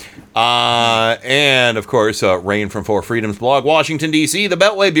anyway, and of course, Rain from Four Freedoms blog, Washington, D.C., the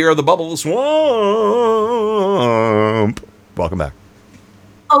Beltway Bureau, the Bubble Swamp. Welcome back.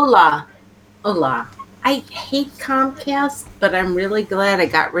 Hola. I hate Comcast, but I'm really glad I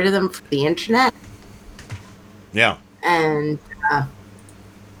got rid of them for the internet. Yeah. And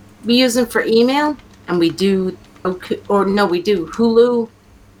we use them for email, and we do Hulu.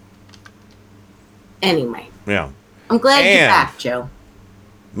 Anyway. Yeah. I'm glad you're back, Joe.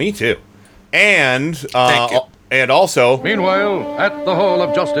 Me too. And Thank you. And also, Meanwhile, at the Hall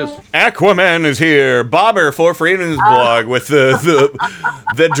of Justice, Aquaman is here. Bobber for Freedom's blog with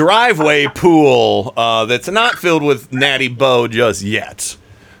the driveway pool that's not filled with Natty Boh just yet,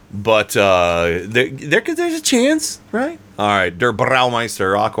 but there's a chance, right? All right, Der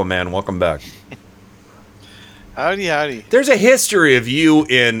Braumeister, Aquaman, welcome back. Howdy. There's a history of you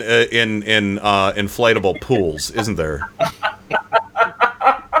in inflatable pools, isn't there?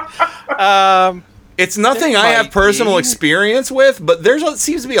 It's nothing I have personal experience with, but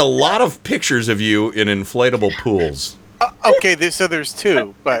seems to be a lot of pictures of you in inflatable pools. Okay, so there's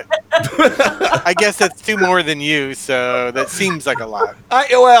two, but I guess that's two more than you, so that seems like a lot.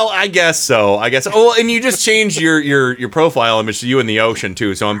 I guess so. Oh, and you just changed your profile image to you in the ocean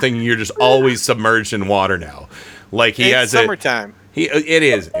too, so I'm thinking you're just always submerged in water now. Like It's summertime. It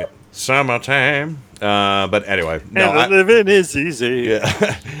is summertime. But anyway, living is easy.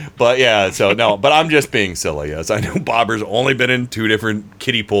 Yeah, but I'm just being silly. Yes, I know Bobber's only been in 2 different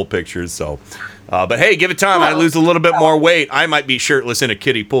kiddie pool pictures, so. But hey, give it time. I lose a little bit more weight. I might be shirtless in a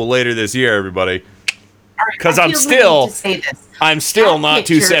kiddie pool later this year, everybody. Because I'm still not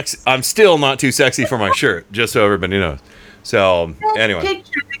too sexy. I'm still not too sexy for my shirt. Just so everybody knows. So anyway,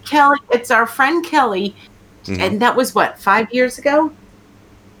 Picture of Kelly. It's our friend Kelly, and that was 5 years ago.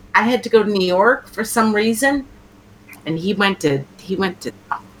 I had to go to New York for some reason, and he went to. He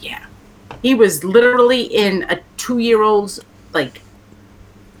was literally in a 2-year-old's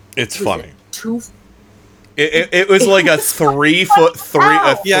It's funny. It was like a 3 foot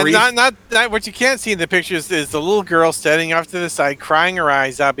 3. Not what you can't see in the pictures is the little girl standing off to the side, crying her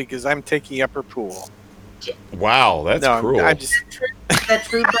eyes out because I'm taking up her pool. Wow, that's cruel. I'm just. That's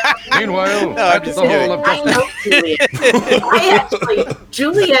true. Meanwhile, I'm just kidding. I know Juliet.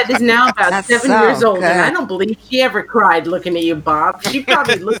 Juliet is now about 7 years old, and I don't believe she ever cried looking at you, Bob. She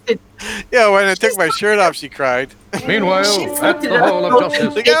probably looked at. Yeah, when I took my shirt off, she cried. Meanwhile, at the Hall of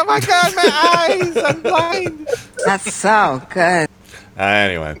Justice. Like, oh my God, my eyes! I'm blind. That's so good.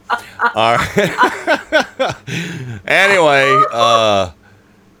 Anyway, all right. Anyway,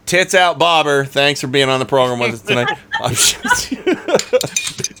 tits out, Bobber. Thanks for being on the program with us tonight.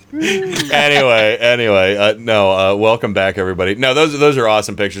 Anyway, welcome back, everybody. No, those are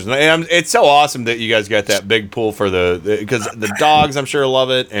awesome pictures, and it's so awesome that you guys got that big pool for because the dogs, I'm sure, love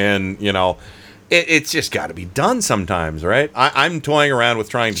it, and it's just got to be done sometimes, right? I'm toying around with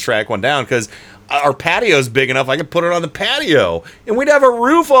trying to track one down because our patio's big enough. I could put it on the patio, and we'd have a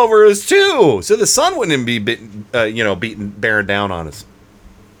roof over us too, so the sun wouldn't be bearing down on us.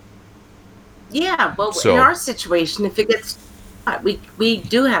 Yeah, well, in our situation, if it gets hot, we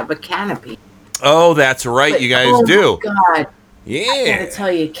do have a canopy. Oh, that's right, you guys do. Oh my God! Yeah, I gotta tell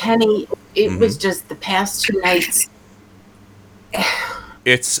you, Kenny, it was just the past 2 nights.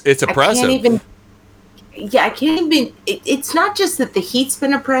 It's oppressive. I can't even. It's not just that the heat's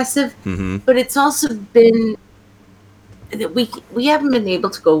been oppressive, but it's also been that we haven't been able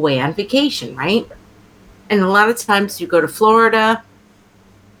to go away on vacation, right? And a lot of times you go to Florida,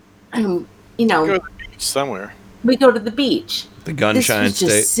 and go to the beach somewhere. We go to the beach. The Gunshine State.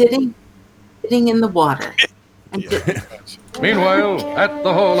 Just sitting in the water. And Meanwhile, at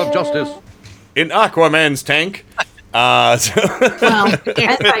the Hall of Justice, in Aquaman's tank. Well, as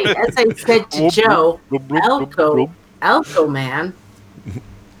I said to Joe, Elko Man,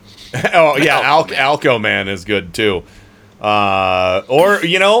 Oh yeah, Alco Man is good too. Or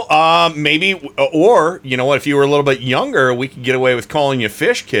maybe, or you know what? If you were a little bit younger, we could get away with calling you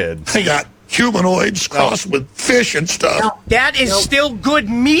Fish Kid. They got humanoids crossed with fish and stuff. That is still good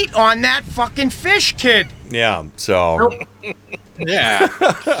meat on that fucking Fish Kid. Yeah. So. Yeah.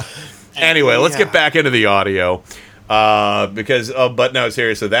 Anyway, let's get back into the audio. But no,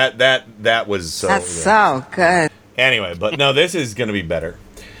 seriously, that was so. That's so good. Anyway, but no, this is going to be better.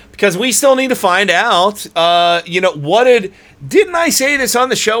 Because we still need to find out, didn't I say this on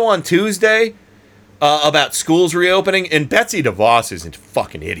the show on Tuesday about schools reopening? And Betsy DeVos isn't a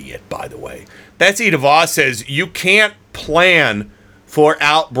fucking idiot, by the way. Betsy DeVos says you can't plan for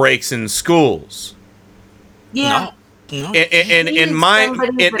outbreaks in schools. Yeah. No.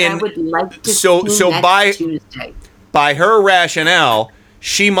 By her rationale,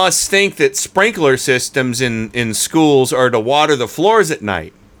 she must think that sprinkler systems in schools are to water the floors at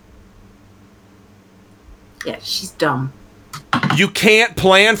night. Yeah, she's dumb. You can't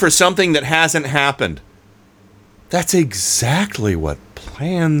plan for something that hasn't happened. That's exactly what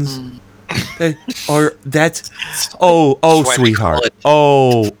plans are. That's sweetheart.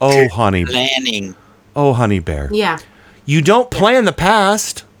 Oh, honey. Planning. Oh, honey bear. Yeah. You don't plan the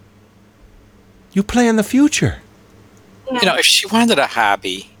past. You plan the future. Yeah. You know, if she wanted a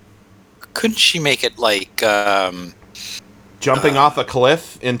hobby, couldn't she make it like jumping off a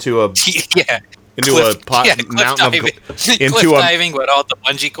cliff into a into cliff, a pot, mountain diving. of into cliff a diving without the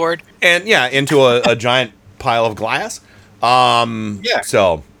bungee cord? And into a giant pile of glass.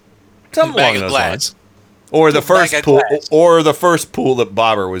 So something along those lines. Or the first pool, or the first pool that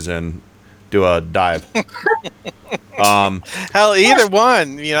Bobber was in. Do a dive. Hell, either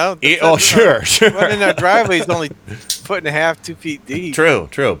one, you know. Sure. One in our driveway is only 1.5 feet, 2 feet deep.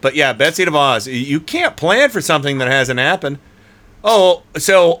 True. But yeah, Betsy DeVos, you can't plan for something that hasn't happened. Oh,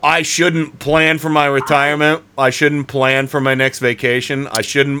 so I shouldn't plan for my retirement. I shouldn't plan for my next vacation. I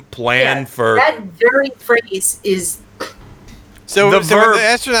shouldn't plan for... That very phrase is... So when the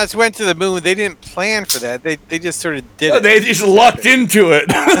astronauts went to the moon, they didn't plan for that. They just sort of did it. They just lucked into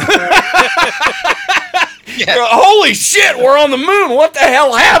it. Holy shit, we're on the moon. What the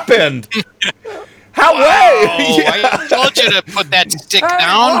hell happened? How I told you to put that stick down.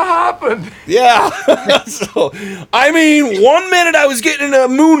 What happened? Yeah. So, I mean, 1 minute I was getting in a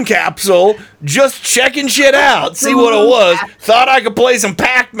moon capsule, just checking shit out, see what it was. Thought I could play some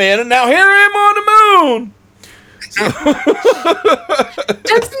Pac-Man, and now here I am on the moon.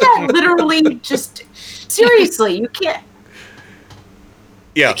 Doesn't that literally just seriously? You can't.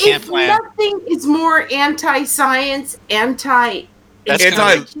 Yeah, If nothing is more anti-science, anti-word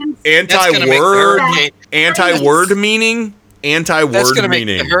meaning. That's going to make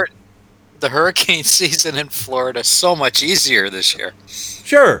the hurricane season in Florida so much easier this year.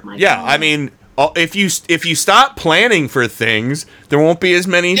 Sure. Yeah. I mean, if you stop planning for things, there won't be as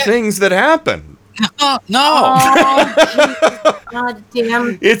many things that happen. No. God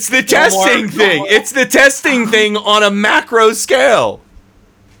damn. It's the testing thing. It's the testing thing on a macro scale.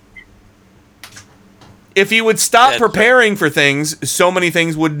 If you would stop preparing for things, so many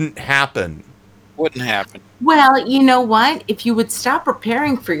things wouldn't happen. Well, you know what? If you would stop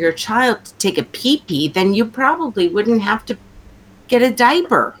preparing for your child to take a pee-pee, then you probably wouldn't have to get a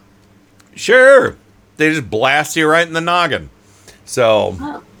diaper. Sure. They just blast you right in the noggin.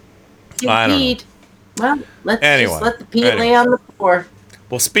 So, I don't know. Well, let's just let the pee lay on the floor.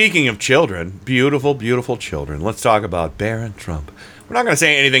 Well, speaking of children, beautiful, beautiful children, let's talk about Barron Trump. We're not going to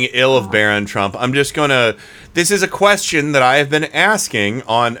say anything ill of Barron Trump. I'm just going to... This is a question that I have been asking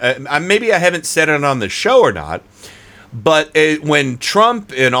on... maybe I haven't said it on the show or not, but when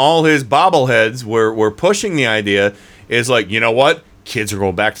Trump and all his bobbleheads were pushing the idea, is like, you know what? Kids are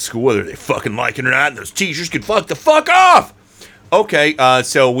going back to school whether they fucking like it or not, and those teachers can fuck the fuck off! Okay,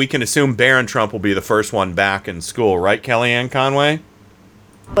 so we can assume Barron Trump will be the first one back in school, right, Kellyanne Conway?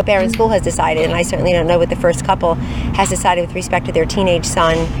 What Barron School has decided, and I certainly don't know what the first couple has decided with respect to their teenage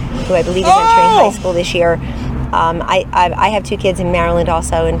son, who I believe is entering high school this year. I have 2 kids in Maryland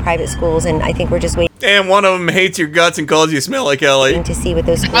also in private schools, and I think we're just waiting. And one of them hates your guts and calls you smell like Ellie. To see what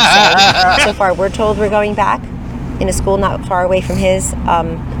those schools say. So far, we're told we're going back in a school not far away from his,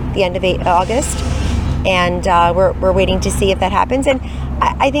 the end of August. And we're waiting to see if that happens. And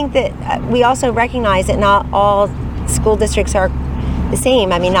I think that we also recognize that not all school districts are the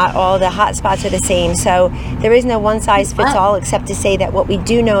same. I mean, not all the hot spots are the same. So there is no one size fits all, except to say that what we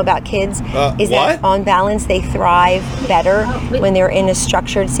do know about kids is that on balance, they thrive better when they're in a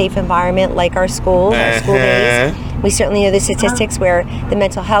structured, safe environment like our school days. We certainly know the statistics where the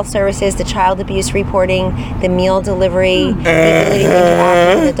mental health services, the child abuse reporting, the meal delivery, the ability to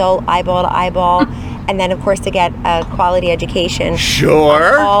interact with an adult eyeball to eyeball, and then, of course, to get a quality education.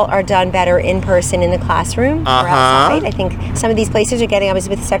 Sure. All are done better in person in the classroom or outside. I think some of these places are getting. I was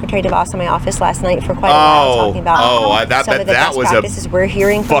with Secretary DeVos in my office last night for quite a while talking about some of the best practices we're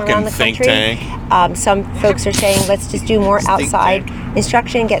hearing from around the country. Some folks are saying let's just do more outside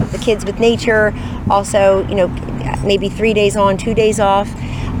instruction, get the kids with nature. Also, maybe 3 days on, 2 days off.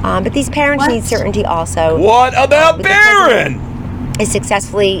 But these parents need certainty also. What about Barron? Is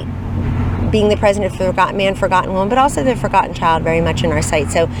successfully being the president of the Forgotten Man, Forgotten Woman, but also the forgotten child very much in our sight.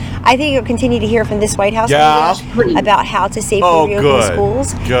 So I think you'll continue to hear from this White House about how to safely reopen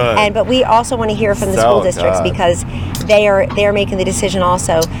schools. But we also want to hear from the school districts because they are making the decision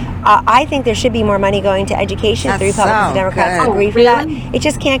also. I think there should be more money going to education. The Republicans and Democrats agree for that. It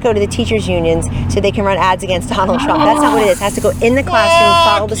just can't go to the teachers' unions so they can run ads against Donald Trump. That's not what it is. It has to go in the classroom,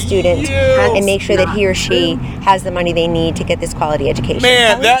 follow the student, and make sure that he or she has the money they need to get this quality education.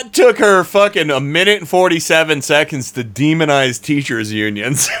 Man, that took her fucking 1 minute and 47 seconds to demonize teachers'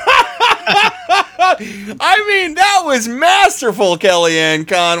 unions. I mean, that was masterful, Kellyanne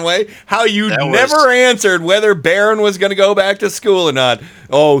Conway. How you never answered whether Barron was going to go back to school or not.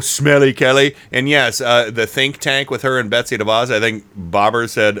 Oh, smelly Kelly. And yes, the think tank with her and Betsy DeVos, I think Bobber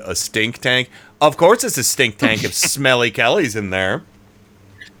said a stink tank. Of course it's a stink tank if smelly Kelly's in there.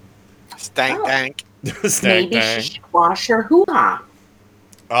 Stank tank. Maybe she should wash her hoo-ha.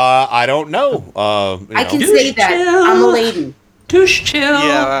 I don't know. I can say that. I'm a lady. Douche chill.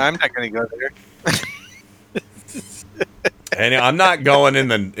 Yeah, I'm not going to go there. And I'm not going in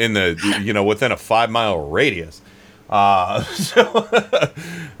the within a 5-mile radius.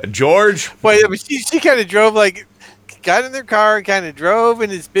 George. Wait, but she kind of drove got in their car and kind of drove in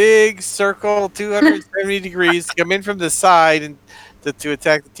this big circle, 270 degrees, to come in from the side and to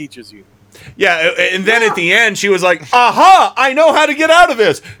attack the teachers' union. Yeah, and then at the end she was like, "Aha! I know how to get out of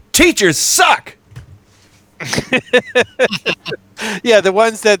this. Teachers suck." Yeah, the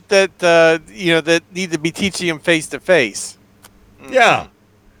ones that need to be teaching them face to face. Yeah,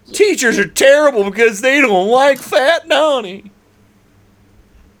 teachers are terrible because they don't like Fat Donnie.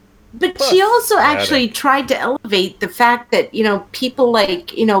 But she also actually tried to elevate the fact that people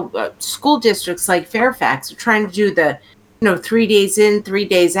like school districts like Fairfax are trying to do the 3 days in, 3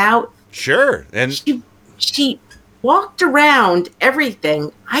 days out. Sure, and she walked around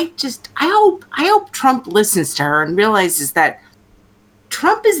everything. I hope Trump listens to her and realizes that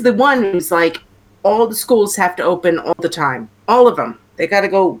Trump is the one who's like, all the schools have to open all the time. All of them. They got to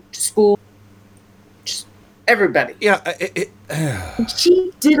go to school. Just everybody. Yeah.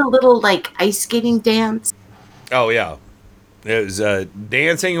 She did a little ice skating dance. Oh, yeah. It was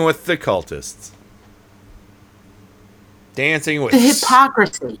dancing with the cultists. Dancing with the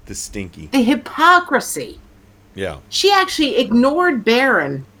hypocrisy. The stinky. The hypocrisy. Yeah. She actually ignored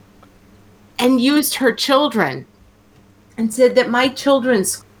Barron and used her children and said that my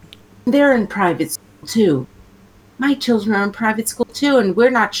children's, they're in private school too. My children are in private school too, and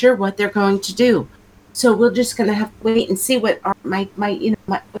we're not sure what they're going to do. So we're just going to have to wait and see what what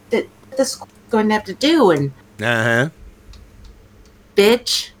the school's going to have to do. And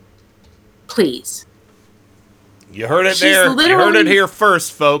bitch, please. You heard it there. You heard it here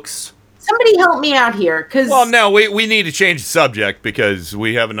first, folks. Somebody help me out here, Well, no, we need to change the subject because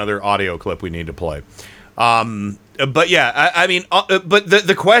we have another audio clip we need to play. But yeah, I mean, but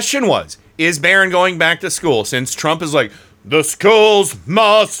the question was, is Barron going back to school? Since Trump is like, the schools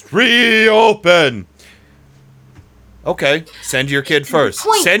must reopen. Okay, send your kid first.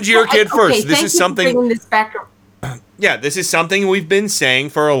 Send your kid first. This is something. This back. Yeah, this is something we've been saying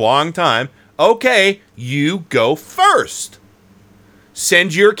for a long time. Okay, you go first.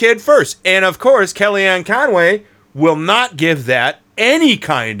 Send your kid first. And of course, Kellyanne Conway will not give that any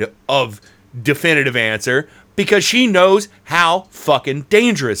kind of definitive answer because she knows how fucking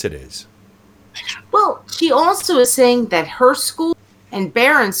dangerous it is. Well, she also is saying that her school and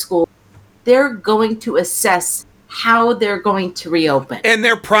Barron's school, they're going to assess how they're going to reopen. And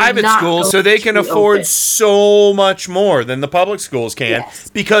they're private schools, so they can afford so much more than the public schools can. Yes.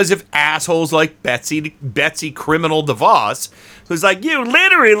 Because of assholes like Betsy Criminal DeVos, who's like, you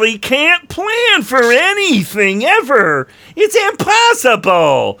literally can't plan for anything ever. It's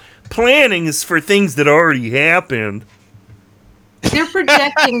impossible. Planning is for things that already happened. They're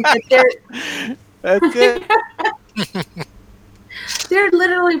projecting that they're... That's it. They're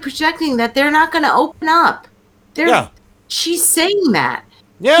literally projecting that they're not going to open up. She's saying that.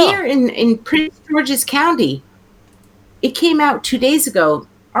 Yeah. Here in Prince George's County, it came out 2 days ago.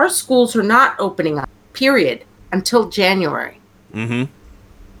 Our schools are not opening up, period. until January. Mm-hmm.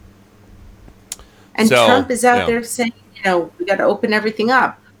 And So, Trump is out yeah. there saying, we got to open everything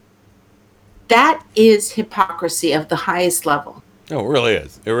up. That is hypocrisy of the highest level. No, it really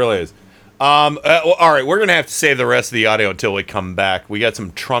is. It really is. All right, we're going to have to save the rest of the audio until we come back. We got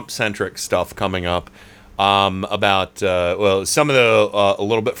some Trump-centric stuff coming up about, some of the, a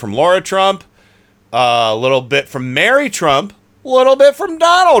little bit from Laura Trump, a little bit from Mary Trump, a little bit from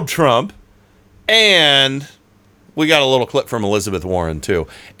Donald Trump, and we got a little clip from Elizabeth Warren, too.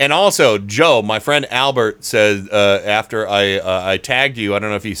 And also, Joe, my friend Albert, said after I tagged you, I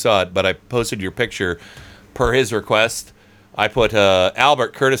don't know if you saw it, but I posted your picture per his request. I put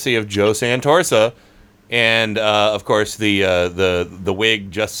Albert, courtesy of Joe Santorsa, and of course the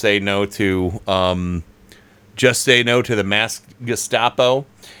wig "Just Say No to the Masked Gestapo"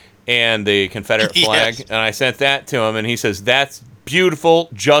 and the Confederate flag, Yes. and I sent that to him, and he says that's beautiful,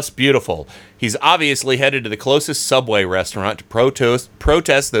 just beautiful. He's obviously headed to the closest Subway restaurant to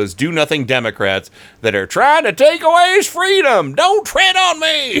protest those do-nothing Democrats that are trying to take away his freedom. Don't tread on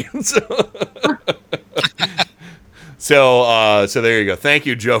me. So there you go. Thank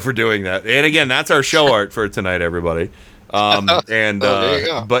you, Joe, for doing that. And again, that's our show art for tonight, everybody. There you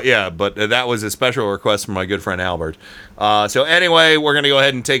go. But that was a special request from my good friend Albert. So anyway, we're gonna go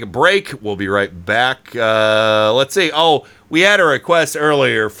ahead and take a break. We'll be right back. Let's see. Oh, we had a request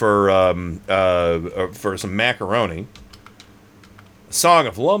earlier for some macaroni. A song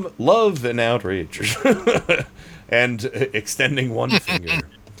of love and outreach, and extending one finger.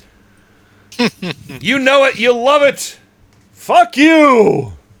 You know it, you love it. Fuck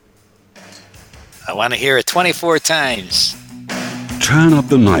you. I want to hear it 24 times. Turn up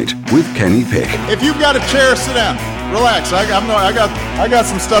the night with Kenny Pick. If you've got a chair, sit down. Relax. I got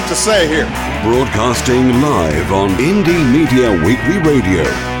some stuff to say here. Broadcasting live on Indie Media Weekly Radio.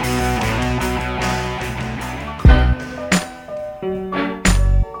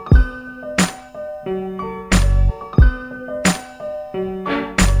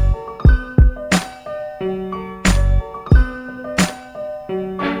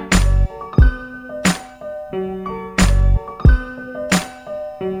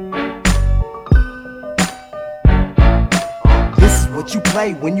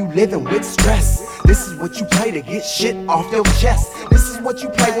 When you living with stress, this is what you play to get shit off your chest. This is what you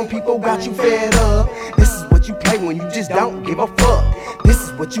play when people got you fed up. This is what you play when you just don't give a fuck. This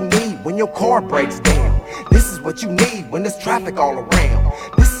is what you need when your car breaks down. This is what you need when there's traffic all around.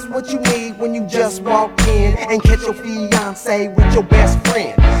 This is what you need when you just walk in and catch your fiance with your best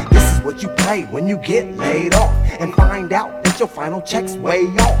friend. This is what you play when you get laid off and find out that your final check's way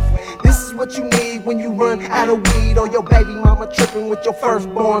off. This is what you need when you run out of weed or your baby mama tripping with your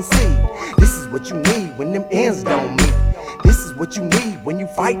firstborn seed. This is what you need when them ends don't meet. This is what you need when you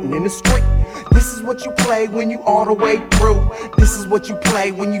fighting in the street. This is what you play when you all the way through. This is what you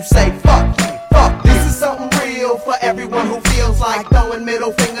play when you say fuck you, fuck. This is something real for everyone who feels like throwing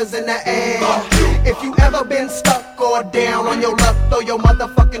middle fingers in the air. If you ever been stuck or down on your luck, throw your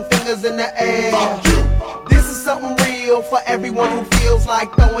motherfucking fingers in the air. This is something real for everyone who feels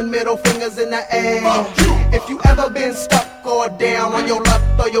like throwing middle fingers in the air. If you ever been stuck or down on your luck,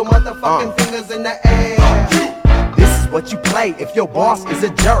 throw your motherfucking fingers in the air. This is what you play if your boss is a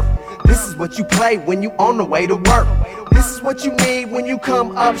jerk. This is what you play when you on the way to work. This is what you need when you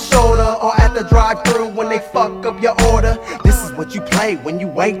come up shorter or at the drive-thru when they fuck up your order. This is what you play when you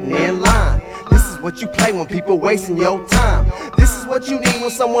waiting in line. This is what you play when people wasting your time. This is what you need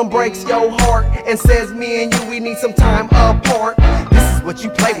when someone breaks your heart and says me and you, we need some time apart. This is what you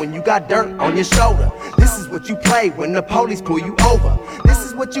play when you got dirt on your shoulder. This is what you play when the police pull you over. This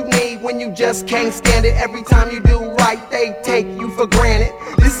is what you need when you just can't stand it. Every time you do right, they take you for granted.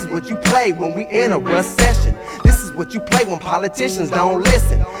 This is what you play when we in a recession. This is what you play when politicians don't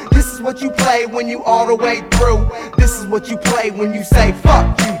listen. This is what you play when you all the way through. This is what you play when you say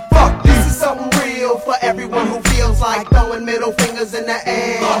fuck you, fuck. This is something real for everyone who feels like throwing middle fingers in the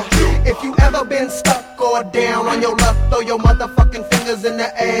air. If you ever been stuck or down on your luck, throw your motherfucking fingers in the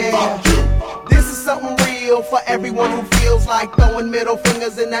air. This is something real for everyone who feels like throwing middle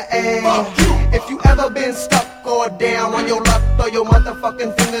fingers in the air. If you ever been stuck or down on your luck, throw your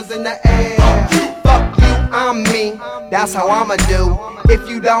motherfucking fingers in the air. Fuck you, I'm me, that's how I'ma do. If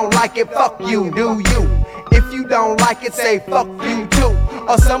you don't like it, fuck you, do you? If you don't like it, say fuck you too.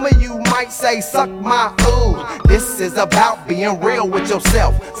 Or some of you might say suck my ooh. This is about being real with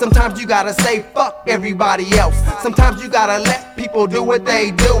yourself. Sometimes you gotta say fuck everybody else. Sometimes you gotta let people do what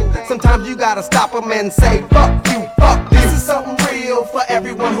they do. Sometimes you gotta stop them and say fuck you, fuck. This is something real for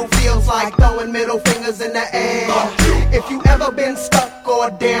everyone who feels like throwing middle fingers in the air. If you ever been stuck or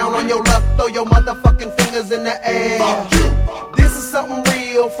down on your luck, throw your motherfucking fingers in the air. Fuck you. This is something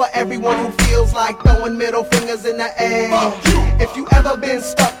real for everyone who feels like throwing middle fingers in the air. Fuck you. If you ever been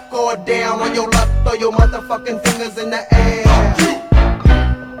stuck or down on your luck, throw your motherfucking fingers in the air. Fuck you.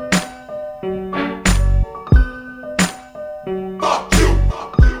 Fuck you. Fuck you.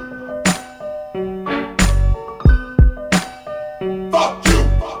 Fuck you.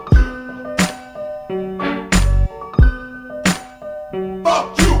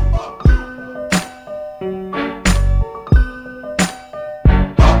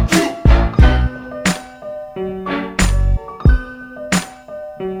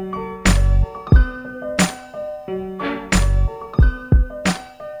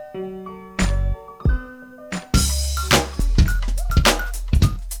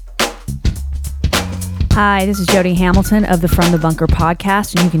 Hi, this is Jody Hamilton of the From the Bunker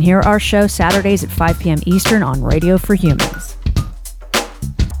podcast, and you can hear our show Saturdays at 5 p.m. Eastern on Radio for Humans.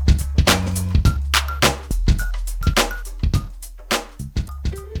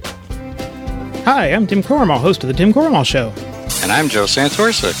 Hi, I'm Tim Corrimal, host of The Tim Corrimal Show. And I'm Joe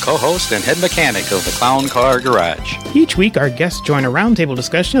Santorsa, co-host and head mechanic of the Clown Car Garage. Each week, our guests join a roundtable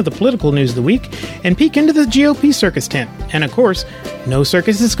discussion of the political news of the week and peek into the GOP circus tent. And of course, no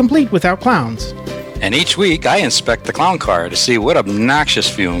circus is complete without clowns. And each week, I inspect the clown car to see what obnoxious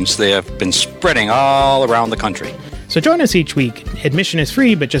fumes they have been spreading all around the country. So join us each week. Admission is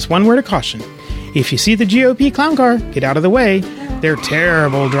free, but just one word of caution. If you see the GOP clown car, get out of the way. They're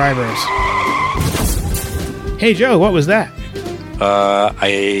terrible drivers. Hey, Joe, what was that?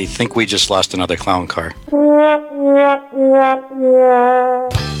 I think we just lost another clown car.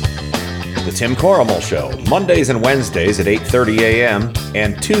 The Tim Corrimal Show, Mondays and Wednesdays at 8:30 a.m.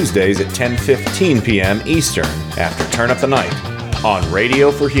 and Tuesdays at 10:15 p.m. Eastern after Turn Up the Night on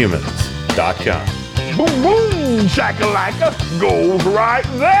RadioForHumans.com. Boom, boom, shakalaka goes right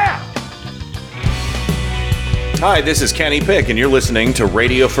there. Hi, this is Kenny Pick, and you're listening to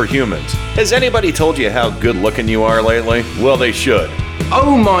Radio for Humans. Has anybody told you how good looking you are lately? Well, they should.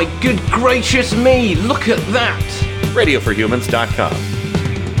 Oh my good gracious me, look at that. RadioForHumans.com.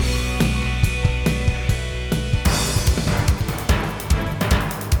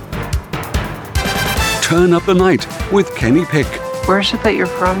 Turn Up the Night with Kenny Pick. Where's it that you're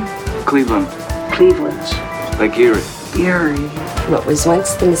from? Cleveland. Cleveland. Like Erie. Erie. What was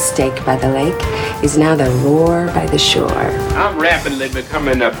once the mistake by the lake is now the roar by the shore. I'm rapidly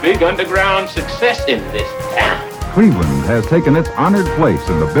becoming a big underground success in this town. Cleveland has taken its honored place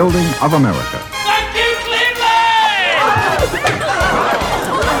in the building of America. Thank you,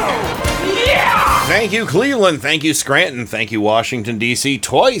 Thank you, Cleveland. Thank you, Scranton. Thank you, Washington, D.C.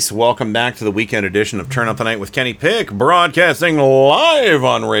 Twice. Welcome back to the weekend edition of Turn Up the Night with Kenny Pick, broadcasting live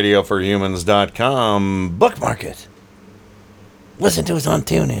on RadioForHumans.com. Bookmark it. Listen to us on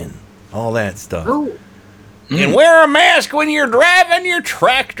TuneIn. All that stuff. Oh. And wear a mask when you're driving your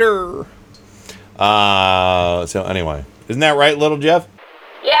tractor. So anyway, isn't that right, little Jeff?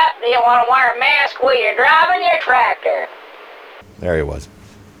 Yep, you want to wear a mask while you're driving your tractor. There he was.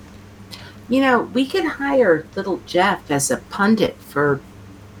 You know, we could hire little Jeff as a pundit for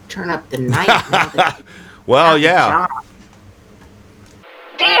Turn Up the Night. Well, yeah.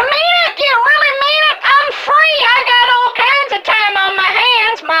 Do you mean it? Do you really mean it? I'm free. I got all kinds of time on my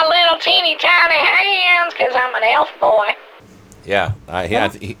hands, my little teeny tiny hands, because I'm an elf boy. Yeah,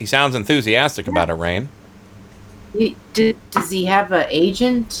 he sounds enthusiastic about it, Rain. Does he have an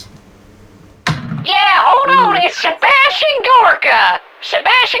agent? Yeah, hold on. It's Sebastian Gorka.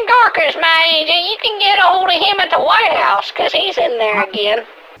 Sebastian Gorka's my agent. You can get a hold of him at the White House, because he's in there again.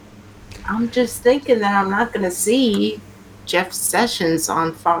 I'm just thinking that I'm not going to see Jeff Sessions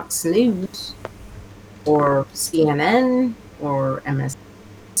on Fox News or CNN or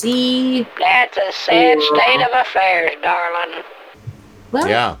MSNBC. That's a sad state of affairs, darling. Well,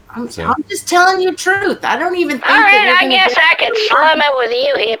 yeah. I'm just telling you the truth. I don't even think all right, that I guess I could slum it with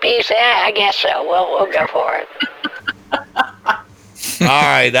you hippies. Yeah, I guess so. We'll go for it. All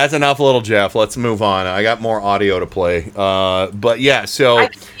right, that's enough, little Jeff. Let's move on. I got more audio to play. But yeah, so I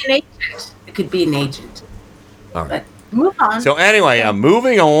could be an agent. It could be an agent. All right. But move on. So anyway,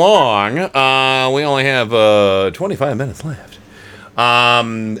 moving along. We only have 25 minutes left.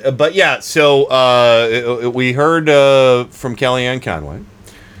 But yeah, so we heard from Kellyanne Conway,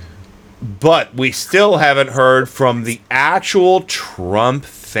 but we still haven't heard from the actual Trump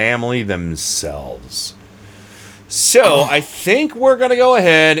family themselves. So I think we're going to go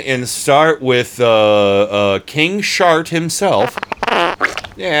ahead and start with King Shart himself.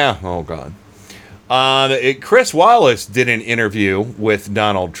 Yeah, oh God. Chris Wallace did an interview with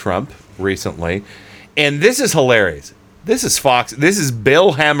Donald Trump recently, and this is hilarious. This is Fox. This is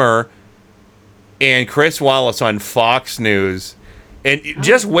Bill Hemmer and Chris Wallace on Fox News. And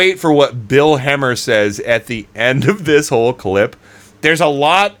just wait for what Bill Hemmer says at the end of this whole clip. There's a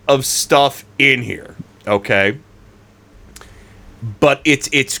lot of stuff in here, okay? But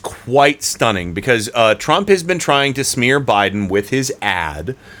it's quite stunning because Trump has been trying to smear Biden with his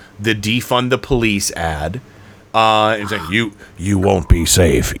ad, the defund the police ad. And saying, you won't be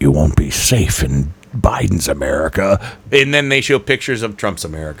safe. You won't be safe in Biden's America. And then they show pictures of Trump's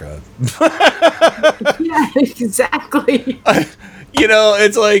America. Yeah, exactly. You know,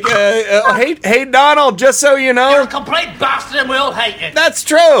 it's like, hey, Donald, just so you know. You're a complete bastard and we'll hate you. That's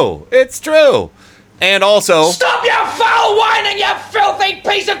true. It's true. And also... Stop your foul whining, you filthy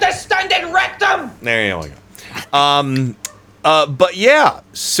piece of distended rectum! There you go. But yeah,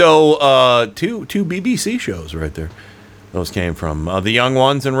 so two BBC shows right there. Those came from The Young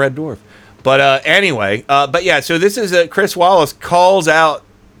Ones and Red Dwarf. But anyway, but yeah, so this is Chris Wallace calls out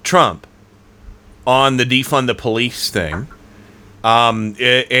Trump on the defund the police thing. And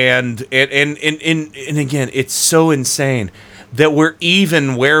again, it's so insane that we're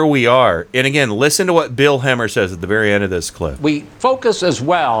even where we are. And again, listen to what Bill Hemmer says at the very end of this clip. We focus as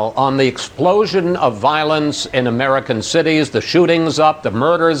well on the explosion of violence in American cities, the shootings up, the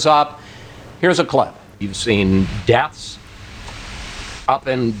murders up. Here's a clip. You've seen deaths up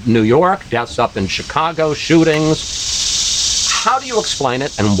in New York, deaths up in Chicago, shootings. How do you explain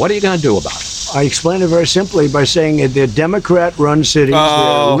it, and what are you going to do about it? I explain it very simply by saying they're Democrat-run cities.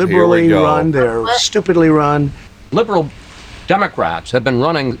 They're liberally run. They're stupidly run. Liberal Democrats have been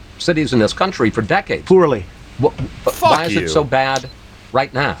running cities in this country for decades. Poorly. Why is it so bad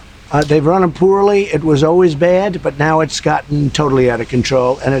right now? They've run them poorly. It was always bad, but now it's gotten totally out of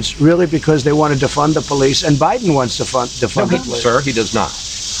control. And it's really because they want to defund the police, and Biden wants to defund the police. Sir, he does not.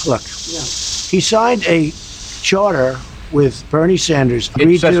 Look, he signed a charter with Bernie Sanders.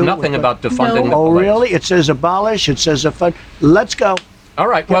 It says nothing about defunding the police. Oh, really? It says abolish. It says defund. Let's go. All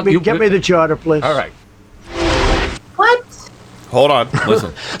right. Get me the charter, please. All right. What? Hold on.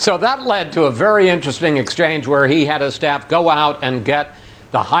 Listen. So that led to a very interesting exchange where he had his staff go out and get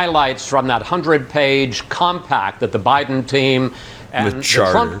the highlights from that 100-page compact that the Biden team and the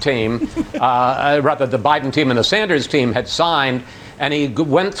Trump team, rather the Biden team and the Sanders team had signed. And he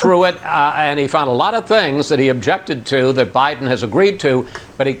went through it, and he found a lot of things that he objected to that Biden has agreed to,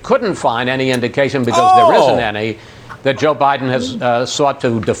 but he couldn't find any indication, because there isn't any, that Joe Biden has sought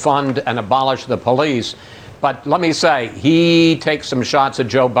to defund and abolish the police. But let me say, he takes some shots at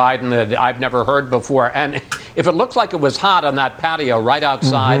Joe Biden that I've never heard before. And if it looks like it was hot on that patio right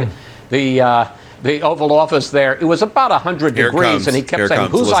outside the Oval Office there, it was about 100 degrees, and he kept saying,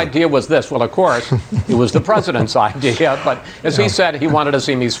 whose idea was this? Well, of course, it was the president's idea, but as he said, he wanted to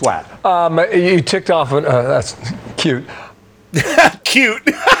see me sweat. You ticked off, that's cute. Cute.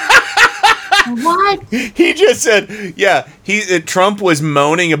 What? He just said, yeah, Trump was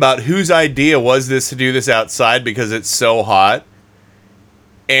moaning about whose idea was this to do this outside because it's so hot.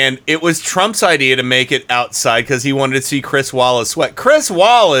 And it was Trump's idea to make it outside because he wanted to see Chris Wallace sweat. Chris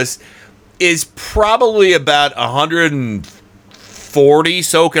Wallace is probably about 140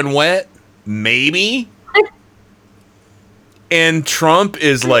 soaking wet, maybe. And Trump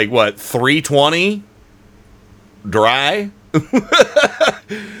is like, what, 320 dry?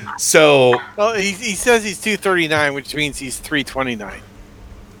 So, well, he says he's 239, which means he's 329.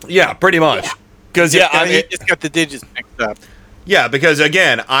 Yeah, pretty much. Because he just got the digits mixed up. Yeah, because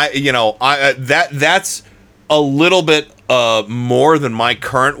again, that's a little bit more than my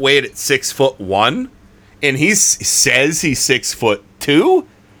current weight at 6'1", and he says he's 6'2",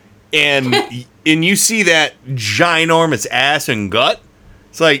 and you see that ginormous ass and gut.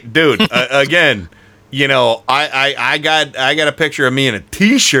 It's like, dude, again. You know, I got a picture of me in a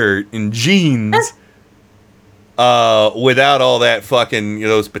t-shirt and jeans, without all that fucking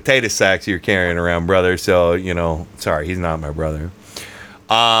those potato sacks you're carrying around, brother. So sorry, he's not my brother.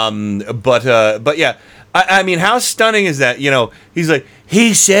 But yeah, I mean, how stunning is that? He's like,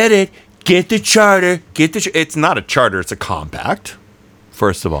 he said it. Get the charter. It's not a charter. It's a compact.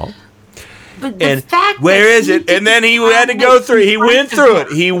 First of all. But the fact where is it? And then he had to go through. He went through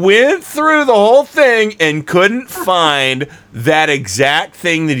it. He went through the whole thing and couldn't find that exact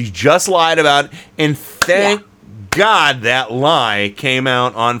thing that he just lied about. And thank God that lie came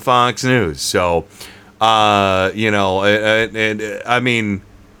out on Fox News. So, I mean,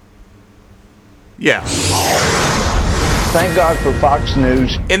 yeah. Thank God for Fox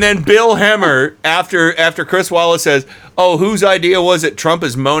News. And then Bill Hemmer, after Chris Wallace says, oh, whose idea was it? Trump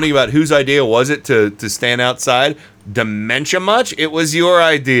is moaning about whose idea was it to stand outside. Dementia much? It was your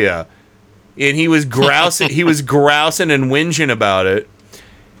idea. and he was grousing and whinging about it,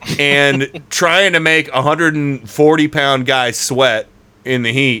 and trying to make a 140-pound guy sweat in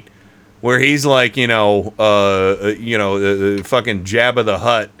the heat, where he's like, fucking Jabba the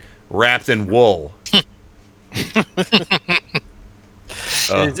Hutt wrapped in wool.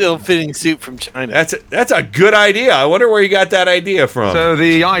 His ill-fitting suit from China. That's a good idea. I wonder where you got that idea from. So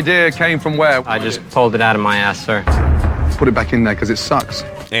the idea came from where? I just pulled it out of my ass, sir. Put it back in there because it sucks.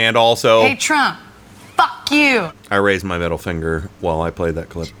 And also, Hey, Trump, fuck you. I raised my middle finger while I played that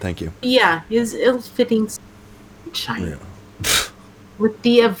clip. Thank you. Yeah, his ill-fitting suit from China. With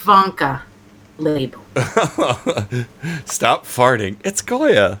the Ivanka label. Stop farting. It's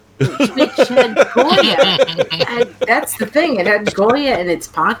Goya. Which had Goya. That's the thing. It had Goya in its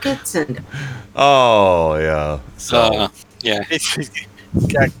pockets, and oh yeah. So yeah, he's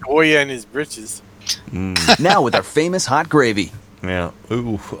got Goya in his britches. Now with our famous hot gravy. Yeah.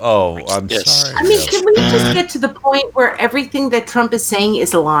 Ooh. Oh, I'm sorry. I mean, can we just get to the point where everything that Trump is saying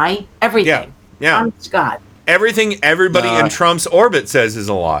is a lie? Everything. Yeah. Honest God. Everything everybody in Trump's orbit says is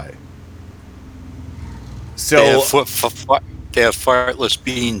a lie. So they have fartless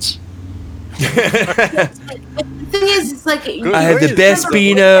beans. The thing is, it's like I had the best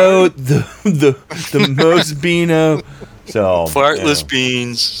Beano, the most Beano. So fartless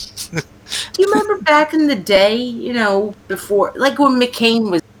beans. Do you remember back in the day, before, like when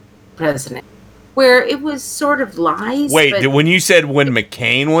McCain was president, where it was sort of lies? Wait, when you said when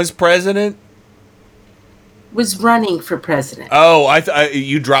McCain was president? Was running for president. Oh,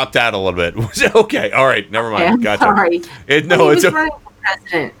 you dropped out a little bit. Okay, all right, never mind. Okay, I'm Gotcha. sorry. It's running for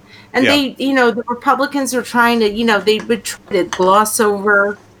president, and Yeah. they, the Republicans are trying to, they would try to gloss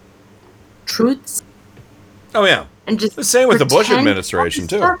over truths. Oh yeah, and just the same with the Bush pretend administration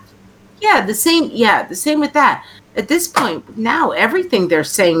too. stuff. Yeah, the same. Yeah, the same with that. At this point, now everything they're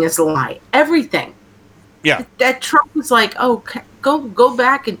saying is a lie. Everything. Yeah. That Trump was like, oh, go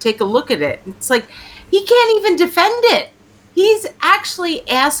back and take a look at it. It's like he can't even defend it. He's actually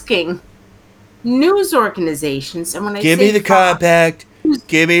asking news organizations, and when I Give say me the compact.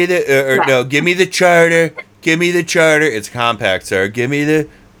 Give me the give me the charter. Give me the charter. It's compact, sir. Give me the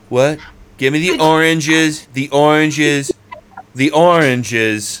what? Give me the oranges. The oranges. The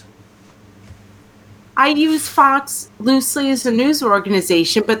oranges. I use Fox loosely as a news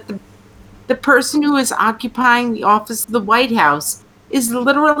organization, but the person who is occupying the office of the White House is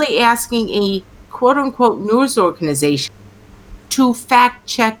literally asking a quote-unquote news organization to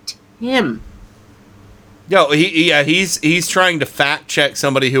fact-check him. No, he's trying to fact check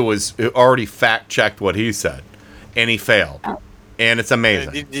somebody who already fact checked what he said, and he failed, and it's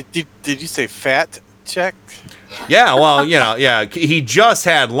amazing. Did you say fat check? Yeah, well, yeah, he just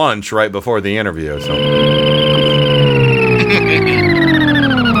had lunch right before the interview, so.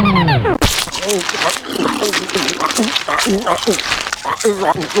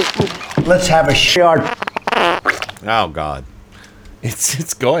 Let's have a shot. Oh God,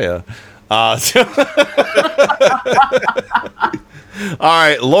 it's Goya. All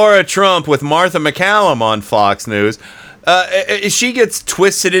right, Laura Trump with Martha McCallum on Fox News. She gets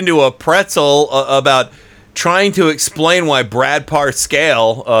twisted into a pretzel about trying to explain why Brad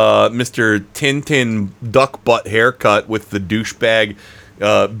Parscale, Mr. Tintin duck butt haircut with the douchebag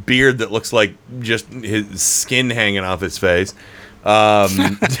beard that looks like just his skin hanging off his face.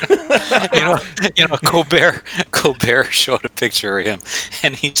 Colbert showed a picture of him,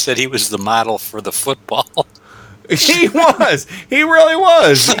 and he said he was the model for the football. He was. He really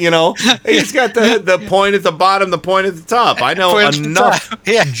was. He's got the point at the bottom, the point at the top. I know enough,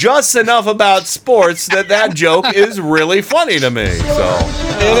 just enough about sports that joke is really funny to me. So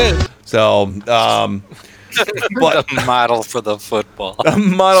it is. So, but the model for the football. The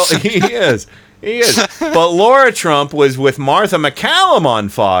model. He is. But Laura Trump was with Martha McCallum on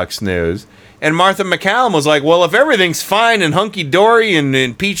Fox News. And Martha McCallum was like, well, if everything's fine and hunky-dory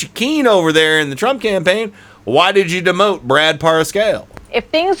and peachy keen over there in the Trump campaign, why did you demote Brad Parscale? If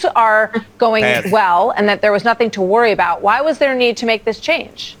things are going well and that there was nothing to worry about, why was there a need to make this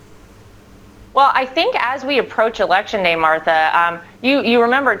change? Well, I think as we approach Election Day, Martha, you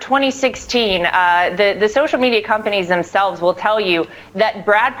remember 2016, the social media companies themselves will tell you that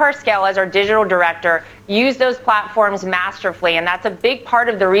Brad Parscale, as our digital director, used those platforms masterfully, and that's a big part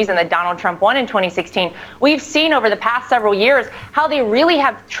of the reason that Donald Trump won in 2016. We've seen over the past several years how they really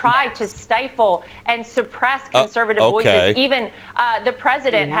have tried to stifle and suppress conservative voices. Even the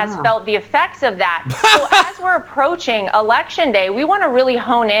president has felt the effects of that. So as we're approaching Election Day, we want to really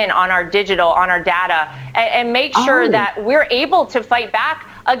hone in on our digital, on our data, and make sure that we're able to fight back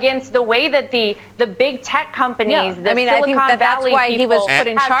against the way that the big tech companies, the I mean, Silicon I think that's Valley why he was people put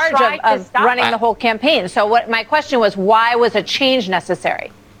in have charge tried to of stop running it. the whole campaign. So my question was, why was a change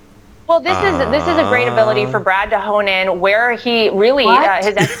necessary? Well, this is a great ability for Brad to hone in where he really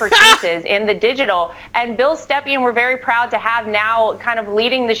his expertise is in the digital. And Bill Stepien, we're very proud to have now kind of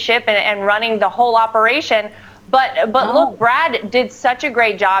leading the ship and running the whole operation. But look, Brad did such a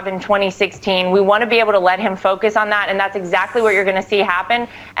great job in 2016. We want to be able to let him focus on that, and that's exactly what you're going to see happen.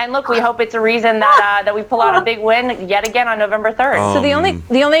 And look, we hope it's a reason that we pull out a big win yet again on November 3rd. So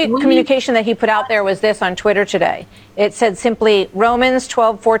the only communication that he put out there was this on Twitter today. It said simply, Romans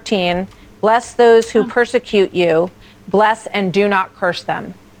 12:14, bless those who persecute you, bless and do not curse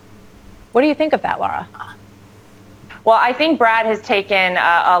them. What do you think of that, Laura? Well, I think Brad has taken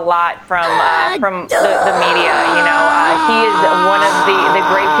a lot from the media. You know, he is one of the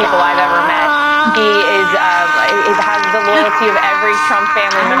great people I've ever met. He has the loyalty of every Trump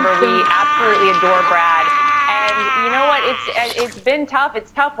family member. We absolutely adore Brad. And you know what? It's been tough.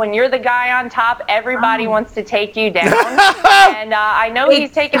 It's tough when you're the guy on top. Everybody wants to take you down. And I know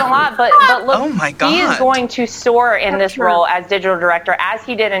he's taken a lot, but look, Oh my God. he is going to soar in this role as digital director, as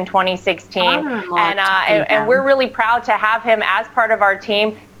he did in 2016. And we're really proud to have him as part of our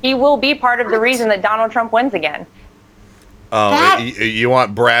team. He will be part of the reason that Donald Trump wins again. Oh, you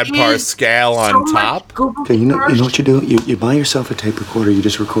want Brad Parscale on top? Okay, you know what you do? You buy yourself a tape recorder, you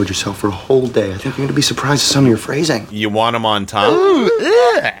just record yourself for a whole day. I think you're going to be surprised at some of your phrasing. You want him on top?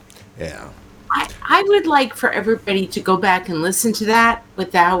 Yeah. I would like for everybody to go back and listen to that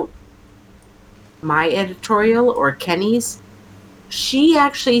without my editorial or Kenny's. She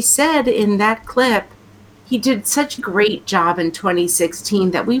actually said in that clip, he did such a great job in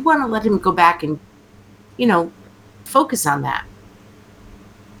 2016 that we want to let him go back and, focus on that.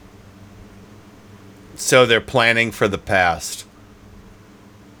 So they're planning for the past.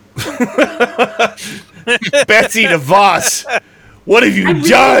 Betsy DeVos, what have you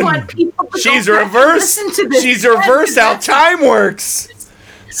done? She's reversed how time works.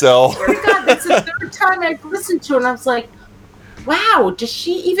 So God, that's the third time I've listened to it, and I was like, wow, does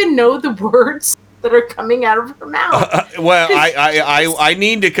she even know the words that are coming out of her mouth? I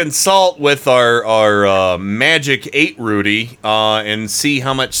need to consult with our Magic 8 Rudy and see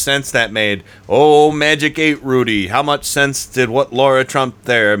how much sense that made. Oh, Magic 8 Rudy, how much sense did what Laura Trump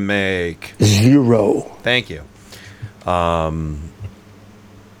there make? 0. Thank you. That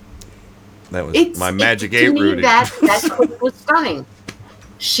was my Magic 8 Rudy. That clip was stunning.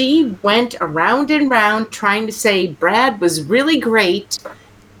 She went around and round trying to say Brad was really great.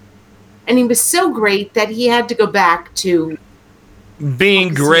 And he was so great that he had to go back to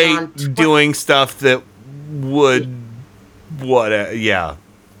being great, doing stuff that would, yeah.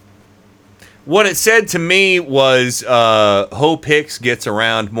 What it said to me was Hope Hicks gets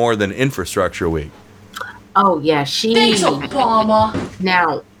around more than Infrastructure Week. Oh, yeah, she... Thanks, Obama.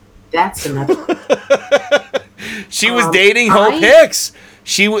 Now, that's another... She was dating Hope Hicks.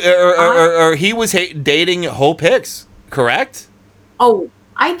 She or he was dating Hope Hicks, correct? Oh,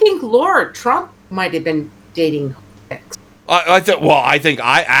 I think Laura Trump might have been dating Hicks. I think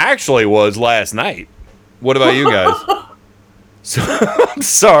I actually was last night. What about you guys? I'm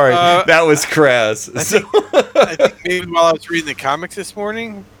sorry, that was crass. I think maybe while I was reading the comics this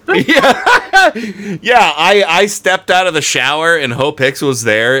morning. Yeah, I stepped out of the shower and Hope Hicks was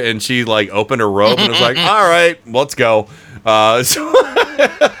there, and she like opened her robe and was like, "All right, let's go."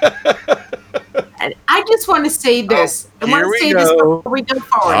 And I just want to say this. I want to say this before we go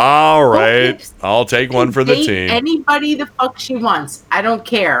forward. All right, I'll take one for the team. Anybody the fuck she wants. I don't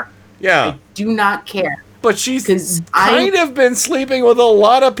care. Yeah. I do not care. But she's kind of been sleeping with a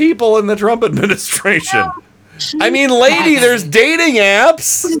lot of people in the Trump administration. I mean, lady, there's dating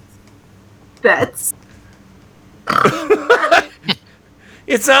apps. That's...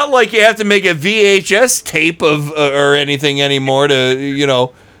 It's not like you have to make a VHS tape of or anything anymore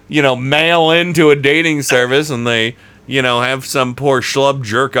to, mail into a dating service and they, have some poor schlub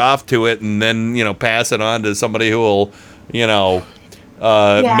jerk off to it and then, pass it on to somebody who will,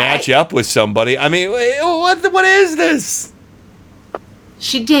 match up with somebody. I mean, what is this?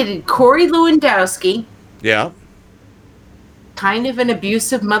 She dated Corey Lewandowski. Yeah. Kind of an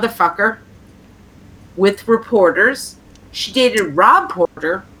abusive motherfucker with reporters. She dated Rob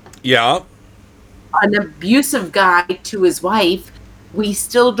Porter. Yeah. An abusive guy to his wife. We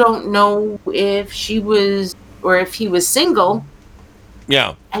still don't know if she was or if he was single.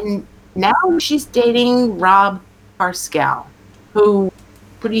 Yeah. And now she's dating Rob Parscale, who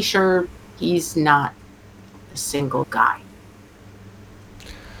pretty sure he's not a single guy.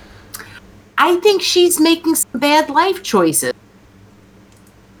 I think she's making some bad life choices.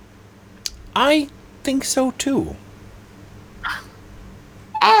 I think so too.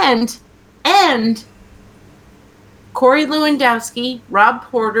 And Corey Lewandowski, Rob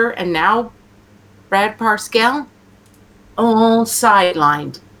Porter, and now Brad Parscale all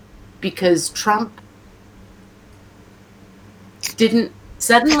sidelined because Trump didn't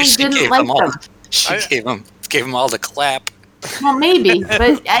like them. She gave him all the clap. Well, maybe,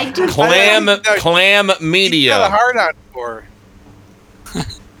 but I just Clam media. Got a hard on for.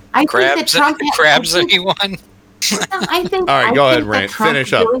 I think that Trump crabs anyone? I think. All right, go ahead, that Rand. Trump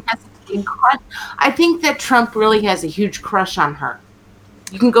Finish up. really has a big crush. I think that Trump really has a huge crush on her.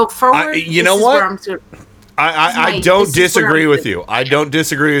 You can go forward. You know what? I don't disagree with you. I don't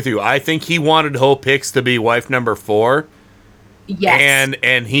disagree with you. I think he wanted Hope Hicks to be wife number 4. Yes.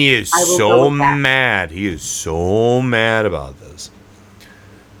 And he is so mad. He is so mad about this.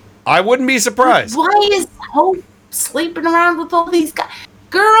 I wouldn't be surprised. Why is Hope sleeping around with all these guys?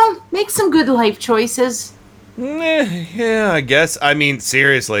 Girl, make some good life choices. Yeah, I guess. I mean,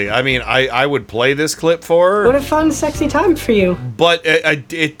 seriously. I mean, I would play this clip for her. What a fun, sexy time for you. But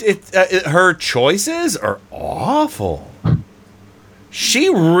her choices are awful. She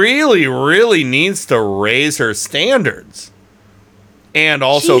really, really needs to raise her standards. And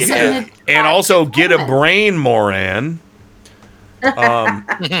also, get a brain, Moran.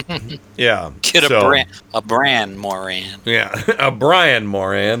 Yeah. Get a brand Moran. Yeah, a Brian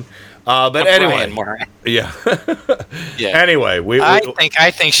Moran. But anyway, Brian Moran. Yeah. Yeah. Anyway,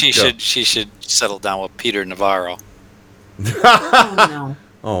 I think she should settle down with Peter Navarro. Oh no.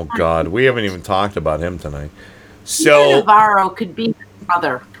 Oh God, we haven't even talked about him tonight. Peter Navarro could be her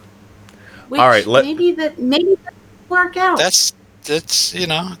brother. Which all right, maybe that work out. That's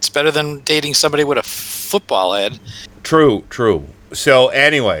it's better than dating somebody with a football head. True. So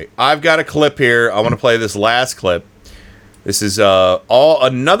anyway, I've got a clip here. I want to play this last clip. This is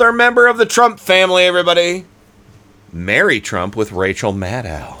another member of the Trump family, everybody. Mary Trump with Rachel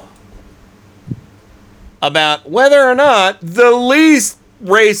Maddow. About whether or not the least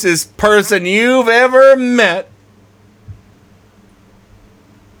racist person you've ever met.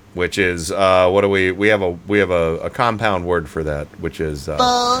 Which is what do we have a compound word for that, which is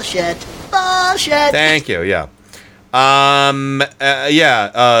bullshit. Thank you. Yeah. The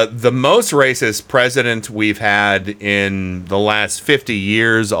most racist president we've had in the last 50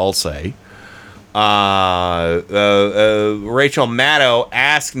 years, I'll say. Rachel Maddow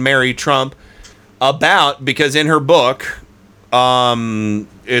asked Mary Trump because in her book,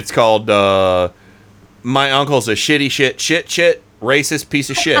 it's called My Uncle's a Shitty Shit Racist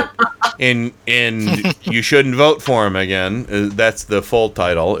Piece of Shit. and you shouldn't vote for him again. That's the full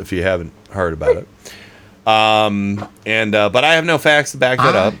title if you haven't heard about it. But I have no facts to back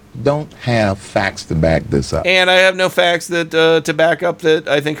that up. Don't have facts to back this up. And I have no facts that to back up that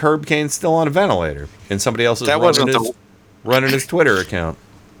I think Herb Cain's still on a ventilator and somebody else is running his Twitter account.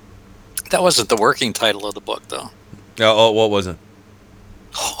 That wasn't the working title of the book, though. Oh, what was it?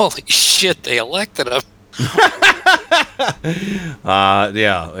 Holy shit! They elected him.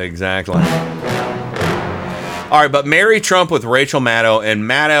 Yeah, exactly. All right, but Mary Trump with Rachel Maddow, and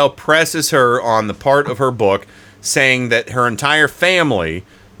Maddow presses her on the part of her book saying that her entire family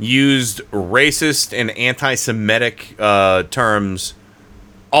used racist and anti-Semitic terms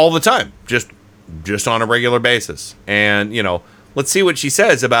all the time, just on a regular basis. And, let's see what she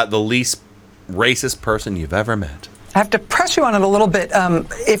says about the least racist person you've ever met. I have to press you on it a little bit.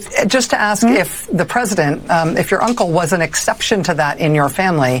 If the president, if your uncle was an exception to that in your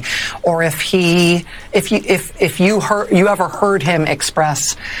family, or if you ever heard him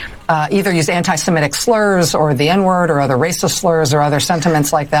express either use anti-Semitic slurs or the N-word or other racist slurs or other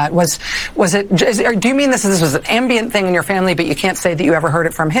sentiments like that, was it? Or do you mean this was an ambient thing in your family, but you can't say that you ever heard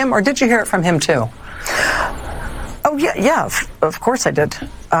it from him, or did you hear it from him too? Oh yeah, of course I did.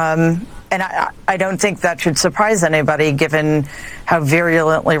 And I don't think that should surprise anybody, given how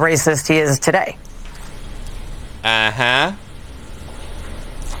virulently racist he is today. Uh-huh.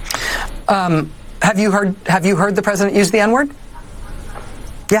 Have you heard the president use the N-word?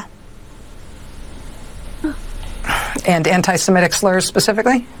 Yeah. And anti-Semitic slurs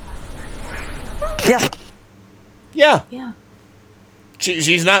specifically? Yeah. Yeah. Yeah.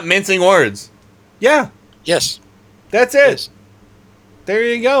 She's not mincing words. Yeah. Yes. That's it. Yes. There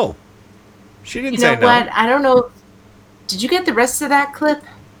you go. She didn't say no. You know what? I don't know. Did you get the rest of that clip?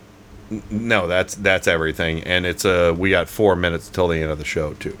 No, that's everything, and it's we got 4 minutes till the end of the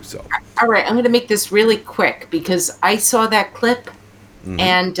show too. So. All right, I'm going to make this really quick because I saw that clip,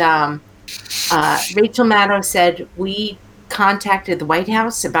 and Rachel Maddow said we contacted the White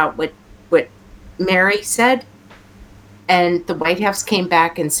House about what Mary said, And the White House came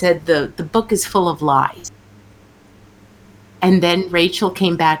back and said the book is full of lies. And then Rachel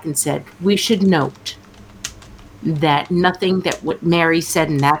came back and said, we should note that nothing that what Mary said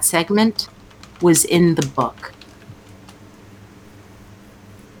in that segment was in the book.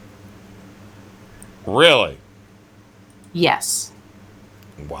 Really? Yes.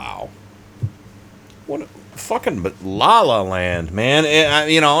 Wow. What a fucking La La Land, man.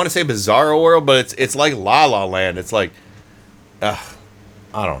 I want to say Bizarro World, but it's like La La Land. It's like, I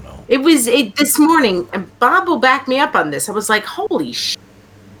don't know. It was this morning, and Bob will back me up on this. I was like, holy shit.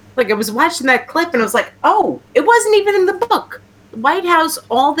 Like, I was watching that clip, and I was like, oh, it wasn't even in the book. The White House,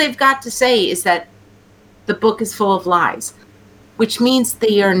 all they've got to say is that the book is full of lies, which means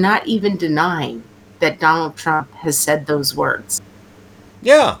they are not even denying that Donald Trump has said those words.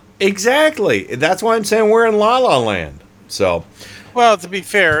 Yeah, exactly. That's why I'm saying we're in La La Land. So, well, to be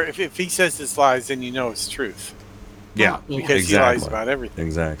fair, if he says it's lies, then you know it's truth. Yeah, because he lies about everything.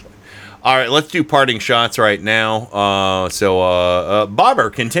 Exactly. All right, let's do parting shots right now. Bobber,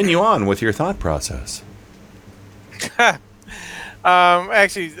 continue on with your thought process.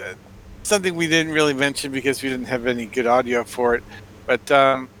 Actually, something we didn't really mention because we didn't have any good audio for it, but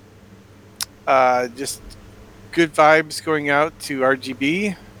just good vibes going out to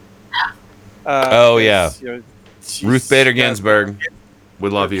RGB. Oh yeah, Ruth Bader Ginsburg. We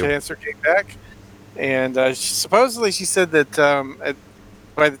love you. Cancer came back, and supposedly she said that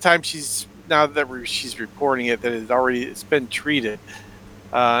by the time she's reporting it, that it's been treated,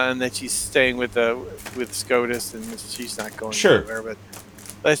 and that she's staying with SCOTUS, and she's not going anywhere. But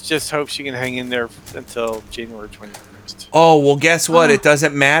let's just hope she can hang in there until January 21st. Oh well, guess what? It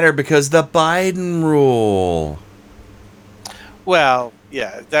doesn't matter because the Biden rule. Well,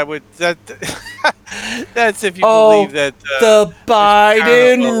 yeah, that's if you believe that the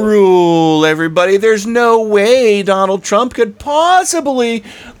Biden rule, everybody. There's no way Donald Trump could possibly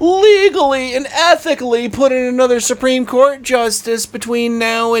legally and ethically put in another Supreme Court justice between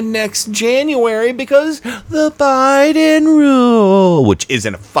now and next January because the Biden rule, which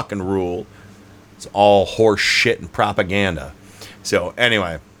isn't a fucking rule. It's all horse shit and propaganda. So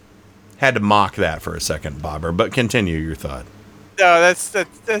anyway, had to mock that for a second, Bobber, but continue your thought. No, that's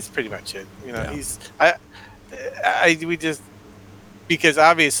pretty much it. He's we just because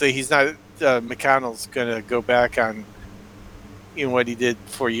obviously he's not McConnell's gonna go back on what he did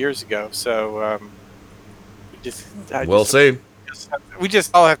 4 years ago. So we'll see. We just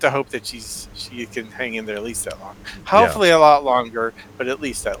all have to hope that she can hang in there at least that long. Hopefully a lot longer, but at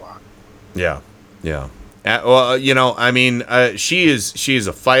least that long. Yeah. Well, she is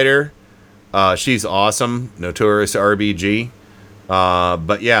a fighter. She's awesome, notorious RBG.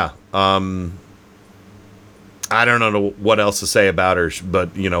 But yeah, I don't know what else to say about her,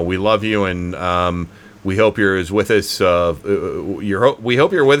 but we love you, and we hope you're with us. We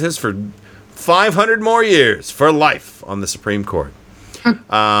hope you're with us for 500 more years for life on the Supreme Court.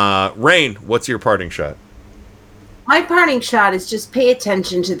 Rain, what's your parting shot? My parting shot is just pay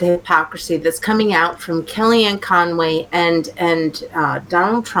attention to the hypocrisy that's coming out from Kellyanne Conway and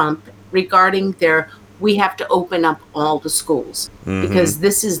Donald Trump regarding we have to open up all the schools because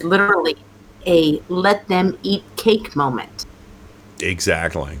this is literally a let them eat cake moment.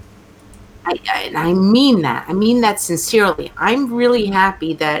 Exactly. I mean that. I mean that sincerely. I'm really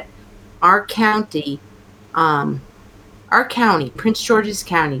happy that our county, Prince George's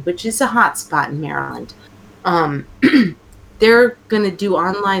County, which is a hot spot in Maryland, they're going to do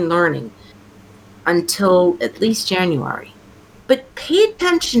online learning until at least January. But pay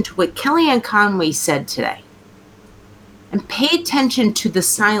attention to what Kellyanne Conway said today. And pay attention to the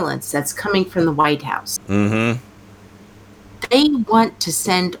silence that's coming from the White House. Mm-hmm. They want to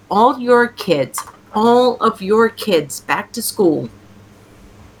send all of your kids back to school.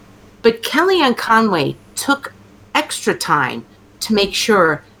 But Kellyanne Conway took extra time to make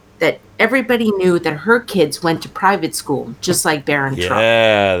sure that everybody knew that her kids went to private school, just like Barron Trump.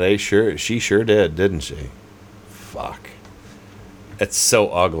 Yeah, she sure did, didn't she? Fuck. It's so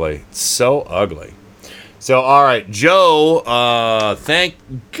ugly. So ugly. So, all right, Joe, thank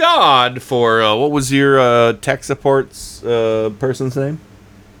God for, what was your tech support's person's name?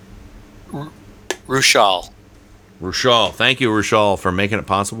 Rushal. Thank you, Rushal, for making it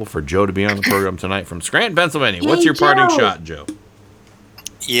possible for Joe to be on the program tonight from Scranton, Pennsylvania. What's your parting shot, Joe?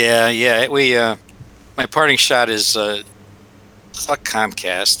 Yeah. My parting shot is fuck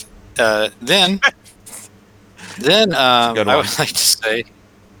Comcast. Then I would like to say,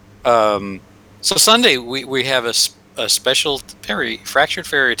 so Sunday we have a special fractured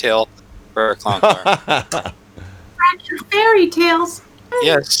fairy tale for our clown car. Fractured fairy tales.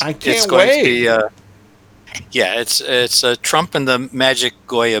 Yes, I can't it's going wait. to be Yeah, it's Trump and the magic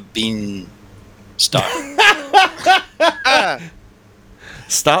Goya bean star.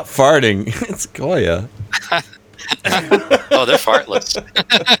 Stop farting. It's Goya. Oh, they're fartless.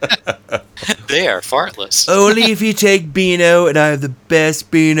 They are fartless. Only if you take Beano, and I have the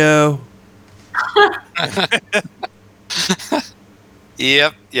best Beano.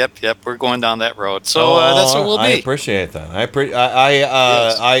 Yep. We're going down that road. So that's what we'll be. I appreciate that.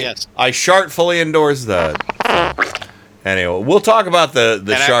 I shartfully endorse that. Anyway, we'll talk about the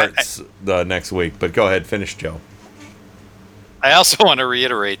sharts the next week. But go ahead, finish, Joe. I also want to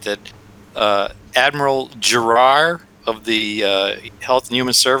reiterate that Admiral Giroir of the Health and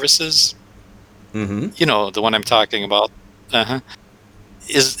Human Services, you know, the one I'm talking about,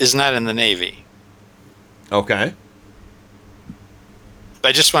 is not in the Navy. Okay.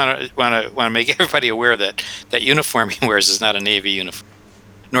 I just want to make everybody aware that uniform he wears is not a Navy uniform,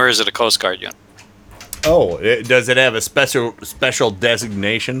 nor is it a Coast Guard uniform. Oh, does it have a special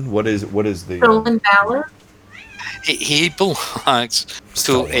designation? What is the Stolen Valor? He belongs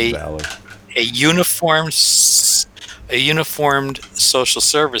to a uniformed social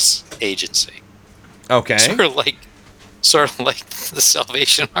service agency. Okay. Sort of like the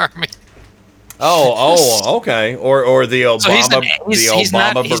Salvation Army. Oh, okay. Or the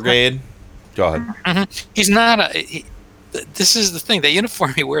Obama Brigade. Go ahead. Mm-hmm. He's not this is the thing. The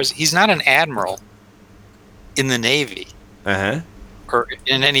uniform he wears, he's not an admiral in the Navy. Or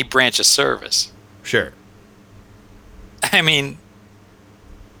in any branch of service. Sure. I mean,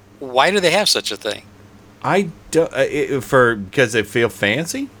 why do they have such a thing? I don't, because they feel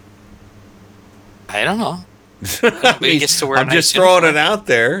fancy? I don't know. He gets to wear I'm just throwing it out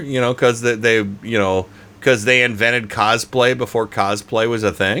there, you know, because they invented cosplay before cosplay was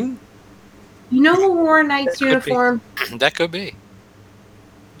a thing. You know who wore a nice uniform? That could be.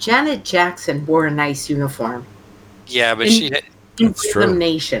 Janet Jackson wore a nice uniform. Yeah, but in Rhythm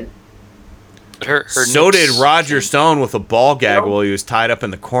Nation. Her so did Roger Stone with a ball gag while he was tied up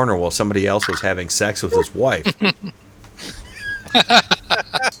in the corner while somebody else was having sex with his wife.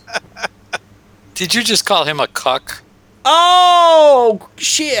 Did you just call him a cuck? Oh,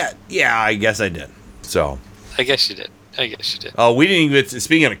 shit. Yeah, I guess I did. So. I guess you did. Oh, we didn't even,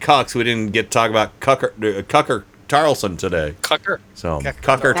 speaking of cucks, we didn't get to talk about Cucker Tarleson today. Cucker? So,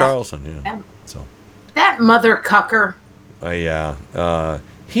 Cucker Tarleson, yeah. So. That mother cucker. Yeah.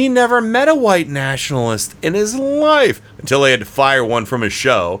 He never met a white nationalist in his life until they had to fire one from his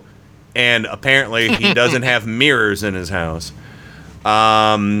show. And apparently he doesn't have mirrors in his house.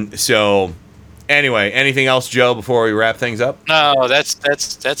 So, anyway, anything else, Joe, before we wrap things up? No, that's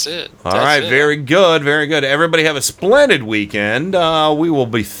it. All right, very good, very good. Everybody have a splendid weekend. We will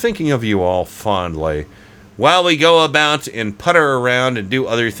be thinking of you all fondly while we go about and putter around and do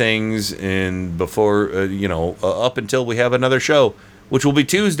other things and before, up until we have another show, which will be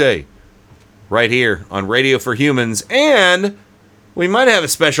Tuesday, right here on Radio for Humans. And we might have a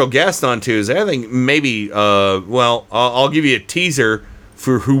special guest on Tuesday. I think maybe, I'll give you a teaser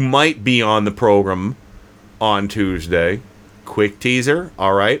for who might be on the program on Tuesday. Quick teaser.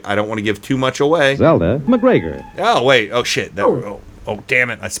 All right. I don't want to give too much away. Zelda McGregor. Oh, wait. Oh, shit. Oh, damn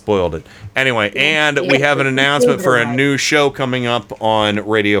it. I spoiled it. Anyway, and we have an announcement for a new show coming up on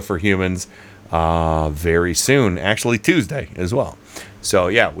Radio for Humans very soon. Actually, Tuesday as well. So,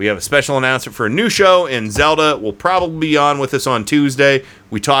 yeah, we have a special announcement for a new show, and Zelda will probably be on with us on Tuesday.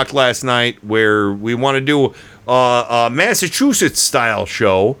 We talked last night where we want to do a Massachusetts-style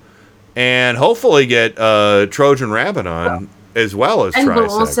show and hopefully get Trojan Rabbit on as well as and Trisec.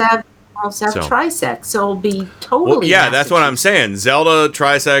 we'll also have Trisec, so it'll be totally that's what I'm saying. Zelda,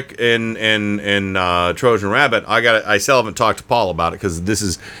 Trisec, and Trojan Rabbit. I still haven't talked to Paul about it because this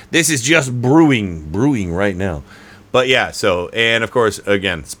is just brewing right now. But yeah, and of course,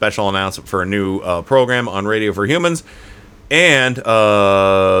 again, special announcement for a new program on Radio for Humans. And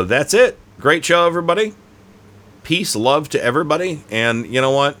that's it. Great show, everybody. Peace, love to everybody. And you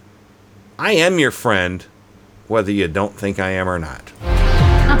know what? I am your friend, whether you don't think I am or not.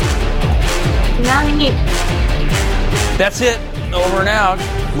 That's it. Over and out.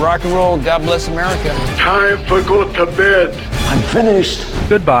 Rock and roll. God bless America. Time to go to bed. I'm finished.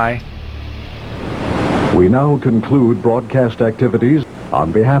 Goodbye. We now conclude broadcast activities.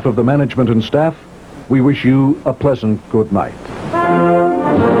 On behalf of the management and staff, we wish you a pleasant good night.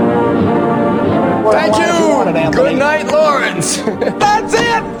 Thank you. Good night, Lawrence. That's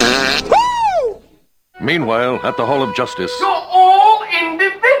it. Woo! Meanwhile, at the Hall of Justice.